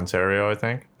or Lake Ontario? I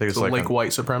think it's So like Lake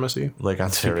White supremacy. Lake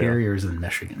Ontario. Superior's in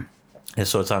Michigan. Yeah,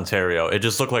 so it's Ontario. It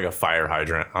just looked like a fire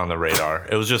hydrant on the radar.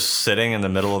 It was just sitting in the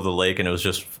middle of the lake, and it was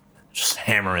just just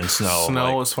hammering snow.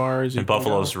 Snow like, as far as you and can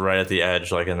Buffalo's go. right at the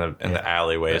edge, like in the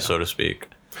alleyway, so to speak.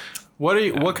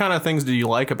 What kind of things do you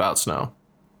like about snow?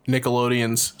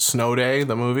 Nickelodeon's Snow Day,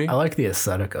 the movie. I like the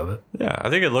aesthetic of it. Yeah, I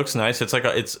think it looks nice. It's like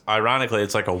ironically,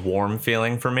 it's like a warm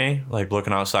feeling for me, like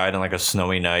looking outside on like a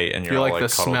snowy night, and Do you're you all, like like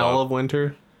the cuddled smell up. of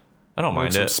winter? I don't Like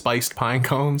mind some it. spiced pine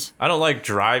cones. I don't like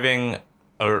driving,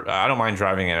 or I don't mind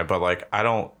driving in it, but like I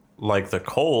don't like the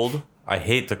cold. I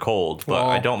hate the cold, but Well,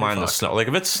 I don't mind you're the fucked. snow. Like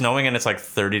if it's snowing and it's like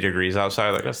 30 degrees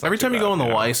outside, like that's not Every too time you bad, go in the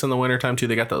know? Weiss in the wintertime too,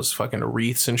 they got those fucking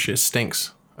wreaths and shit.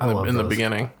 Stinks love in the those.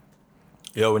 beginning.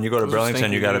 Yo, when you go to Those are Burlington,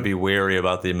 stinky, you got to dude. be wary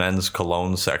about the men's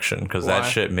cologne section because that Why?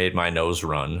 shit made my nose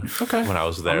run. Okay. When I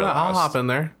was there, I'll last. hop in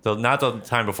there. Not the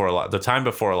time before the time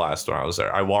before last when I was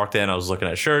there. I walked in, I was looking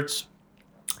at shirts,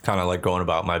 kind of like going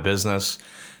about my business,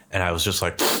 and I was just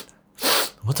like,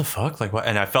 "What the fuck?" Like what?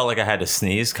 And I felt like I had to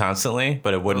sneeze constantly,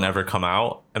 but it would never come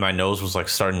out, and my nose was like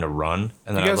starting to run.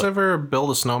 And then You I guys ever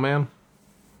build a snowman?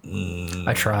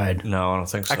 I tried. No, I don't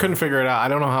think so. I couldn't figure it out. I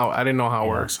didn't know how it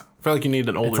works. I feel like you need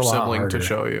an older a lot sibling to harder.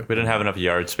 show you. We didn't have enough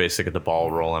yard space to get the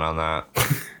ball rolling on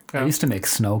that. I used to make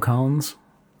snow cones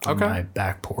on Okay. my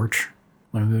back porch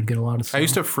when we would get a lot of snow. I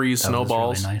used to freeze That was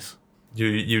snowballs. really nice.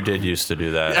 You did used to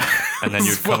do that, and then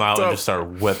you'd It's come out fucked and up. just start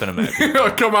whipping them at people.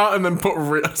 Come out and then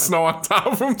put snow on top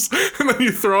of them, and then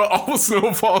you throw it, all the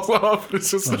snow falls off. It's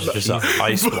just Just an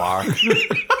ice block.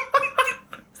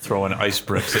 Throwing ice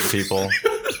bricks at people.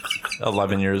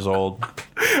 11 years old.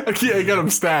 I got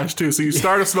them stashed too. So you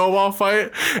start a snowball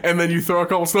fight, and then you throw a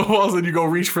couple snowballs, and you go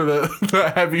reach for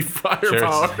the heavy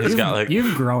firepower. He's got like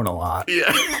You've grown a lot.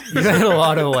 Yeah, You've had a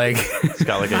lot of like he's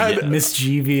got like a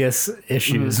mischievous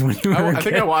issues when you were I a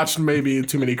think kid. I watched maybe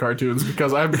too many cartoons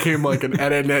because I became like an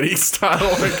Ed, Edd n Eddy style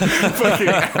like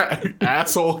fucking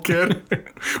asshole kid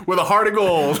with a heart of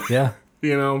gold. Yeah.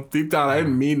 You know, deep down, I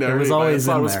didn't mean that. It was I always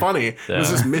thought in it was there. funny. It was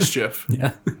Yeah. just mischief.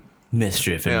 Yeah.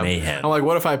 mischief and Yeah. mayhem. I'm like,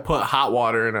 what if I put hot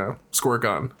water in a squirt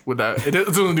gun? Would that? It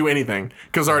doesn't do anything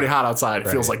because it's already hot outside. It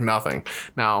feels like nothing.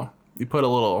 Now you put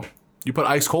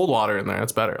ice cold water in there.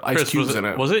 It's better. Ice Chris, cubes in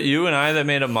it. was it you and I that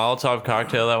made a Molotov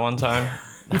cocktail that one time?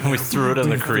 We threw it in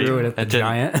the creek. threw it at the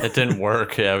Giant. It didn't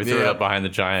work. Yeah, we threw it Yeah. up behind the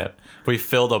Giant. We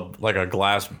filled a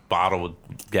glass bottle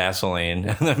with gasoline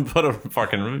and then put a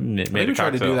fucking made Maybe a try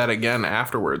to cocktail. do that again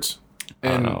afterwards.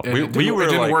 And, know. and We- it we didn't, were it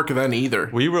didn't like- work then either.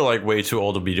 We were like way too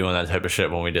old to be doing that type of shit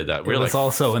when we did that. We It were was like,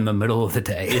 also in the middle of the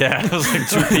day. yeah, it was like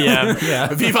 2 p.m. Yeah.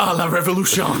 Viva la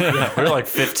revolution! Yeah, we were like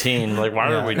 15. Like,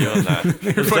 why are we doing that?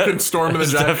 You're fucking storming the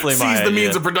it's giant. definitely my Seize the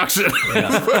means idea. of production.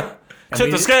 Tip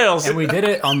the scales. And we did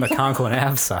it on the Conklin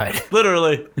Ave side.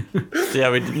 Literally. Yeah,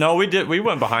 we did. We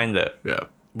went behind it. Yeah.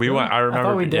 We went. I remember.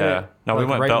 thought we did yeah. it, No, we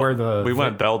like, went. right where the- we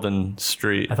went Belden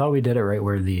Street. I thought we did it right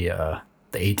where the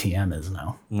ATM is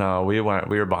now. No, we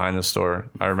were behind the store.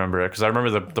 I remember it because I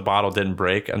remember the bottle didn't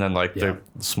break, and then like Yeah.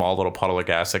 the small little puddle of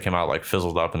gas that came out like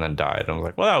fizzled up and then died. I was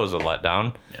like, well, that was a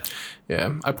letdown.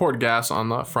 Yeah, I poured gas on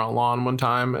the front lawn one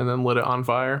time and then lit it on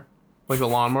fire, like the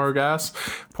lawnmower gas.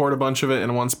 Poured a bunch of it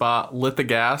in one spot, lit the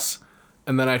gas,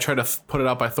 and then I tried to put it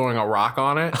out by throwing a rock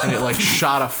on it, and it like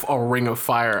shot a ring of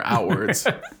fire outwards.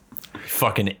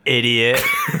 Fucking idiot.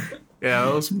 Yeah,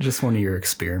 it was Just one of your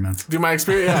experiments. do my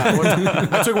experience. Yeah,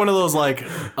 I took one of those like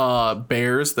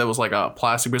bears that was like a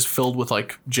plastic bears filled with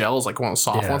like gels, like one of the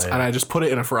soft Yeah, ones, yeah. and I just put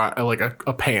it in a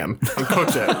pan and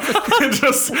cooked it. And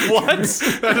just what?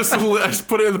 I just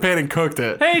put it in the pan and cooked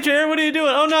it. Hey, Jared, what are you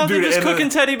doing? Oh no, Dude, they're just and cooking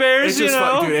teddy bears. It You just,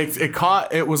 know. dude, it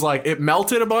caught. It was like it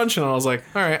melted a bunch, and I was like,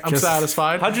 all right, I'm Just-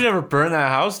 satisfied. How'd you never burn that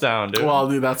house down, dude? Well,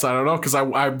 dude, that's I don't know because I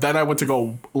went to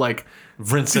go like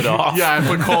rinse it off. yeah, I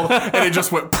put cold and it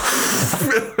just went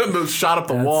and then shot up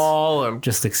the wall and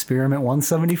Just experiment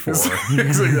 174.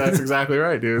 that's exactly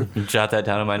right, dude. Jot that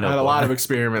down in my I notebook. had a lot of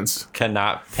experiments.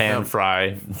 Cannot pan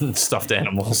fry stuffed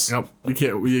animals. Yep,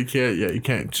 you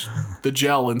can't. The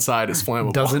gel inside is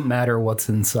flammable. Doesn't matter what's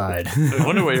inside. I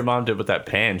wonder what your mom did with that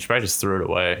pan. She probably just threw it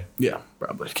away. Yeah,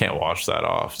 probably. Can't wash that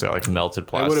off. It's got like melted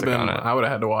I would have plastic been. on it. I would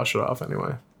have had to wash it off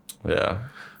anyway. Yeah.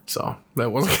 So that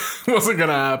wasn't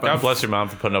gonna happen. God bless your mom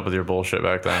for putting up with your bullshit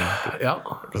back then. Yeah.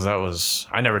 Because that was,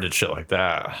 I never did shit like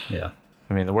that. Yeah.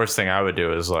 I mean, the worst thing I would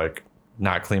do is like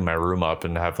not clean my room up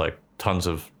and have like tons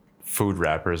of food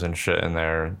wrappers and shit in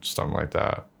there and stuff like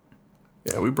that.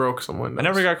 Yeah, we broke some windows. I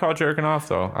never got caught jerking off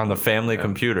though on the family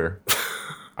computer.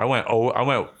 I went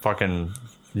fucking,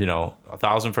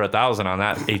 1,000 for 1,000 on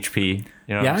that HP.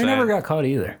 You know Yeah, what I I'm never saying? got caught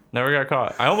either. Never got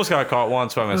caught. I almost got caught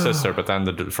once by my sister, but then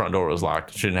the front door was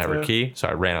locked. She didn't have her key, so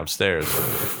I ran upstairs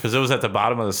because it was at the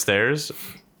bottom of the stairs,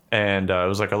 And it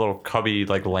was like a little cubby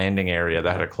like landing area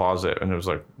that had a closet, and it was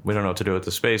like, we don't know what to do with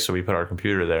the space, so we put our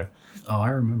computer there. Oh, I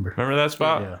remember. Remember that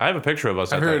spot? Yeah. I have a picture of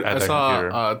us I at heard. that I saw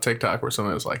computer. TikTok where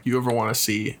someone was like, "You ever want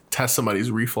to test somebody's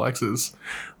reflexes?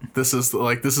 This is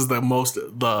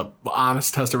the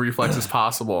honest test of reflexes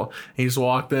possible." He just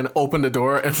walked in, opened the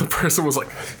door, and the person was like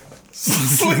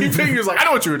sleeping. He was like, "I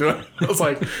know what you were doing." I was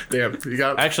like, "Damn, you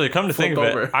got." Actually, come to think of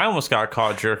over. it, I almost got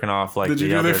caught jerking off like Did you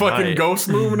the do other the fucking night. ghost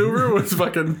move maneuver with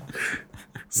fucking?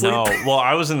 No, well,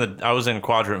 I was in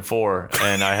quadrant 4,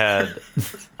 and I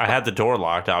had the door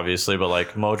locked, obviously, but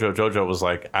like Mojo Jojo was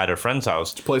like at her friend's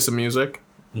house. Play some music.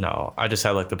 No, I just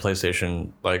had like the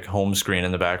PlayStation like home screen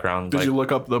in the background. Did like, you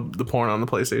look up the porn on the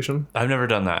PlayStation? I've never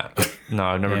done that. No,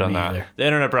 I've never done me that. either. The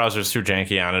internet browser is too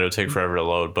janky on it. It'll take forever to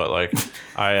load. But like,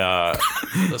 I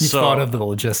You thought of the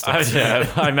logistics.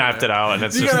 I mapped it out, and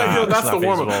it's just not. that's it's the not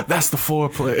warm feasible. up. That's the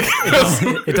foreplay.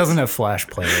 It doesn't have Flash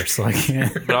Player, so I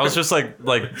can't. But I was just like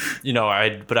you know,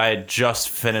 I had just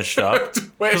finished up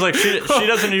Wait. because like she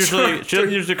doesn't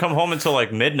usually come home until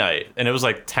like midnight, and it was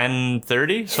like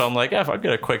 10:30. So I'm like, yeah, if I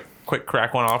get a quick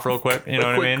crack one off real quick, you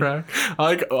know what I mean? Crack.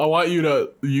 I want you to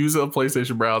use a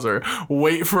PlayStation browser,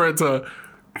 wait for it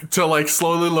to like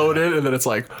slowly load in, and then it's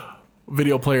like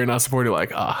video player not supported. Like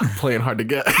playing hard to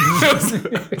get.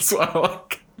 That's what I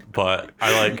like. But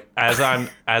I like as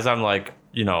I'm like,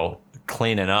 you know,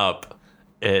 cleaning up,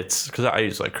 it's because I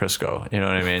use like Crisco, you know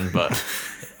what I mean? But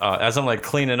as I'm like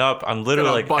cleaning up, I'm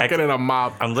literally And a like bucket and a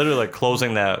mop. I'm literally like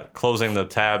closing the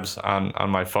tabs on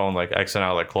my phone, like Xing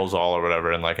out like close all or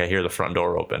whatever, and like I hear the front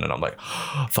door open, and I'm like,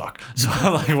 oh, fuck. So I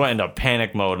like went into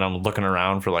panic mode, and I'm looking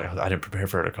around for like, I didn't prepare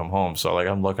for her to come home, so like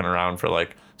I'm looking around for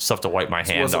like stuff to wipe my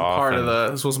hand Wasn't off. part of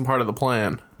this wasn't part of the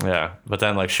plan. Yeah, but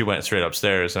then like she went straight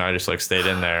upstairs, and I just like stayed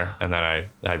in there, and then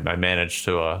I managed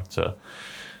to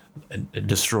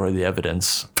destroy the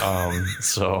evidence.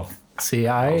 So See,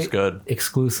 that I was good.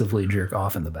 exclusively jerk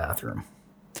off in the bathroom.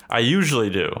 I usually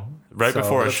do right So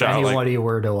before a if shower. Like, anybody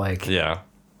were to like yeah.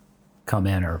 come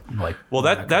in or like, Well,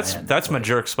 that's recommend, my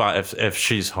jerk spot if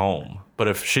she's home. But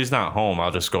if she's not home,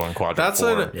 I'll just go in quadrant That's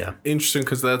 4. Yeah. interesting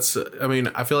because that's. I mean,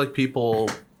 I feel like people.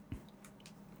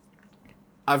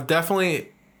 I've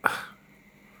definitely.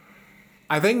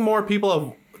 I think more people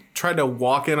have tried to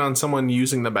walk in on someone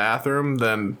using the bathroom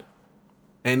than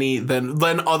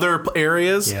other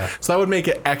areas. Yeah. So that would make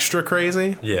it extra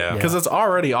crazy. Yeah. Because it's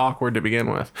already awkward to begin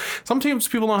with. Sometimes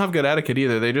people don't have good etiquette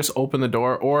either. They just open the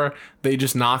door or they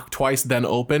just knock twice, then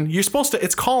open. You're supposed to,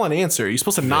 it's call and answer. You're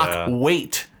supposed to knock, Yeah.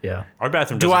 wait. Yeah. Our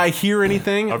bathroom Do doesn't, I hear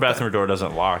anything? our bathroom door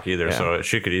doesn't lock either, Yeah. so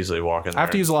she could easily walk in there. I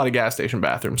have to use a lot of gas station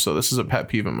bathrooms, so this is a pet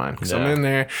peeve of mine. Because I'm Yeah. in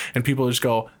there and people just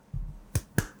go,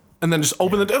 and then just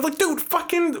open the door. Like, dude,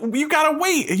 fucking, you gotta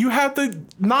wait. You have to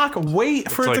knock, wait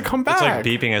for it to come back. It's like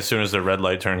beeping as soon as the red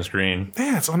light turns green.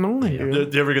 Yeah, it's annoying. dude.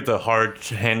 Do you ever get the hard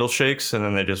handle shakes and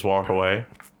then they just walk away?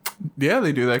 Yeah,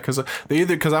 they do that because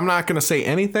because I'm not gonna say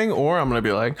anything or I'm gonna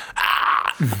be like,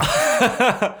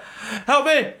 Help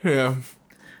me! yeah.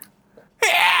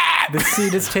 The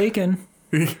seat is taken.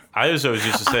 I always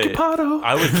used to say, Occupado.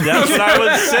 that's what I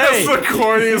would say. That's the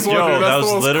corniest one. Yo, Dude. That's that the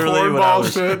was most literally what I cornball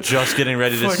was shit. just getting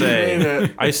ready to Fucking say. hate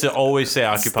it. I used to always say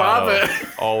Stop occupado.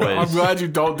 it. Always. I'm glad you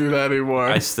don't do that anymore.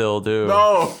 I still do.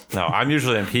 No. No, I'm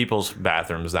usually in people's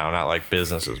bathrooms now, not like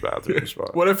businesses' bathrooms.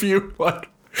 But What if you like?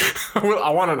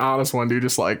 I want an honest one, dude.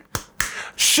 Just like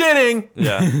shitting.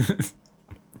 yeah.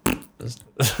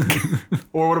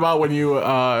 Or what about when you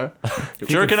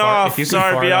Jerking off. If you could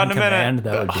Sorry, fart beyond on a minute. command,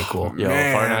 that would be cool. Yo,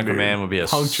 Man, fart on dude. command would be a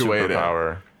Punctuate it.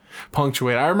 superpower.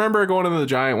 punctuate? I remember going into the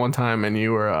Giant one time and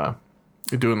you were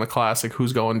doing the classic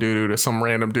 "Who's going doo-doo" to some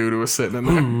random dude who was sitting in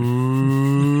there.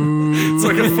 It's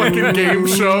like a fucking game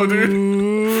show, dude.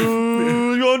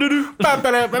 Who's going doo-doo?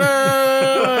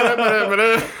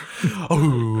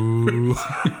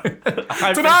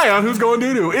 Tonight on Who's Going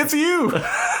Doo-Doo, it's you.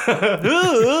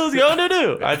 Who's going to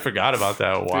do? I forgot about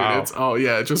that. Wow. Dude,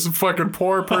 it's just a fucking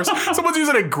poor person. Someone's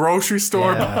using a grocery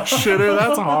store shitter.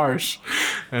 That's harsh.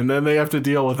 And then they have to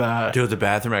deal with that. Dude, the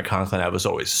bathroom at Conklin Ave was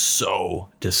always so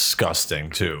disgusting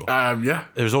too. Yeah.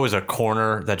 There's always a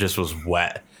corner that just was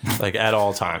wet, like at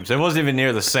all times. It wasn't even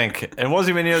near the sink. It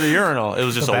wasn't even near the urinal. It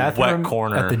was just The a wet bathroom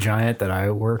corner. at the Giant that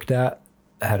I worked at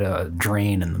had a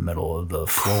drain in the middle of the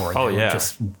floor. Oh, They would yeah.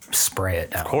 just spray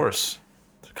it down. Of course.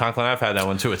 Conklin Ave had that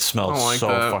one too. It smelled I don't like so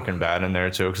that. fucking bad in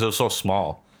there too because it was so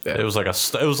small. Yeah. It was like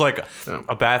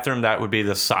a bathroom that would be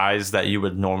the size that you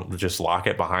would normally just lock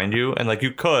it behind you, and like you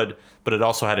could, but it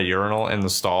also had a urinal in the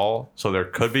stall, so there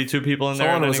could be two people in there.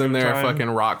 Someone at was any in given there time. fucking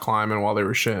rock climbing while they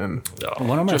were shitting.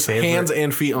 One of my Just favorite, hands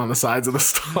and feet on the sides of the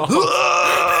stall.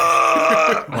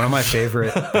 One of my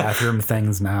favorite bathroom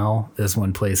things now is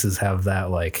when places have that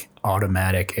like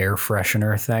automatic air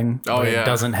freshener thing. Oh, but yeah. It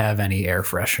doesn't have any air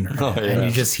freshener. Oh, yeah. And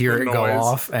you just hear The it go noise.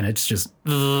 off and it's just,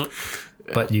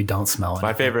 but you don't smell it.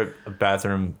 My favorite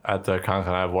bathroom at the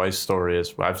Conklin Ave Weiss story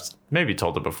is, I've maybe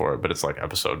told it before, but it's like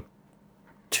episode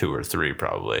 2 or 3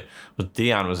 probably. But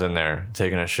Dion was in there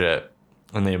taking a shit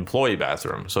in the employee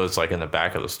bathroom. So it's like in the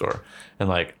back of the store. And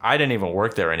like, I didn't even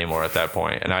work there anymore at that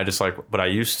point. And I just like, but I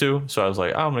used to. So I was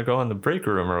like, oh, I'm going to go in the break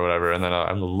room or whatever. And then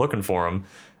I'm looking for him.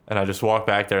 And I just walk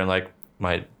back there in like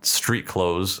my street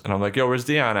clothes. And I'm like, yo, where's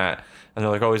Dion at? And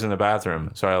they're like, oh, he's in the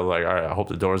bathroom. So I was like, all right, I hope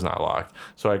the door's not locked.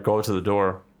 So I go to the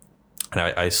door and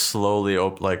I slowly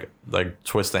like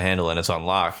twist the handle and it's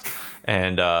unlocked.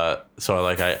 And so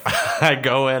I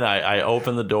go in, I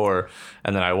open the door,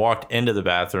 and then I walked into the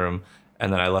bathroom,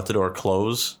 and then I let the door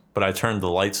close, but I turned the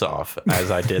lights off as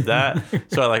I did that.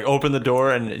 So I like open the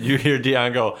door, and you hear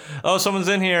Dion go, oh, someone's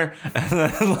in here. And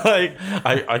then like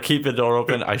I keep the door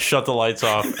open, I shut the lights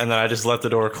off, and then I just let the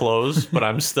door close, but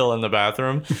I'm still in the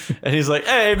bathroom. And he's like,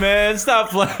 hey man,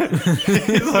 stop playing.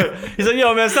 he's like,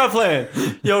 yo man, stop playing.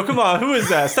 Yo, come on, who is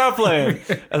that? Stop playing.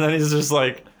 And then he's just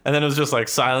like, and then it was just like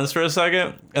silence for a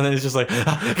second. And then he's just like,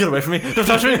 get away from me. Don't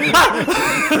touch me.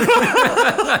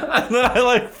 And then I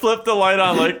like flipped the light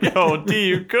on like, yo, D,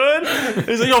 you good?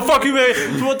 He's like, yo, fuck you,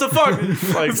 man. What the fuck?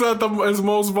 Like, It's at his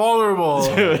most vulnerable.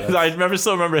 dude, I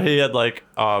still remember he had like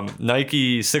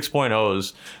Nike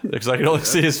 6.0s because I could only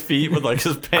see his feet with like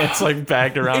his pants like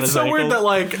bagged around It's his so ankles. weird that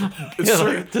like, He had,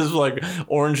 like, this like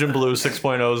orange and blue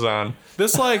 6.0s on.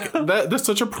 this like that's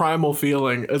such a primal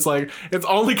feeling. It's like it's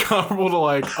only comparable to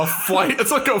like a flight.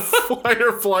 It's like a fight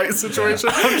or flight situation.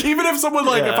 Even if someone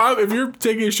like if you're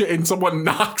taking a shit and someone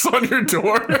knocks on your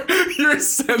door, your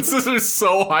senses are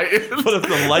so heightened. But if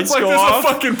the lights it's like go there's off, a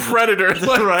fucking predator,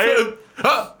 like, right?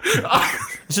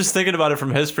 Just thinking about it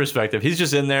from his perspective, he's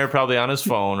just in there probably on his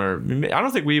phone, or I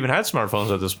don't think we even had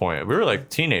smartphones at this point. We were like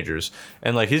teenagers,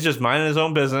 and like he's just minding his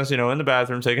own business, you know, in the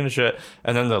bathroom taking a shit,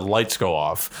 and then the lights go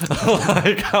off.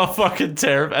 Like how fucking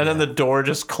terrible! And then the door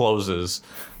just closes.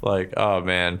 Like, oh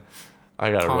man,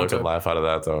 I got a really good laugh out of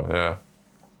that though. Yeah,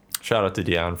 shout out to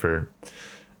Dion for,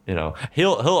 you know,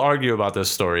 he'll argue about this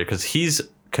story because he's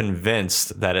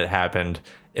convinced that it happened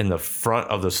in the front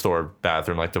of the store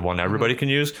bathroom, like the one everybody can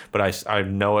use, but I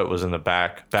know it was in the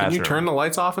back bathroom. Can you turn the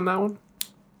lights off in that one?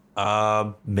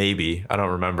 Maybe. I don't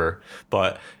remember.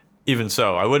 But even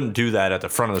so, I wouldn't do that at the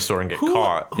front of the store and get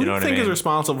caught. Who You know do you what I think mean? is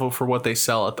responsible for what they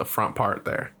sell at the front part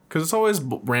there? Because it's always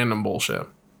random bullshit.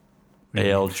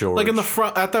 A.L. George. Like in the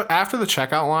front, after the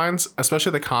checkout lines,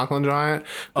 especially the Conklin Giant,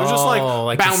 there's just like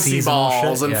like the bouncy seasonal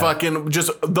balls shit? and Yeah. fucking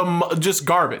just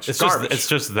garbage. it's garbage.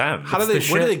 just them. How do they?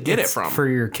 Where do they get it It's from? for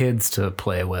your kids to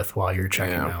play with while you're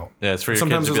checking Yeah. out. Yeah, it's for your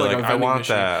Sometimes kids to it's be like like, a I vending want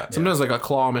machine. that. Sometimes like a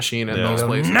claw machine in Yeah. those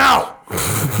places. No!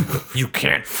 You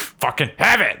can't fucking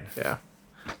have it. Yeah.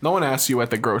 No one asks you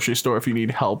at the grocery store if you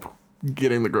need help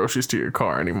getting the groceries to your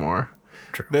car anymore.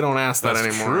 True. They don't ask that That's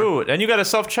anymore. true. And you got a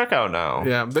self-checkout now.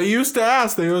 Yeah, they used to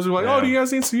ask. They always were like, Yeah. "Oh, do you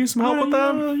guys need some help with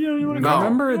that?" No.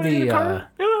 Remember the I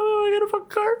get a fucking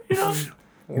cart, you know?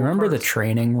 you remember the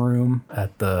training room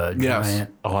at the Yes. Giant?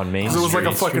 Oh, on Main It was like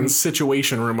a Street. fucking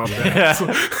situation room up there. So,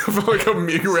 like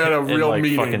you were at a And real like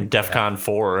meeting. fucking DEFCON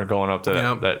 4 going up to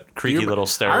Yeah. that creaky You- little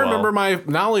stairwell. I remember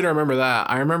not only do I remember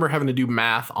that, I remember having to do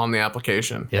math on the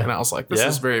application. Yeah. And I was like, this Yeah.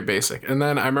 is very basic. And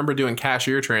then I remember doing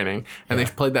cashier training and they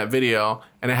played that video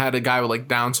and it had a guy with like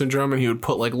Down syndrome and he would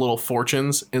put like little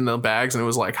fortunes in the bags and it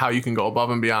was like how you can go above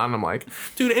and beyond. And I'm like,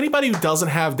 dude, anybody who doesn't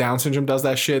have Down syndrome does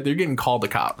that shit, they're getting called the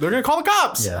cop. They're going to call the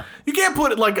cops. Yeah. You can't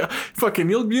put it like fucking,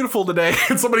 you look beautiful today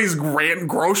and somebody's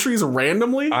groceries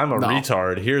randomly. I'm a No.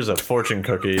 retard. Here's a fortune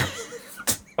cookie.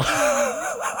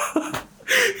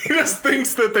 He just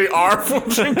thinks that they are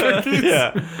fortune cookies.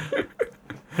 Yeah.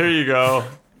 Here you go.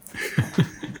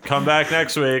 Come back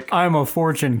next week. I'm a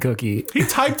fortune cookie. He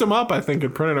typed them up, I think,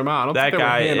 and printed them out. I don't That think they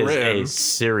guy were is handwritten. a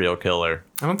serial killer.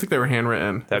 I don't think they were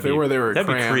handwritten. If they were That'd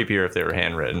crayon. be creepier if they were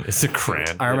handwritten. It's a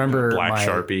crayon. I remember Black my-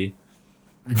 Sharpie.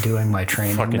 Doing my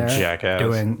training Fucking there, jackass.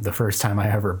 doing the first time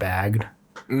I ever bagged.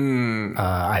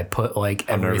 I put like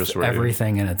nervous were you?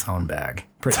 everything in its own bag,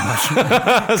 pretty much.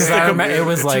 Because it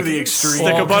was like the extreme.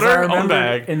 Stick of 'cause I butter, own remember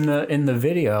bag. in the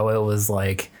video. It was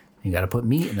like you got to put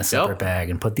meat in a separate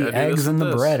bag and put the Gotta do eggs this and and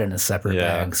the this. bread in a separate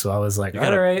Yeah. bag. So I was like, You all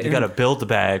gotta, right, you gotta build the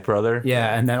bag, brother.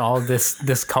 yeah. And then all this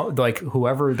like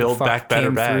whoever Build the fuck back better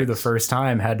came through bags. the first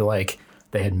time had to like.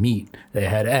 They had meat, they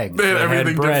had eggs, They had everything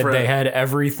had bread, different. they had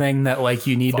everything that like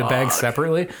you need to bag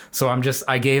separately. So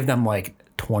I gave them like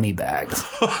 20 bags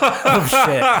of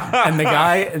shit. And the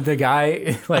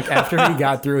guy, like after he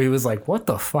got through, he was like, "What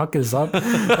the fuck is up?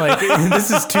 Like,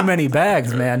 this is too many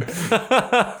bags, man."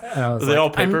 Are they all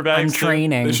paper bags? I'm too?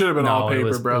 training. They should have been all No, it paper,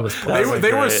 was- bro. it was They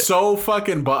plastic. were so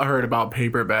fucking butthurt about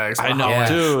paper bags. I know, How,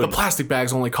 dude. The plastic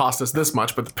bags only cost us this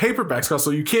much, but the paper bags cost,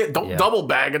 so you can't Yeah. double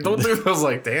bag it. Don't do that. I was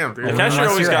like, damn, dude. The cashier Unless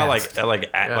always you're got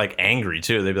asked. like angry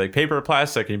too. They'd be like paper or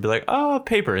plastic, and you'd be like, oh,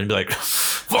 paper, and you'd be like,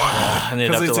 fuck, and they'd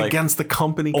have Because to it's like against the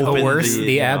company open code. The worst, the,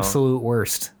 the you know. absolute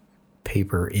worst.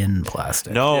 Paper in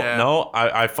plastic. No, Yeah. no,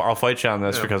 I'll fight you on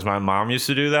this because my mom used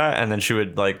to do that, and then she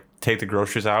would like take the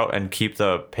groceries out and keep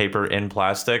the paper in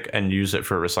plastic and use it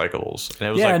for recyclables. And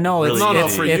it was Yeah, like no, really it's No, no,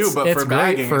 it's, for easy. you, it's, but it's for great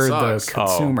bagging, for it the sucks.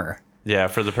 consumer. Yeah,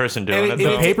 for the person doing And it. it-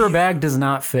 though. it- Paper bag does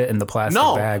not fit in the plastic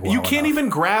No, bag. well you can't enough. even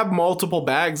grab multiple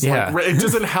bags. Yeah. Like, it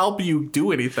doesn't help you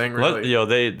do anything, really. You know,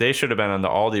 they should have been on the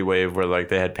Aldi wave where like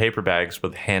they had paper bags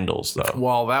with handles though.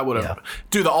 Well, that would have. Yeah.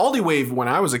 Dude, the Aldi wave when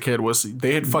I was a kid was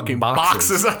they had fucking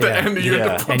Boxes. boxes at the Yeah. end. You Yeah.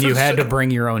 had to put And you the had to shit-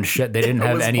 bring your own shit. They didn't It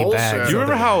have was any bullshit. bags. Do you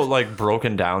remember how like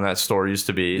broken down that store used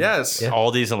to be? Yes. Yeah.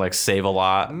 Aldi's and like Save a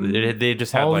Lot. They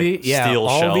just had Aldi, like yeah, steel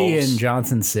Aldi shelves. in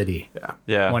Johnson City.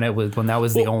 Yeah, When that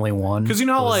was the only one. 'cause you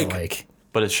know how, was like-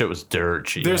 but his shit was dirt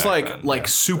cheap. There's back like then.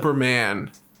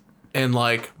 Superman, and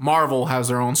like Marvel has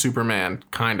their own Superman,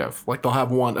 kind of like they'll have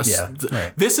one. Yeah,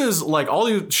 right. This is like all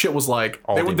the shit was like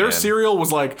Aldi their Man. cereal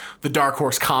was like the Dark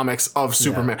Horse comics of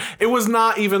Superman. It was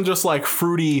not even just like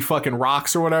fruity fucking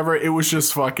rocks or whatever. It was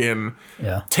just fucking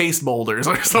Yeah. taste boulders.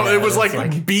 So Yeah, it was it's like,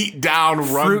 like beat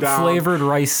down, run Fruit down. flavored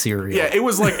rice cereal. Yeah, it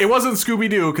was like it wasn't Scooby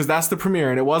Doo because that's the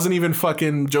premiere, and it wasn't even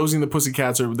fucking Josie and the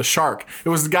Pussycats or the Shark. It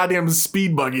was the goddamn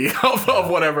Speed Buggy of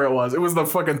whatever it was. It was the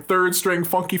fucking third string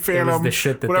Funky It Phantom. was the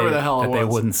shit that whatever they, the hell that it they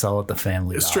was. wouldn't sell at the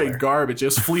Family It's Dollar. straight garbage.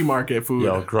 Just flea market food.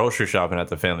 Yo, grocery shopping at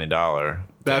the Family Dollar.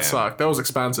 that Damn. sucked. That was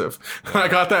expensive. I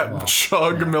got that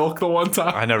chug milk the one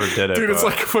time. I never did it. Dude, it's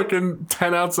but- like fucking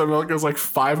 10 ounce of milk. It was like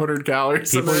 500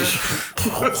 calories in People,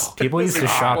 there. people used to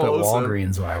shop at Explosive.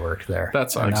 Walgreens when I worked there.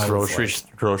 That sucks. And I was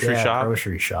grocery yeah, shop.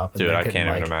 grocery shop. And Dude, they I could, can't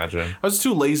even like, imagine. I was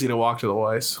too lazy to walk to the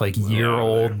Weis. Like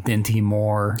year-old Dinty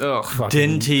Moore. Ugh.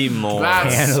 fucking- Dinty Moore. That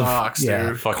can of- sucks, yeah.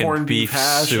 dude. Fucking Corned beef beef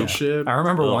hash soup. and shit. I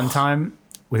remember one time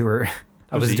I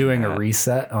was eating doing that? a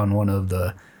reset on one of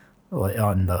the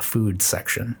on the food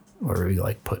section where we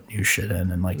like put new shit in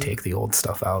and like take the old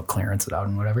stuff out, clearance it out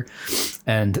and whatever.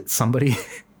 And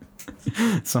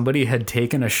somebody had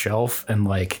taken a shelf and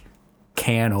like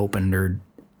can openered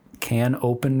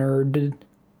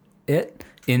it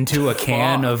into a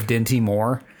can of Dinty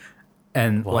Moore.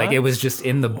 And like it was just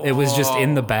in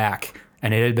the back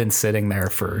and it had been sitting there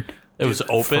for It was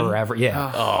open. forever.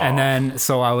 Yeah. And then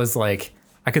so I was like,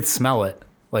 I could smell it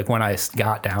like when I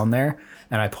got down there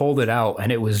and I pulled it out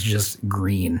and it was just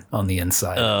green on the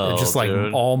inside. Oh, Just like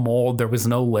dude. all mold. There was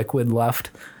no liquid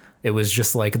left. It was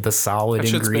just like the solid That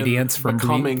shit's been ingredients from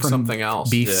becoming from something else.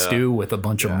 beef Yeah. stew with a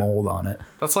bunch of mold on it.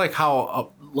 That's like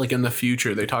how, like in the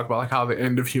future, they talk about like how the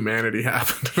end of humanity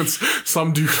happened. It's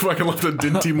some dude fucking left a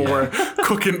Dinty Moore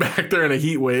cooking back there in a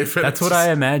heat wave. and That's it's what I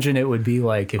just- imagine it would be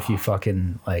like if you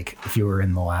fucking like if you were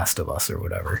in The Last of Us or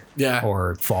whatever. Yeah.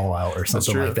 Or Fallout or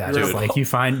something true. like that. Dude. Just like you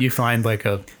find like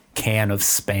a can of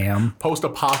Spam.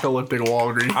 post-apocalyptic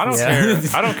Walgreens. I don't Yeah. care.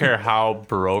 I don't care how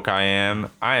broke I am.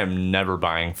 I am never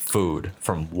buying food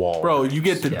from Walmart. Bro, you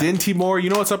get the Dinty Moore. You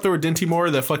know what's up there with Dinty Moore?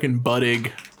 The fucking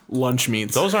Buddig lunch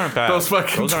meats. Those aren't bad. Those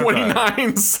fucking Those aren't bad.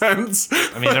 29 cents.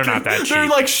 I mean, they're not that They're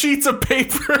cheap. like sheets of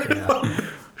paper.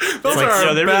 Those Like,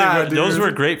 are they bad, really, those dude. were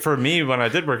great for me when I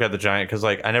did work at the Giant because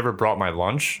like I never brought my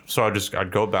lunch, so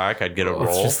I'd go back, I'd get a It's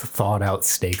roll. just thawed out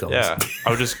steak. Yeah,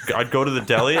 I'd go to the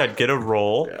deli, I'd get a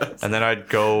roll, and then I'd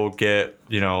go get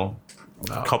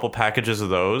a couple packages of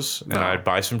those, and I'd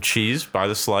buy some cheese, buy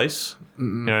the slice. You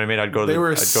know what I mean? I'd go to They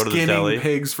were I'd go to the skinning deli.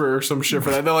 pigs for some shit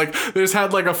for that. They're like, they just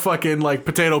had like a fucking like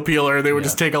potato peeler. And they would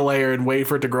just take a layer and wait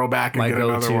for it to grow back and get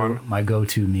another one. My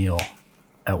go-to meal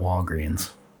at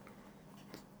Walgreens.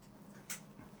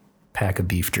 Pack of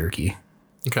beef jerky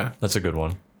Okay. That's a good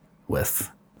one.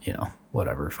 with,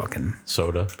 whatever fucking.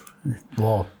 Soda.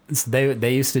 Well,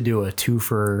 they used to do a 2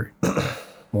 for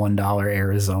 $1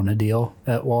 Arizona deal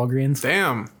at Walgreens.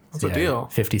 Damn. That's a Yeah, deal.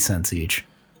 50 cents each.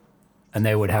 And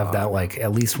they would have that like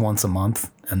at least once a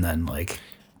month, and then like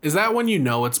Is that when you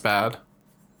know it's bad?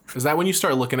 Is that when you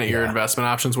start looking at your investment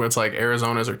options where it's like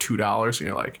Arizona's are $2 and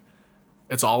you're like,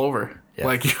 it's all over. Yeah.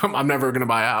 Like I'm never gonna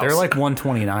buy a house. they're like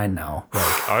 $129 now.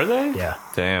 Like, Are they? yeah,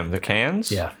 Damn, the cans?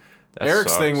 yeah. That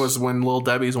Eric's sucks. thing was when Little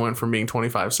Debbie's went from being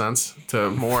 25 cents to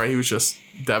more. He was just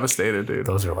devastated, dude.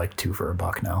 Those are like 2 for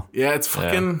 $1 now. Yeah, it's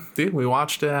fucking dude. We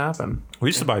watched it happen. We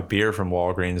used to buy beer from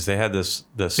Walgreens. They had this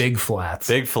Big flats.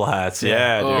 Big flats.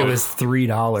 Yeah, It dude. was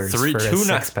 $3 for a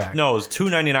 6-pack. No, it was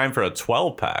 $2.99 for a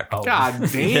 12-pack. Oh. God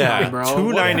damn, Yeah, bro.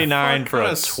 $2.99 for a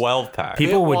What 12-pack.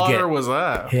 People would water get was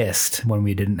that? pissed when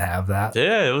we didn't have that.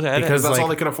 Yeah, it was Because That's like, all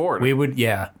they could afford. We would,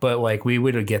 but like we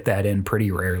would get that in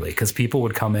pretty rarely because people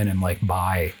would come in and like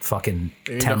buy fucking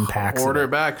 10 packs. Order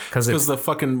it back because the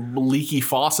fucking leaky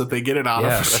faucet they get it out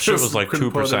Yeah. of. That shit was like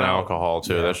couldn't put 2% it out. alcohol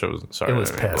too. That shit was sorry. It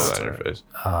was I didn't mean to put pissed. that in your face.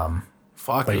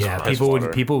 Fuck. But it was yeah, piss people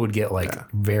water. would get like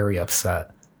very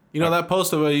upset. You know that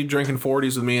post of you drinking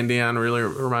 40s with me and Dion really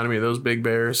reminded me of those big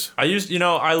bears. I looked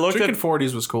Drinking at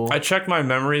 40s was cool. I check my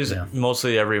memories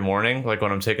mostly every morning, like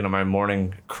when I'm taking my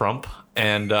morning crump.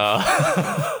 And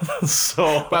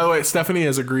so, by the way, Stephanie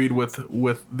has agreed with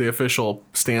the official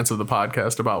stance of the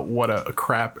podcast about what a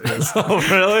crap is. Oh,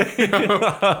 really?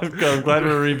 I'm glad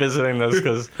we're revisiting this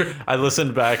because I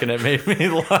listened back and it made me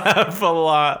laugh a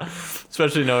lot,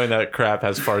 especially knowing that crap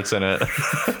has farts in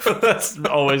it. That's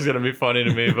always going to be funny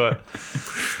to me, but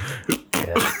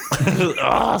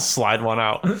slide one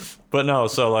out. But no,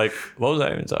 so like, what was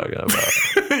I even talking about?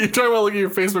 You're talking about looking at your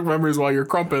Facebook memories while you're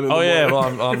crumping. Oh yeah,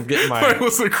 well I'm getting my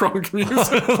listen to crunk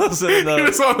music. listening to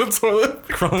It's on the toilet.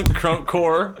 crunk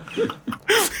core.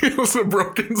 It was a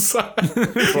broken side. You're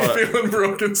feeling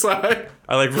broken side.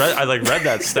 I read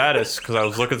that status because I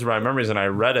was looking through my memories and I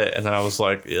read it and then I was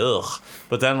like, ugh.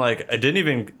 But then like it didn't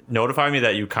even notify me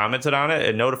that you commented on it.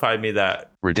 It notified me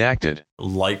that Redacted.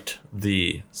 liked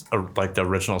the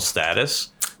original status.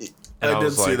 And I did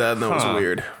was see like, that and that was huh.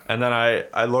 weird. And then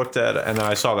I looked at it and then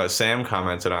I saw that Sam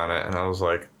commented on it and I was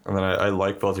like, and then I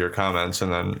liked both your comments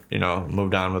and then,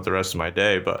 moved on with the rest of my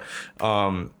day. But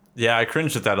yeah, I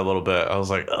cringed at that a little bit. I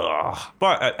was like, ugh.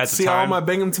 But at the See time, all my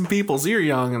Binghamton peoples. You're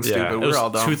young and stupid. it We're was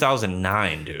all dumb.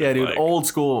 2009, dude. Yeah, dude, Like, old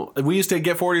school. We used to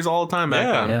get 40s all the time back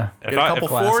then. Yeah. Get If a I- couple if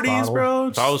glass 40s, bottle. bro.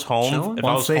 If I was home, Chilling. if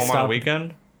I was Once they home on a stopped-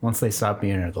 weekend, Once they stop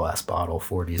being in a glass bottle,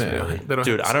 40s really. They don't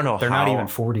dude, have- I don't know They're how. not even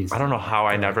 40s. I don't know how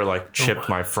I never like chipped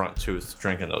my front tooth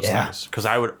drinking those Yeah. things because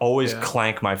I would always Yeah.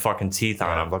 clank my fucking teeth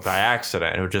on them like by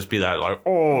accident. It would just be that like,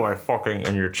 oh, I fucking,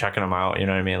 and you're checking them out. You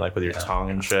know what I mean? Like with your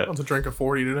tongue and shit. I'll have to drink a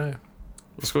 40 today.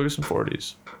 Let's go get some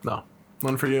 40s. No.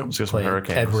 None for you. Let's get some Play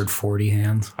Hurricanes. Edward 40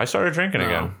 hands. I started drinking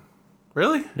again.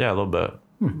 Really? Yeah, a little bit.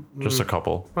 Just a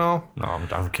couple. Well, No,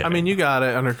 I'm kidding. I mean, you got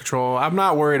it under control. I'm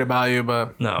not worried about you,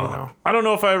 but no. you know. I don't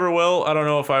know if I ever will. I don't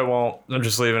know if I won't. I'm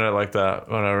just leaving it like that.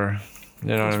 Whatever. You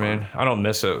know what I mean? I don't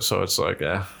miss it, so it's like,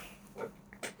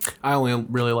 I only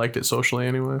really liked it socially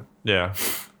anyway. yeah.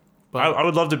 I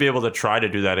would love to be able to try to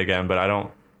do that again, but I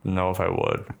don't know if I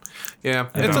would. Yeah,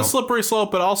 it's know. a slippery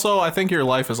slope, but also I think your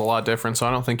life is a lot different, so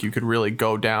I don't think you could really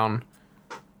go down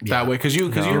that way because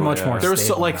you're much more there was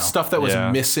stable like now. stuff that was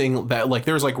Yeah. missing that like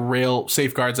there was like real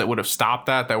safeguards that would have stopped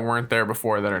that weren't there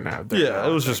before that are now there. Yeah,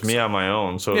 it was just me on my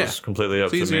own, so Yeah. it's completely up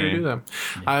It's to easier me. to do that.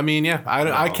 I mean, yeah,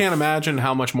 I can't imagine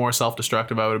how much more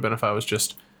self-destructive I would have been if I was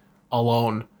just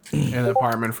alone in an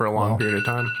apartment for a long period of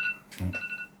time.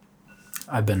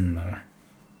 I've been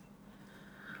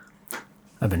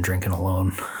drinking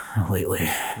alone lately.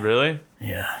 Really?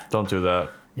 Yeah. Don't do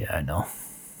that. Yeah, I know.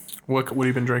 What have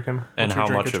you been drinking? And What's your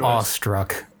how much drinking it was?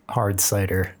 Awestruck hard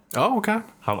cider. Oh, okay.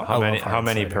 How love many? hard How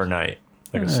many ciders. per night?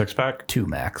 Like a 6-pack? 2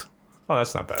 max. Oh,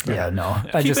 that's not bad. Yeah, no.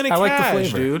 I Keeping it I like the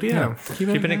cash, flavor. dude. Yeah.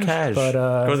 Keeping it cash. But,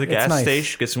 Go to the it's gas nice.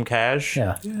 station, get some cash.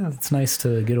 Yeah. It's nice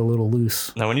to get a little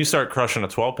loose. Now, when you start crushing a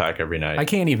 12-pack every night, I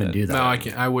can't even do that. No, I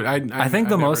can't. I would. I think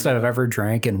the most I've ever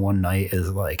drank in one night is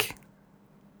like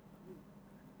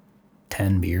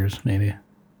 10 beers, maybe.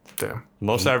 Damn.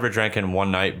 most I ever drank in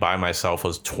one night by myself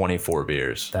was 24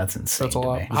 beers. That's insane. That's a to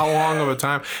lot. me. How long of a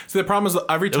time? See, the problem is that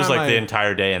every It time was like the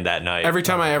entire day and that night. every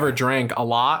time I ever drank a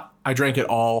lot, I drank it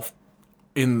all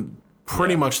in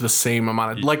pretty much the same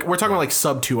amount of like we're talking about like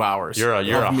sub 2 hours. You're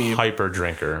a of me. hyper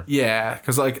drinker. Yeah,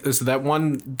 because like so that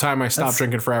one time I stopped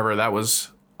drinking forever, that was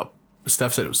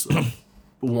Steph said it was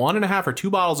 1.5 or 2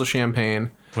 bottles of champagne.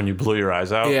 When you blew your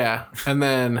eyes out. Yeah, and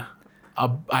then I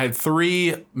had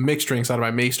 3 mixed drinks out of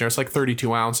my Mason. It's like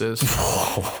 32 ounces,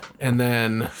 and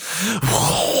then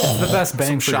the best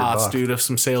bang for your shots, buck. dude, of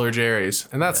some Sailor Jerry's,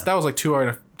 and that was like 2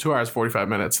 hours 45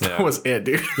 minutes. That Yeah. was it,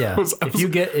 dude. Yeah. It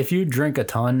If you drink a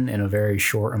ton in a very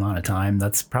short amount of time,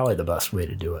 that's probably the best way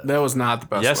to do it. that was not the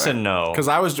best. Yes way. and no. Because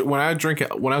when I was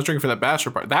drinking for that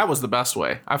bachelor party, that was the best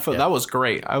way. I felt that was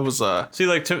great. I was See,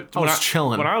 like when was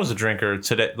chilling. When I was a drinker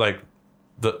today, like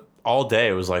all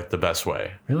day was like the best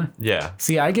way. Really? Yeah.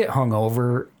 See, I get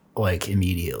hungover like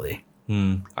immediately.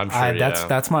 I'm sure.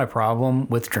 That's my problem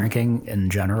with drinking in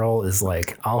general is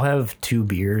like I'll have 2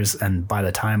 beers and by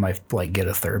the time I like get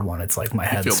a third one, it's like my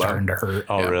head's feel starting to hurt.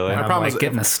 Oh, really? And My I'm problem like is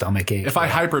getting a stomach ache. If I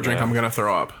hyper drink, I'm gonna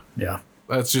throw up. yeah.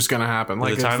 That's just gonna happen.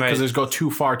 Like the time because they just go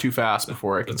too far too fast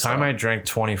before I can. The time I drank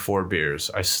 24 beers,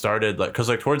 I started like because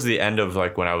like towards the end of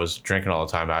like when I was drinking all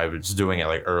the time, I was doing it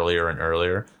like earlier and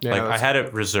earlier. Yeah, like I that's had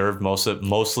it reserved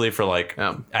mostly for like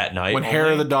at night. when hair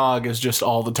of the dog is just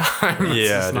all the time. It's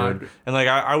Yeah, just not- dude. And like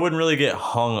I wouldn't really get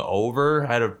hung over.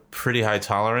 I had a pretty high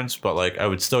tolerance, but like I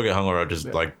would still get hungover. I'd just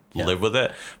like live with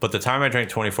it. But the time I drank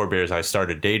 24 beers, I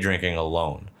started day drinking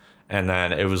alone. And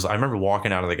then it was I remember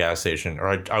walking out of the gas station,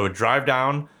 or I would drive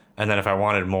down. And then if I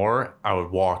wanted more, I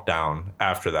would walk down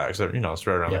after that because, it's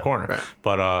right around the corner. Right.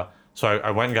 But so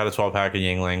I went and got a 12-pack of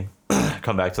Yingling,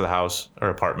 come back to the house or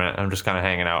apartment. I'm just kind of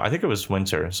hanging out. I think it was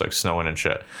winter. It's like snowing and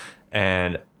shit.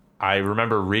 And I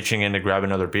remember reaching in to grab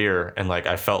another beer and like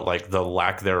I felt like the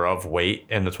lack thereof weight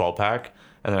in the 12-pack.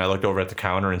 And then I looked over at the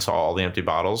counter and saw all the empty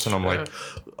bottles. And I'm like,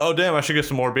 oh, damn, I should get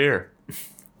some more beer.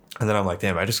 And then I'm like,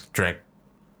 damn,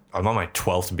 I'm on my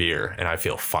 12th beer and I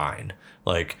feel fine.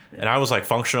 Like, and I was like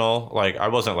functional, like I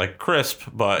wasn't like crisp,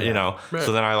 but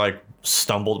so then I like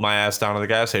stumbled my ass down to the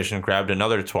gas station and grabbed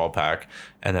another 12-pack.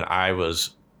 And then I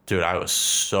was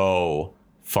so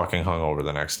fucking hungover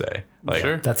the next day. Like,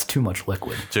 Sure. That's too much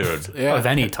liquid. dude. Yeah. Of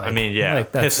any type. I mean, yeah,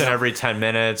 Like, that's- pissing every 10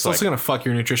 minutes. It's also gonna fuck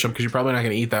your nutrition because you're probably not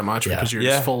gonna eat that much because you're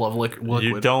just full of liquid.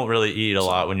 You don't really eat a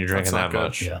lot when you're drinking That's that not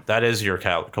much. good. Yeah. That is your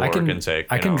caloric intake.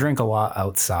 I can drink a lot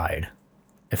outside.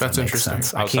 If That's that makes interesting.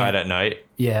 sense. I outside can't- at night.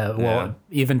 Yeah, well, Yeah.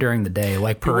 even during the day,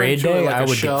 like parade went to, day, like, I a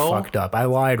would show? get fucked up. I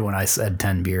lied when I said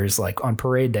 10 beers. Like on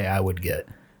parade day, I would get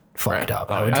fucked up.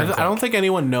 I would drink I don't think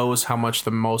anyone knows how much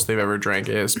the most they've ever drank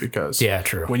is because Yeah,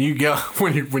 true. When you go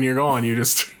when you're going, you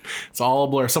just it's all a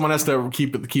blur. Someone has to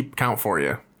keep count for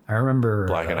you. I remember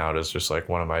Blacking out is just like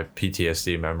one of my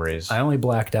PTSD memories. I only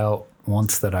blacked out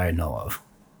once that I know of.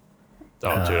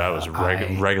 Oh, dude, I was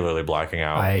regularly blacking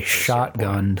out. I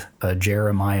shotgunned a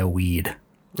Jeremiah Weed.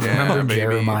 Yeah, Remember baby.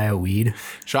 Jeremiah Weed?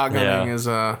 Shotgunning Yeah. is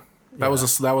that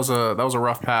was a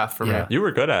rough path for me. Yeah. You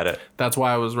were good at it. That's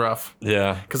why it was rough.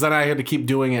 Yeah. Because then I had to keep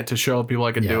doing it to show people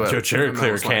I could do it. Dude, Cherry And that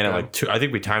Clear was can at good. like 2. I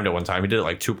think we timed it one time. We did it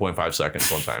like 2.5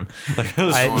 seconds one time. Like it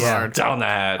was yeah. down the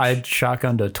hatch. I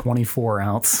shotgunned a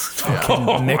 24-ounce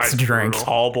Oh, mixed my drink.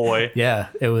 Tall boy. Yeah,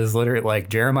 it was literally like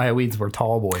Jeremiah Weeds were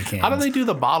tall boy cans. How do they do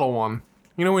the bottle one?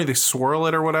 You know when they swirl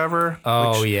it or whatever?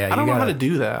 Oh, yeah, I don't you know how gotta- to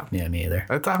do that. Yeah, me either.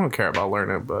 I don't care about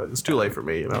learning it, but it's too late for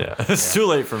me. You know, Yeah. It's too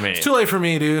late for me. it's too late for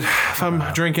me, dude. If I'm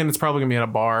drinking, it's probably gonna be at a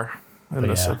bar.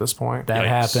 At this point, That Yikes.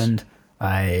 happened.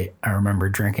 I remember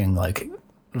drinking like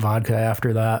vodka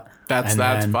after that. That's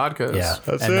vodka. Yeah.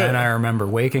 That's and it. then I remember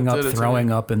waking up, That's it,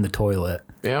 throwing up in the toilet.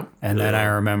 Yep. And then I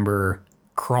remember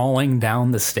crawling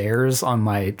down the stairs on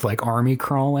my, like army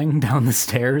crawling down the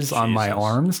stairs on my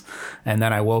arms. And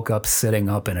then I woke up sitting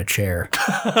up in a chair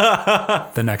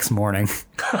the next morning.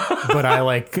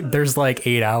 But there's like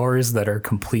 8 hours that are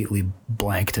completely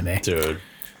blank to me. Dude.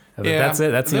 But that's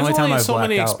it. That's the only time I've so blacked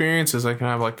many out. experiences I can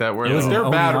have like that where It was they're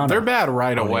an bad. Omiana. They're bad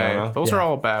right away. Omiana. Those are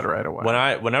all bad right away.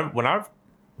 I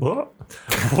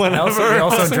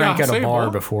also drank at a Same, bar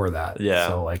well. before that. Yeah.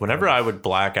 So like whenever I would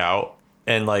black out,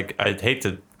 and like I hate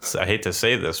to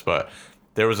say this, but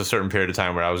there was a certain period of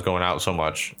time where I was going out so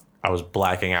much, I was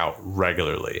blacking out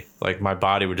regularly. Like my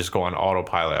body would just go on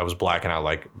autopilot. I was blacking out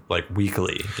like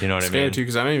weekly. You know what I mean? Scared too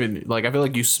because I don't even like. I feel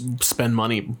like you spend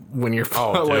money when you're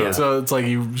Oh, like, dude. so it's like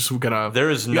you just gotta.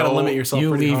 There is you gotta no- limit yourself. you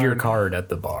pretty leave your hard. card at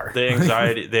the bar.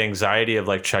 The anxiety of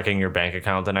like checking your bank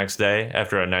account the next day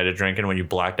after a night of drinking when you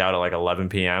blacked out at like 11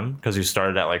 p.m. because you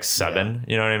started at like 7.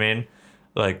 You know what I mean?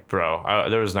 Like, bro,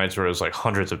 there was nights where it was like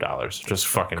hundreds of dollars just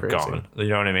fucking Crazy. gone. You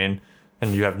know what I mean?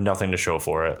 And you have nothing to show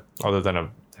for it other than a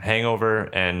hangover,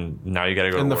 and now you got to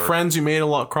go And to the work. friends you made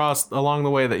along the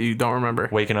way that you don't remember.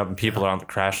 Waking up and people are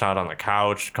crashed out on the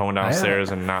couch, going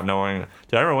downstairs and not knowing.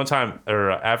 Did I remember one time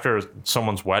or after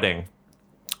someone's wedding,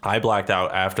 I blacked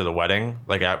out after the wedding.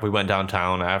 Like we went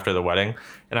downtown after the wedding,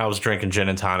 and I was drinking gin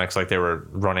and tonics like they were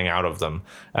running out of them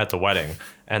at the wedding.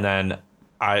 And then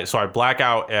I black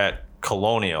out at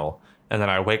Colonial, and then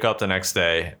I wake up the next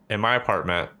day in my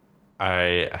apartment.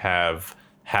 I have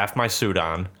half my suit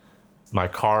on. My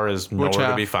car is nowhere to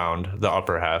half? be found. The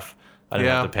upper half. I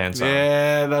didn't have the pants on.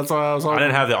 Yeah, that's what I was. I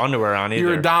didn't have the underwear on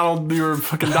either. You were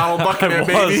fucking Donald Ducking it,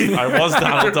 baby. I was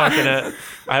Donald Ducking it.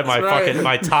 I had my That's right.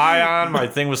 my tie on. My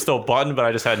thing was still buttoned, but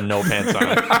I just had no pants on.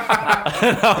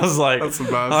 And I was like, That's the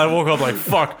best. I woke up like,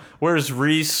 fuck, where's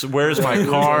Reese? Where's my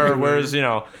car? Where's,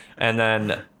 And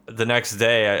then the next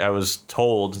day I was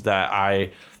told that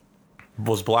I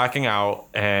was blacking out,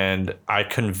 and I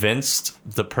convinced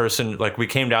the person, like, we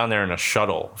came down there in a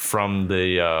shuttle from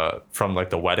the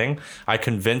wedding. I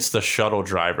convinced the shuttle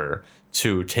driver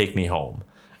to take me home.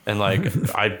 And like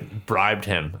I bribed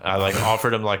him. I like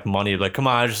offered him like money, like, come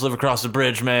on, I just live across the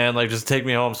bridge, man. Like, just take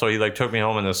me home. So he like took me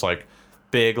home in this like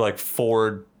big like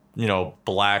Ford,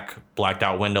 blacked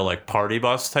out window like party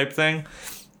bus type thing.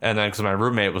 And then because my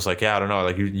roommate was like, yeah, I don't know,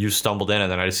 like you stumbled in,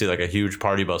 and then I just see like a huge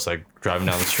party bus like driving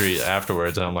down the street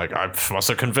afterwards, and I'm like, I must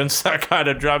have convinced that guy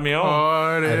to drive me home.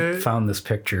 I found this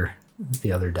picture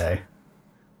the other day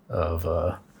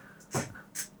of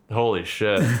holy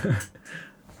shit.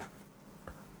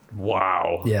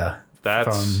 Wow. Yeah.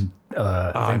 That's from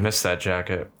I missed that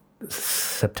jacket.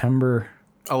 September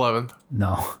 11th.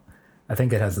 No, I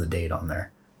think it has the date on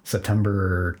there.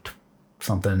 September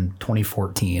something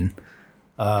 2014.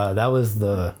 That was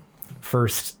the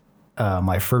first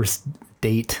my first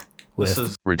date with This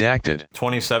is Redacted.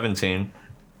 2017.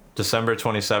 December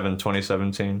 27,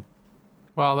 2017.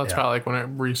 Well, that's probably like when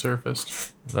it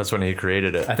resurfaced. That's when he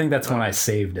created it. I think that's when I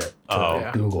saved it to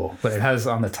Google. But it has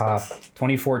on the top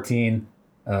 2014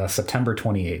 September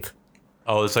 28th.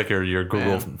 Oh, it's like your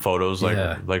Google photos, like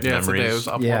memories.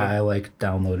 Yeah, I like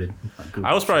downloaded.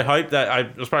 I was probably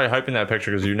hyping that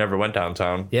picture because you never went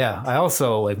downtown. Yeah, I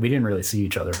also we didn't really see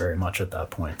each other very much at that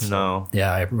point. So. No.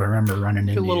 Yeah, I remember running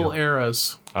into little you.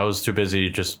 eras. I was too busy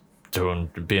just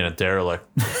being a derelict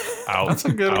out. That's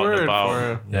a good out and word about.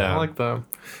 for it. Yeah, I like that.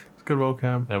 It's good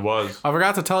vocab. It was. I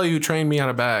forgot to tell you, trained me on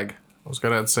a bag. I was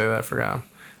gonna say that. Forgot.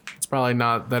 It's probably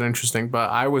not that interesting, but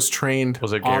I was trained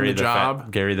Was it on Gary the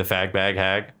job. Gary the fag bag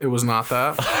hag? It was not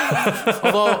that.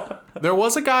 Although there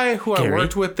was a guy who I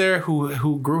worked with there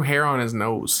who grew hair on his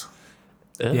nose.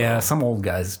 Yeah, some old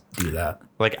guys do that.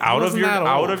 Like out of your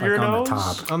nose?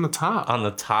 On the top. On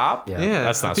the top? Yeah,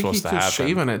 That's not I think supposed to he was happen.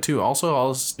 shaving it too. Also, all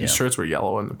his shirts were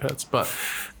yellow in the pits. But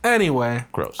anyway,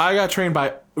 gross. I got trained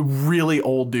by really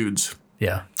old dudes.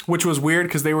 Yeah, which was weird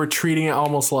because they were treating it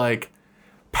almost like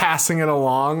passing it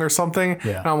along or something.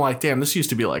 Yeah. And I'm like, damn, this used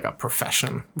to be like a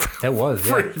profession. It was.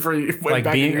 Yeah. for like back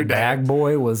in being your a day. bag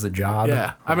boy was a job.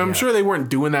 Yeah. I mean, I'm sure they weren't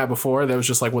doing that before. That was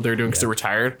just like what they were doing because they were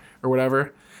retired or whatever.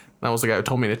 And that was the guy who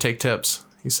told me to take tips.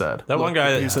 He said that one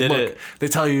guy that did it. They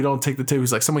tell you don't take the tip.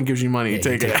 He's like, someone gives you money, you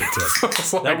take it.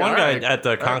 That one guy at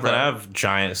the Conklin Ave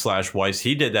Giant / Weiss,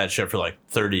 he did that shit for like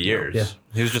 30 years. Yeah.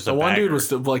 He was just the one dude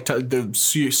was like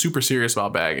super serious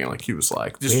about bagging. Like he was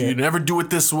like, just you never do it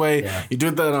this way. Yeah. You do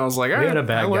it that, and I was like, we had a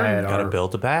bag guy at gotta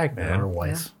build a bag, man. Our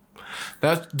Weiss.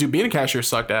 That dude, being a cashier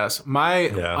sucked ass.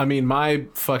 I mean, my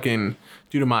fucking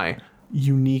due to my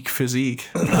unique physique.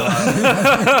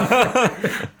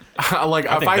 Like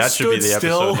if I stood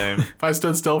still, if I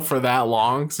stood still for that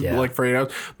long, like for 8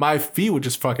 hours, my feet would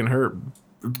just fucking hurt.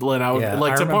 And I would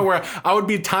like to the point where I would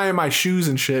be tying my shoes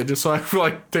and shit just so I could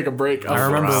like take a break. I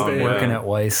remember working at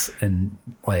Weiss and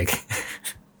like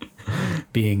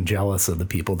being jealous of the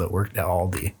people that worked at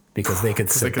Aldi because they could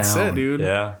sit down, dude.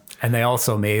 Yeah. And they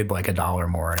also made like $1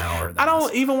 more an hour. I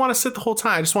don't even want to sit the whole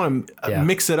time. I just want to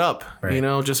mix it up, you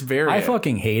know, just vary. I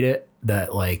fucking hate it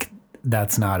that like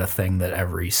that's not a thing that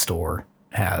every store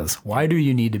has. Why do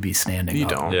you need to be standing You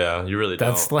up? don't. Yeah, you really don't.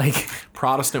 That's like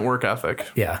Protestant work ethic.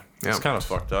 Yeah. It's kind of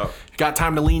fucked up. You got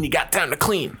time to lean, you got time to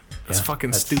clean. That's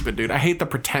fucking stupid, dude. I hate the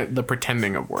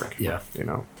pretending of work. Yeah. You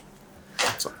know.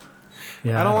 So,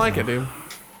 yeah. I don't like it, dude.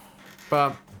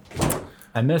 But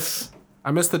I miss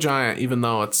the Giant, even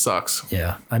though it sucks.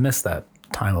 Yeah. I miss that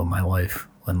time of my life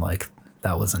when like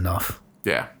that was enough.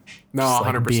 Yeah. No, Just,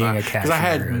 100%. like, Because I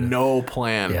had no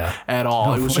plan at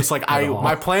all. It was just like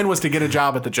my plan was to get a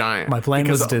job at the Giant. My plan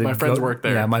was to my friends worked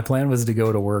there. Yeah, my plan was to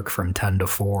go to work from 10 to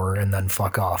 4 and then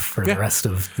fuck off for the rest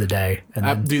of the day. And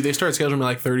then, Dude, they started scheduling me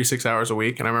like 36 hours a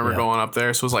week, and I remember going up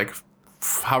there. So it was like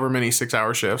however many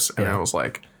 6-hour shifts, and I was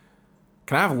like,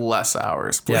 "Can I have less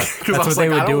hours, please?" Yeah, that's what they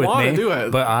would do with me. Do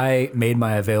it. But I made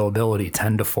my availability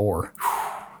 10 to 4.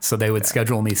 So they would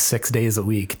schedule me 6 days a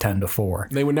week, 10 to 4.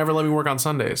 They would never let me work on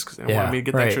Sundays because they wanted me to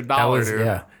get the extra $1, dude.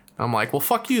 Yeah. I'm like, well,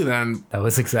 fuck you then. That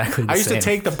was exactly the same. I used to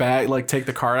take the bag, like take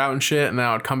the card out and shit, and then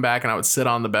I would come back and I would sit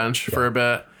on the bench for a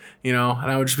bit, you know, and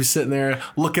I would just be sitting there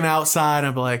looking outside and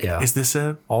I'd be like, is this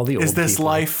it? All the old is this people,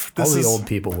 life? All the old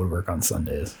people would work on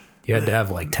Sundays. You had to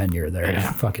have like tenure there to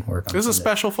fucking work on It was a Sundays.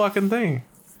 special fucking thing.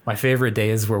 My favorite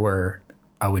days were where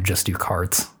I would just do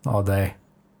carts all day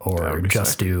or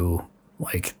just do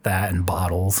like that and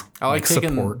bottles. I like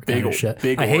taking support big kind of shit.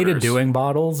 big I hated orders. doing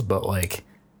bottles, but like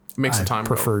Makes the time go.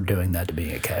 preferred doing that to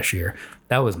being a cashier.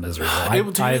 That was miserable.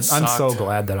 It I'm so sucked.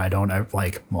 glad that I don't have,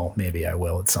 like, well, maybe I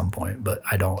will at some point, but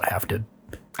I don't have to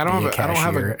I don't be have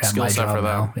cashier a at skill my set job for that.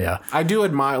 now. Yeah. I do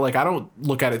admire, like, I don't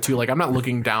look at it too, like, I'm not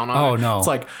looking down on it. Oh, no. It's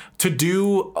like, to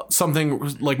do something,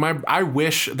 like, I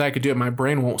wish that I could do it. My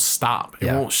brain won't stop. It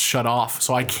Yeah. won't shut off.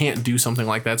 So I can't do something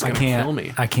like that. It's going to kill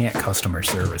me. I can't customer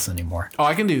service anymore. Oh,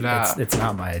 I can do that. It's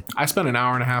not my. I spent an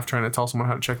hour and a half trying to tell someone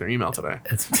how to check their email today.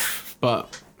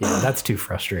 But yeah, that's too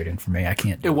frustrating for me. I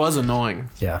can't. It was annoying.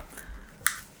 Yeah.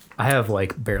 I have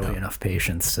like barely enough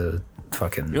patience to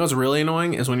fucking. You know what's really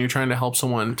annoying is when you're trying to help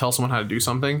someone, tell someone how to do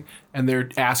something, and they're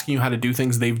asking you how to do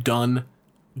things they've done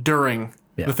during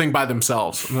the thing by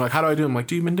themselves. And they're like, how do I do it? I'm like,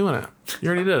 dude, you've been doing it. You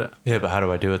already did it. Yeah, but how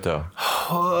do I do it though?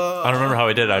 I don't remember how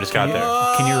I did it. I just got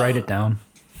there. Can you write it down?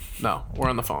 No, we're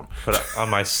on the phone. Put it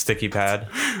on my sticky pad.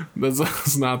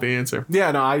 That's not the answer.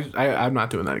 Yeah, no, I'm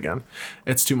not doing that again.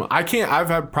 It's too much. I can't. I've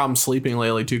had problems sleeping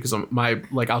lately too because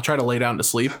I'll try to lay down to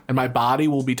sleep and my body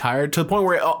will be tired to the point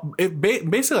where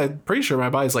basically I'm pretty sure my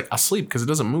body's like asleep because it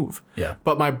doesn't move. Yeah.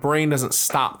 But my brain doesn't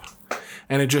stop,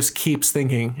 and it just keeps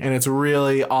thinking, and it's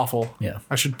really awful. Yeah.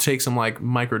 I should take some like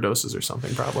microdoses or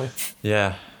something probably.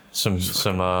 Yeah. Some chill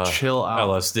out.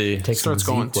 LSD. Take Starts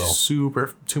some going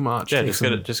ZzzQuil. too much. Yeah,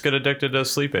 just get addicted to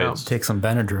sleep aids. Take some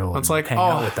Benadryl. It's and like, hang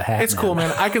out with the hat. it's cool,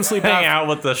 man. I can sleep. Hang out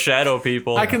with the shadow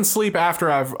people. I can sleep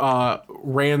after I've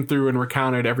ran through and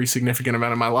recounted every significant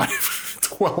event of my life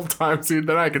 12 times, dude.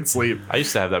 Then I can sleep. I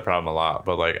used to have that problem a lot,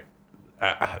 but like,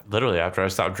 literally after I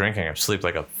stopped drinking, I sleep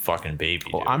like a fucking baby.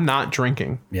 Well, dude. I'm not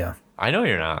drinking. Yeah. I know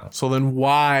you're not. So then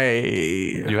why?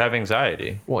 You have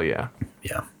anxiety. Well, yeah,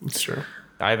 Yeah. it's true.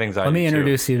 I have anxiety. Let me too.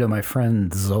 introduce you to my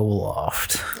friend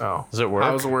Zoloft. Oh, Does it work?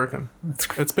 How's it working?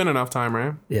 It's been enough time,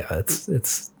 right? Yeah,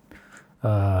 it's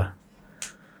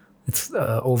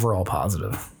overall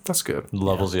positive. That's good.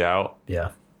 Levels you out.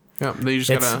 Yeah. Yeah, you just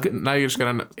It's gotta. Now you just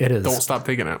gotta. It is. Don't stop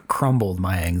taking it. Crumbled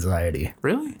my anxiety.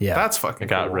 Really? Yeah. That's fucking.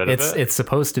 Got cool. rid of it. It's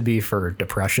supposed to be for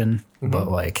depression, but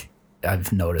like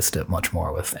I've noticed it much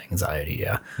more with anxiety.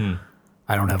 Yeah.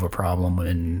 I don't have a problem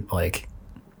in like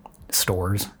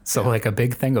stores. So like a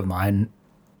big thing of mine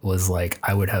was like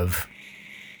I would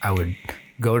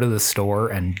go to the store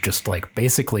and just like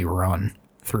basically run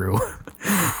through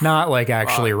not like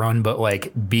actually run, but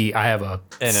like I have a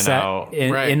In and set out.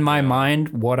 in my mind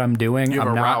what I'm doing. You have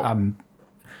I'm a not route.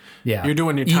 yeah. You're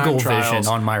doing your time eagle trials. vision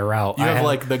on my route. You I have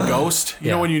like the ghost.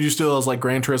 You know Yeah. when you just do those like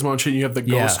Gran Turismo and shit. You have the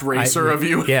ghost racer of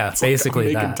you. Yeah, It's like, I'm basically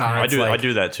making that. time. I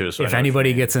do that too. So I If know what anybody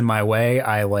you mean. gets in my way,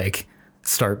 I like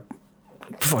start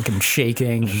fucking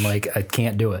shaking and like I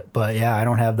can't do it. But yeah, I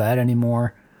don't have that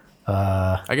anymore.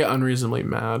 I get unreasonably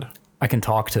mad. I can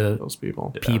talk to Those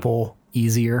people. people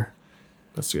easier.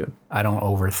 That's good. I don't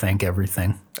overthink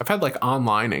everything. I've had like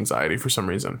online anxiety for some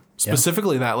reason.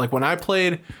 Specifically that, like when I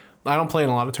played, I don't play in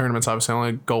a lot of tournaments. Obviously, I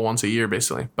only go once a year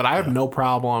basically. But I have no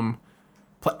problem.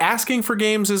 Asking for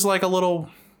games is like a little,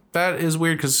 that is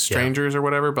weird because strangers or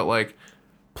whatever. But like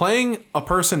playing a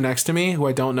person next to me who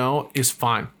I don't know is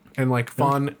fine and like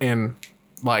fun and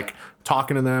like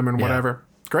talking to them and whatever.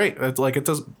 Great. It's like it's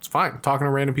fine talking to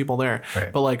random people there.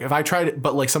 Right. But like if I tried it,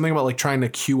 but like something about like trying to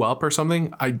queue up or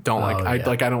something, I don't like.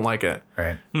 I don't like it.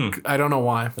 Right. I don't know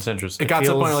why. That's interesting. It got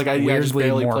to the point like I just weirdly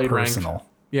barely more played personal. ranked.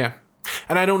 Yeah,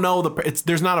 and I don't know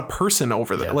there's not a person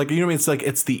over there. Yeah. Like you know what I mean? It's like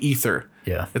it's the ether.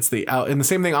 Yeah. It's the and the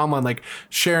same thing online. Like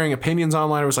sharing opinions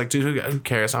online. It was like, dude, who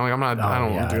cares? I'm like, I'm not. I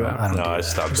don't want to do that. I don't No, do I that.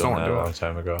 stopped Just doing don't that a do it. long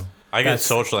time ago. I get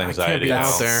social anxiety be now.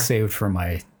 out there. Saved for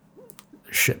my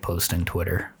shit posting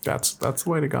Twitter. That's the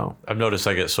way to go. I've noticed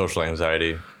I get social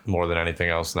anxiety more than anything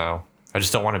else now. I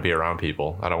just don't want to be around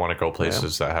people. I don't want to go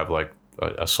places that have like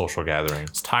a social gathering.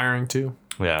 It's tiring too.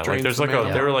 Yeah, like Drains there's the like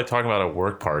man. they were like talking about a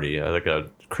work party, like a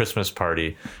Christmas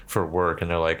party for work, and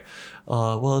they're like,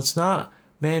 well, it's not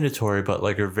mandatory, but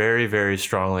like you're very, very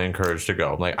strongly encouraged to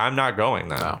go. I'm like, I'm not going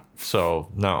now. No. So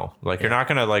no, like you're not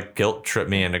gonna like guilt trip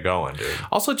me into going, dude.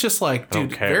 Also, just like, don't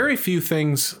dude, care. very few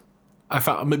things. I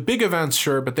found big events,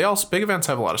 sure, but big events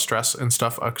have a lot of stress and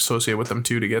stuff associated with them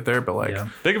too to get there. But like,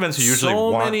 Big events you usually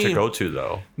So want many- to go to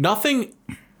though. nothing.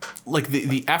 Like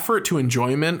the effort to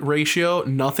enjoyment ratio,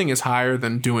 nothing is higher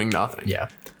than doing nothing. Yeah.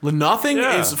 Nothing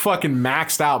Yeah. is fucking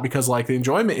maxed out because like the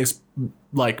enjoyment is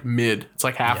like mid. It's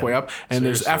like halfway up, and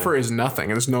there's Seriously. effort is nothing,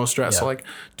 and there's no stress. So Yeah. like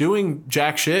doing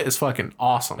jack shit is fucking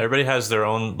awesome. Everybody has their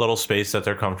own little space that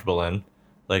they're comfortable in.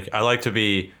 Like I like to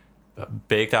be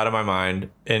baked out of my mind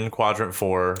in Quadrant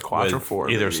 4. Quadrant with 4,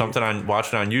 either baby. something I'm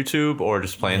watching on YouTube or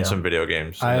just playing Yeah. some video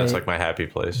games. And that's I- like my happy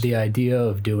place. The idea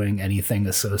of doing anything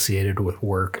associated with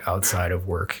work outside of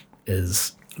work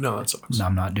is No, that sucks.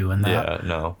 I'm not doing that. Yeah,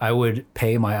 no. I would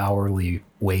pay my hourly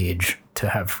wage to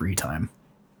have free time.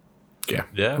 Yeah.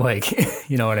 Yeah. Like,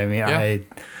 you know what I mean? Yeah.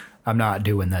 I'm not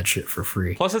doing that shit for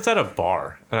free. Plus, it's at a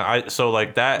bar. So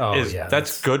like that Oh, is yeah,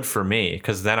 that's good for me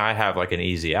because then I have like an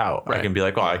easy out. I Right. can be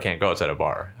like, oh, I can't go. It's at a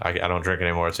bar. I don't drink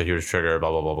anymore. It's a huge trigger. Blah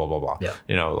blah blah blah blah blah. Yeah.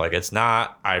 You know, like it's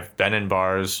not. I've been in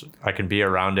bars. I can be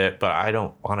around it, but I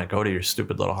don't want to go to your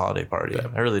stupid little holiday party.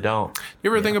 I really don't. You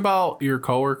ever think about your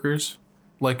coworkers,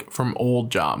 like from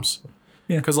old jobs?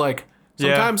 Yeah. Because like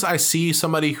sometimes I see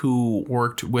somebody who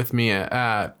worked with me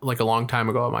at like a long time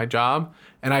ago at my job,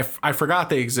 and I forgot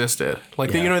they existed.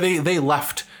 Like Yeah. they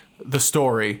left the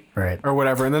story Right. or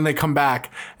whatever, and then they come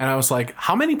back, and I was like,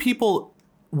 how many people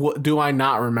do I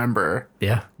not remember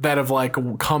Yeah. that have like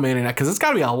come in and because it's got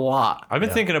to be a lot. I've been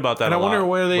thinking about that. And I a lot wonder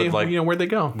where they, with, like, where'd they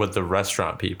go? with the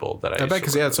restaurant people that I I used bet to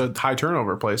because work it's a high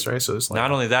turnover place, right? So it's like Not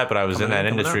only that, but I was in coming that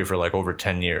in, coming industry out. for like over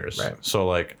 10 years. Right. So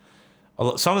like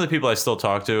some of the people I still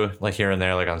talk to, like here and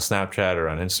there, like on Snapchat or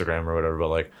on Instagram or whatever, but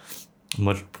like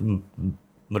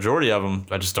majority of them,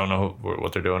 I just don't know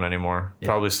what they're doing anymore.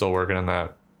 Probably still working in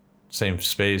that same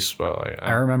space, but like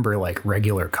I remember like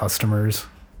regular customers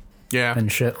yeah.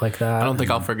 and shit like that. I don't think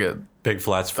I'll forget Big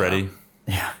Flats Freddy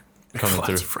Yeah. coming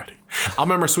through. Flats Freddy. I'll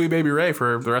remember Sweet Baby Ray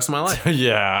for the rest of my life.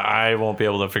 Yeah, I won't be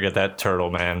able to forget that turtle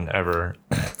man ever.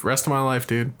 The rest of my life,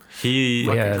 dude. He,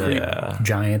 Yeah, the yeah.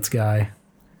 Giants guy.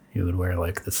 He would wear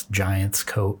like this Giants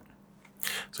coat.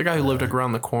 It's a guy who lived like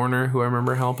around the corner who I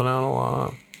remember helping out a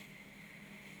lot.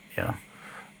 Yeah.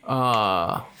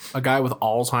 A guy with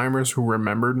Alzheimer's who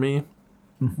remembered me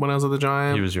when I was at the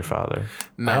Giant. He was your father.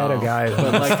 No, I had a guy who-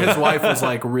 but like his wife was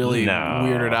like really No.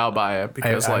 weirded out by it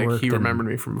because I like worked he in- remembered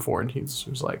me from before and he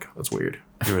was like, that's weird.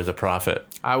 You were the prophet.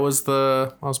 I was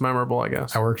memorable, I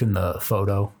guess. I worked in the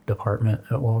photo department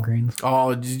at Walgreens.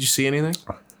 Oh, did you see anything?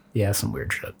 Yeah, some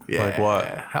weird shit. Yeah, Like what?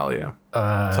 Hell yeah.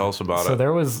 Tell us about So it.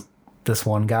 there was this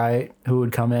one guy who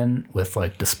would come in with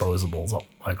like disposables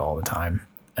like all the time.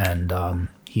 And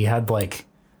he had like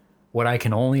what I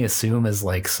can only assume is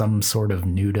like some sort of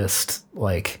nudist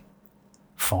like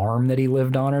farm that he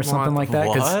lived on or something like that.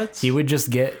 What? He would just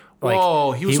get like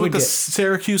Whoa, he was with would the get-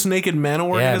 Syracuse Naked Men yeah,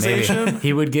 organization.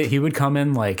 maybe. he would come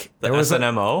in like The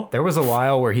SNMO? There was a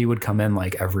while where he would come in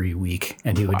like every week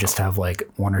and he would just have like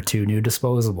one or two new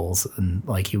disposables and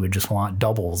like he would just want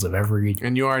doubles of every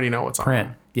And you already know what's on print.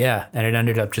 there. Yeah, and it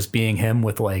ended up just being him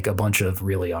with like a bunch of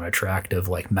really unattractive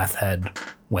like meth head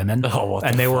women. Oh, what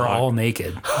and the they were fuck? all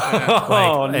naked.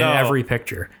 Oh, in no. every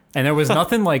picture. And there was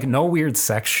nothing like no weird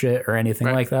sex shit or anything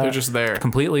Right, like that. they're just there.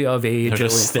 Completely of age. They're It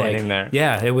just was, standing there.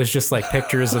 Yeah, it was just like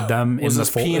pictures of them Was in the his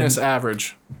penis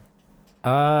average?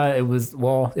 it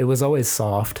was always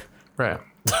soft. Right.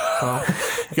 Well,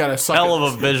 you gotta suck Hell it.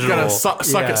 of a visual. You gotta suck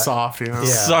Yeah. it soft, you know? Yeah.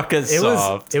 Suck it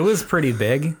soft. It was pretty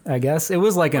big, I guess. It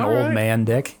was like an All old right. man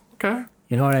dick. Okay.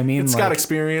 You know what I mean? It's Like- got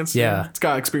experience. Yeah. It's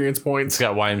got experience points. It's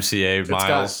got YMCA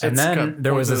miles. And It's then got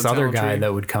there was points this of the other talent guy tree.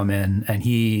 that would come in and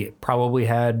he probably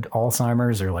had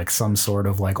Alzheimer's or like some sort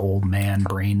of like old man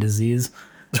brain disease.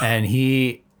 And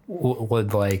he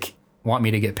would like want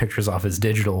me to get pictures off his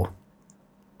digital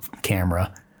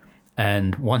camera.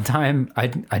 And one time I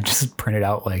just printed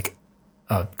out like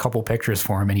a couple pictures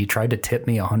for him and he tried to tip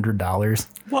me $100.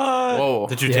 What? Whoa.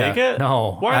 Did you Yeah. take it?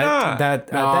 No. Why not? No,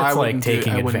 That's I like wouldn't do-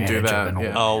 taking I wouldn't do advantage that, of an old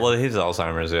yeah. Oh, well, he's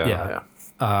Alzheimer's, yeah. Yeah.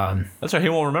 Yeah. That's right. He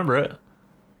won't remember it.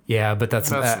 Yeah, but that's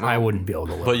That's I wouldn't be able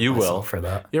to live But you with myself will. for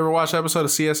that. You ever watch the episode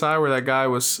of CSI where that guy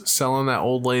was selling that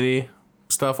old lady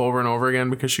stuff over and over again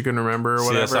because she couldn't remember or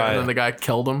whatever, CSI. and then the guy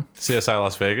killed him? CSI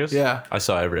Las Vegas? Yeah. I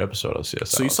saw every episode of CSI.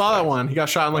 So you Las saw that Vegas. one. He got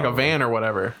shot in like a van or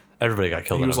whatever. Everybody got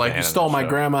killed He in was a like, van "You in stole that my show.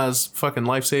 grandma's fucking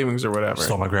life savings or whatever."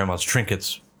 Stole my grandma's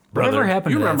trinkets. Whatever Brother.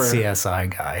 happened You to remember- that CSI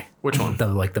guy? Which one?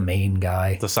 The main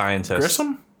guy. The scientist.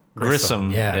 Grissom?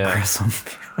 Grissom. Yeah, Grissom.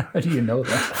 How do you know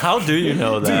that? How do you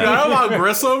know that? Dude, I know about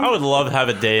Grissom. I would love to have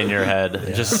a day in your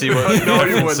head. Just see what No,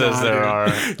 you would differences not, there dude.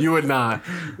 are. You would not.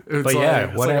 It's But like, yeah, it's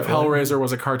like if whatever. Hellraiser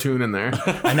was a cartoon in there.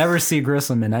 I never see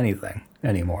Grissom in anything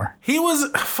anymore. He was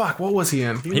fuck. What was he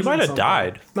in? He was might in have something.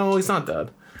 died. No, he's not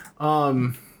dead.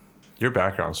 Your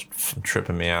background's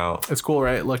tripping me out. It's cool,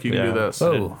 right? Look, you can do this.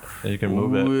 Oh, You can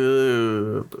move it.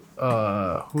 Who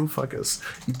the fuck is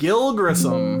Gil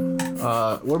Grissom?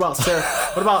 What about Sarah?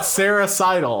 What about Sarah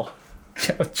Seidel?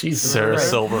 Jesus. Sarah Right.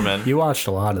 Silverman. You watched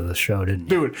a lot of the show,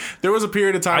 didn't you? Dude, there was a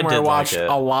period of time I where I did like watched it.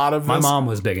 a lot of this. My mom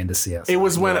was big into CS. It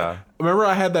was when Yeah. remember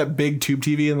I had that big tube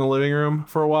TV in the living room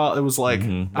for a while. It was like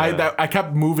I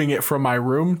kept moving it from my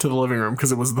room to the living room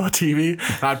because it was the TV.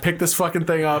 And I'd pick this fucking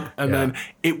thing up and then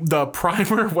the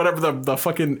primer, whatever the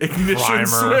fucking ignition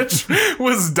Primer. switch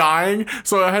was dying.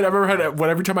 So I remember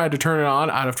every time I had to turn it on,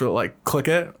 I'd have to like click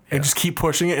it and just keep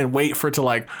pushing it and wait for it to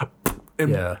like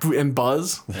and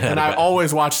Buzz, and I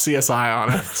always watch CSI on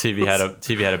it. TV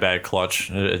had a bad clutch.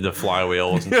 The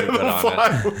flywheel wasn't too good on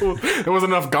it. There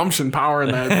wasn't enough gumption power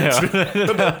in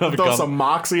that. Throw some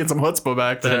moxie and some chutzpah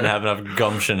back there. Didn't have enough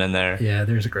gumption in there. Yeah,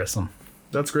 there's Grissom.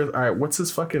 That's great. All right, what's his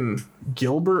fucking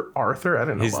Gilbert Arthur? I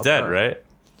didn't know. He's about dead, that. right?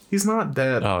 He's not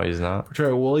dead. Oh, he's not.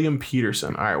 Try William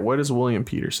Peterson. All right, what is William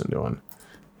Peterson doing?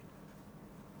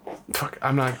 Fuck,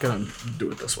 I'm not gonna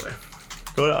do it this way.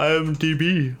 Go to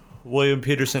IMDb.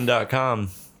 WilliamPeterson.com.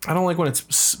 I don't like when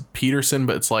it's Peterson,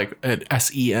 but it's like an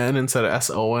SEN instead of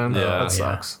SON. Yeah, that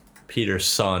sucks.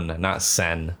 Peterson, not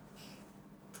Sen.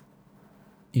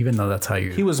 Even though that's how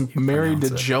He was married to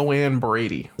Joanne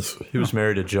Brady. He was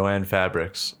married to Joanne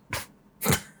Fabrics.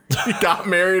 He got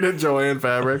married to Joanne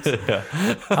Fabrics.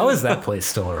 How is that place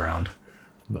still around?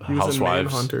 He was a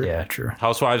Manhunter. Yeah, true.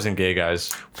 Housewives and gay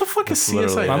guys. What the fuck is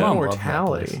Literally, CSI yeah.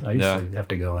 Immortality? I used to have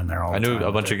to go in there all the I time. knew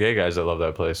a bunch of gay guys that love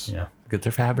that place. Yeah. Get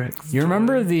their fabrics. You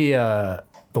remember the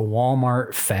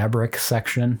Walmart fabric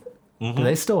section? Do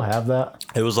they still have that?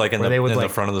 It was like in Where the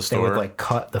front of the store. They would like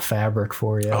cut the fabric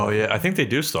for you. Oh yeah, I think they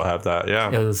do still have that.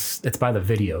 Yeah. It's by the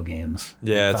video games.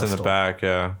 Yeah, it's in the Festival. back.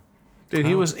 Yeah. Dude,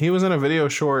 he was in a video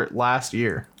short last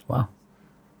year. Wow.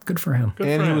 Good for him.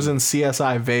 And he was in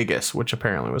CSI Vegas, which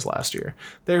apparently was last year.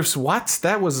 There's what?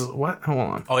 That was what? Hold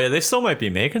on. Oh yeah, they still might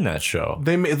be making that show.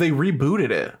 They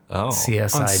rebooted it. Oh.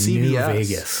 CSI On New CBS.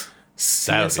 Vegas.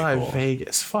 CSI cool.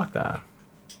 Vegas. Fuck that.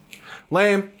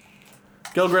 Lame.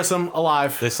 Gil Grissom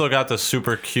alive. They still got the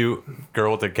super cute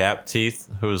girl with the gap teeth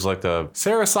who was like the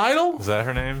Sarah Seidel? Is that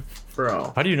her name?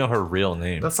 Bro. How do you know her real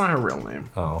name? That's not her real name.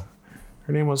 Oh.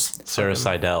 Her name was Sarah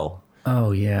Seidel.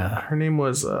 Oh yeah. Her name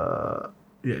was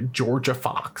Georgia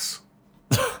Fox.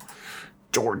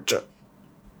 Georgia.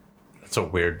 That's a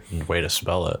weird way to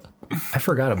spell it. I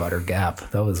forgot about her gap.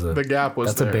 That was The gap was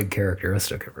that's there. a big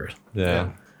characteristic of hers.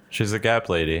 Yeah. She's a gap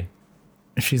lady.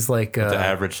 She's like The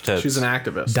average tits. She's an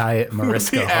activist. Diet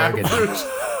Mariska the Hargitay.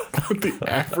 average, the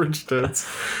average tits.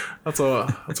 That's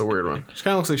a weird one. She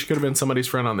kind of looks like she could have been somebody's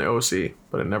friend on the OC,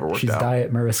 but it never worked She's out.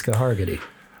 Diet Mariska Hargitay.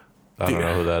 I don't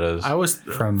know who that is. I was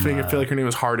From, feel like her name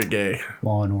was Hard Gay.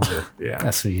 Law and Order. Yeah.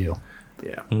 SVU.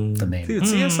 Yeah. The main. Dude,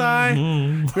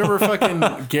 CSI. Remember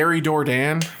fucking Gary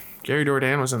Dourdan? Gary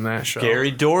Dourdan was in that show.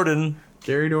 Gary Dourdan.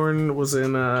 Gary Dourdan was in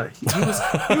he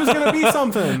was gonna be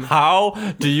something. How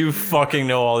do you fucking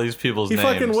know all these people's He names?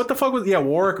 fucking what the fuck was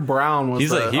Warwick Brown was He's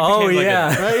the, like he became like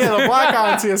right, yeah, the black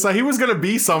guy on CSI. He was gonna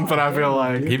be something, I feel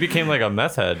like. he became like a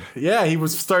meth head. Yeah, he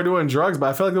was started doing drugs, but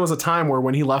I feel like there was a time where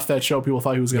when he left that show, people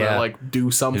thought he was gonna Yeah. like do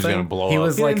something. He was gonna blow He up.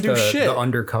 was He like didn't do shit. the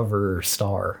undercover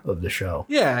star of the show.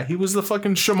 Yeah, he was the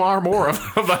fucking Shamar Moore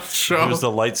of that show. He was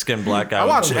the light skinned black guy. I with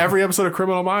watched the, every episode of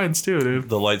Criminal Minds too, dude.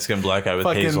 the light skinned black guy with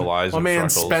Fucking hazel eyes my and man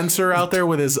freckles. Spencer out there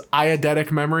with his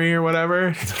eidetic memory or whatever.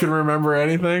 He couldn't remember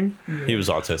anything. He was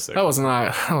autistic. That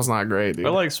was not great, dude. I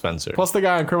like Spencer. Plus, the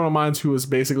guy in Criminal Minds who was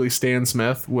basically Stan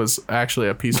Smith was actually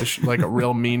a piece of like a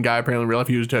real mean guy. Apparently, in real life,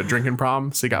 he had a drinking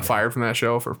problem, so he got fired from that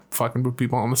show for fucking with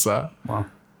people on the set. Wow.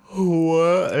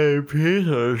 What a piece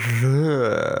of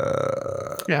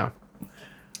shit. Yeah,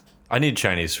 I need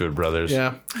Chinese food, brothers.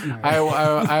 yeah.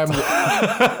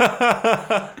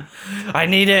 I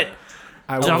need it.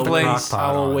 I will Dumplings.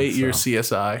 I will wait your so.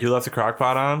 CSI. You left the crock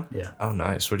pot on? Yeah. Oh,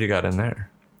 nice. What do you got in there?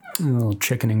 A little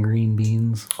chicken and green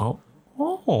beans.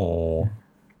 Oh.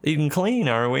 Eating clean,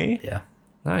 are we? Yeah.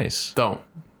 Nice. Don't.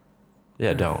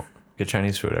 Yeah, don't. Get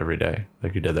Chinese food every day,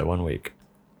 like you did that one week.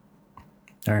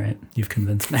 All right. You've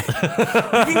convinced me. You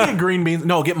can get green beans.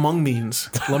 No, get mung beans.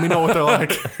 Let me know what they're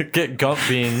like. Get gump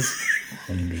beans.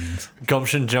 Green beans.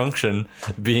 Gumption Junction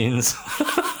beans.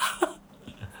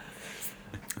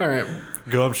 All right.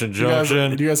 Gumption you guys-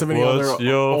 Junction. do you guys have any What's other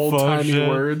your old-timey function?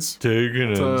 words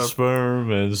Taking to- in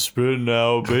sperm and spitting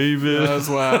out baby. That's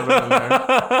what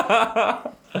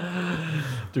happened in there.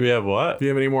 Do we have what? Do you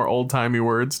have any more old timey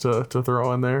words to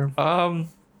throw in there?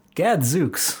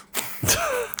 Gadzooks.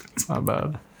 It's not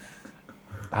bad.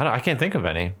 I can't think of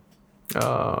any.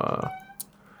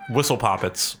 Whistle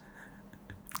poppets.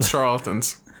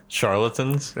 Charlatans.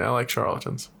 Charlatans. Yeah, I like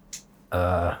charlatans.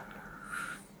 The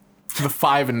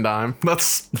 5 and dime.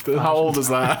 That's how old is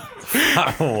that?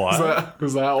 What?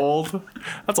 Is that old?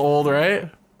 That's old, right?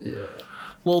 Yeah.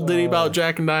 Little ditty about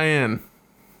Jack and Diane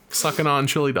sucking on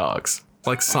chili dogs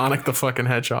like Sonic the fucking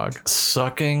Hedgehog.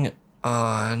 Sucking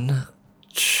on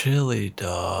chili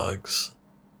dogs.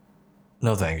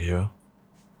 No, thank you.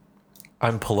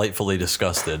 I'm politely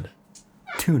disgusted.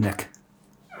 Tunic.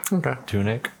 Okay.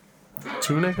 Tunic.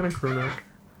 Tunic and a crew neck.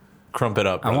 Crump it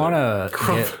up. I brother. want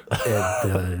to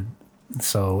get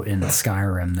so in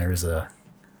Skyrim there's a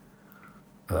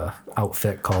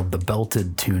outfit called the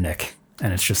Belted Tunic,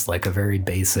 and it's just like a very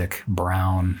basic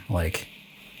brown like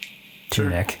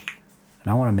tunic. And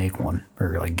I want to make one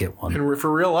or like get one. And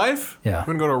for real life? Yeah. I'm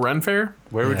going to go to a Ren fair.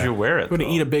 Where would you wear it? I'm going to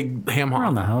eat a big ham hock.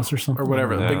 Around the house or something. Or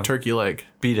whatever, a big turkey leg.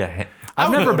 Beat a ham.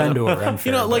 I've never been to a Ren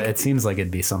fair, know, like- but it seems like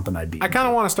it'd be something I'd be. I kind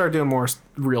of want to start doing more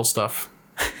real stuff.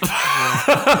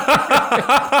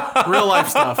 Real life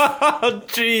stuff.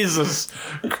 Jesus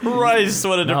Christ,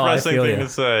 what a No, I depressing feel thing ya. to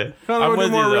say. I'm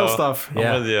with more real though. stuff.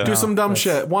 Yeah. I'm with you. Do some dumb that's-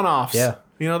 shit. One-offs. Yeah.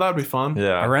 You know, that'd be fun.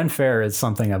 Yeah. A Ren fair is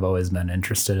something I've always been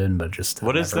interested in, but just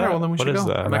What is never- that? well, then we What should is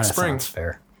go. that? Next spring. Renaissance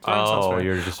fair. Oh,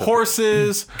 you're just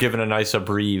Horses. giving a nice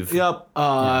abbrev. Yep.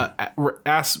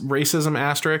 Racism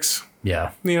asterisks.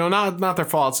 Yeah. You know, not their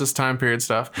fault. It's just time period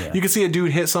stuff. Yeah. You can see a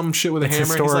dude hit some shit with a It's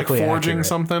hammer. And he's like historically forging accurate.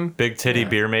 something. Big titty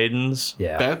beer maidens.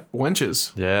 Yeah. Bet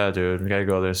wenches. Yeah, dude. We gotta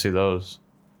go there and see those.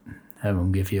 Have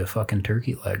them give you a fucking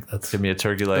turkey leg. That's Give me a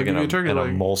turkey leg give and you a turkey and a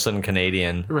leg. Molson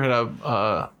Canadian. Ever had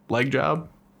a leg job?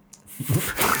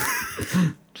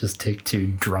 just take 2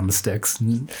 drumsticks.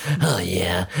 Oh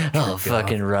yeah. Oh,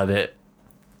 fucking rub it.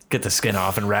 Get the skin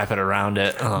off and wrap it around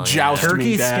it. Oh, Joust Turkey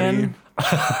me, daddy. skin.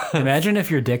 Imagine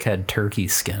if your dick had turkey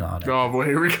skin on it. Oh boy,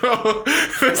 here we go.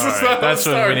 This is right, how it that's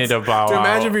when we starts. need to bow Dude,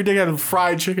 imagine out. if your dick had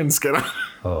fried chicken skin on it.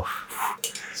 Oh,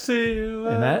 See you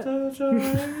and that.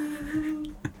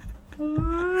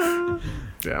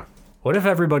 Yeah. What if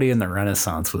everybody in the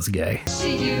Renaissance was gay?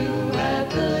 See you at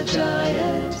the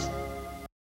Giant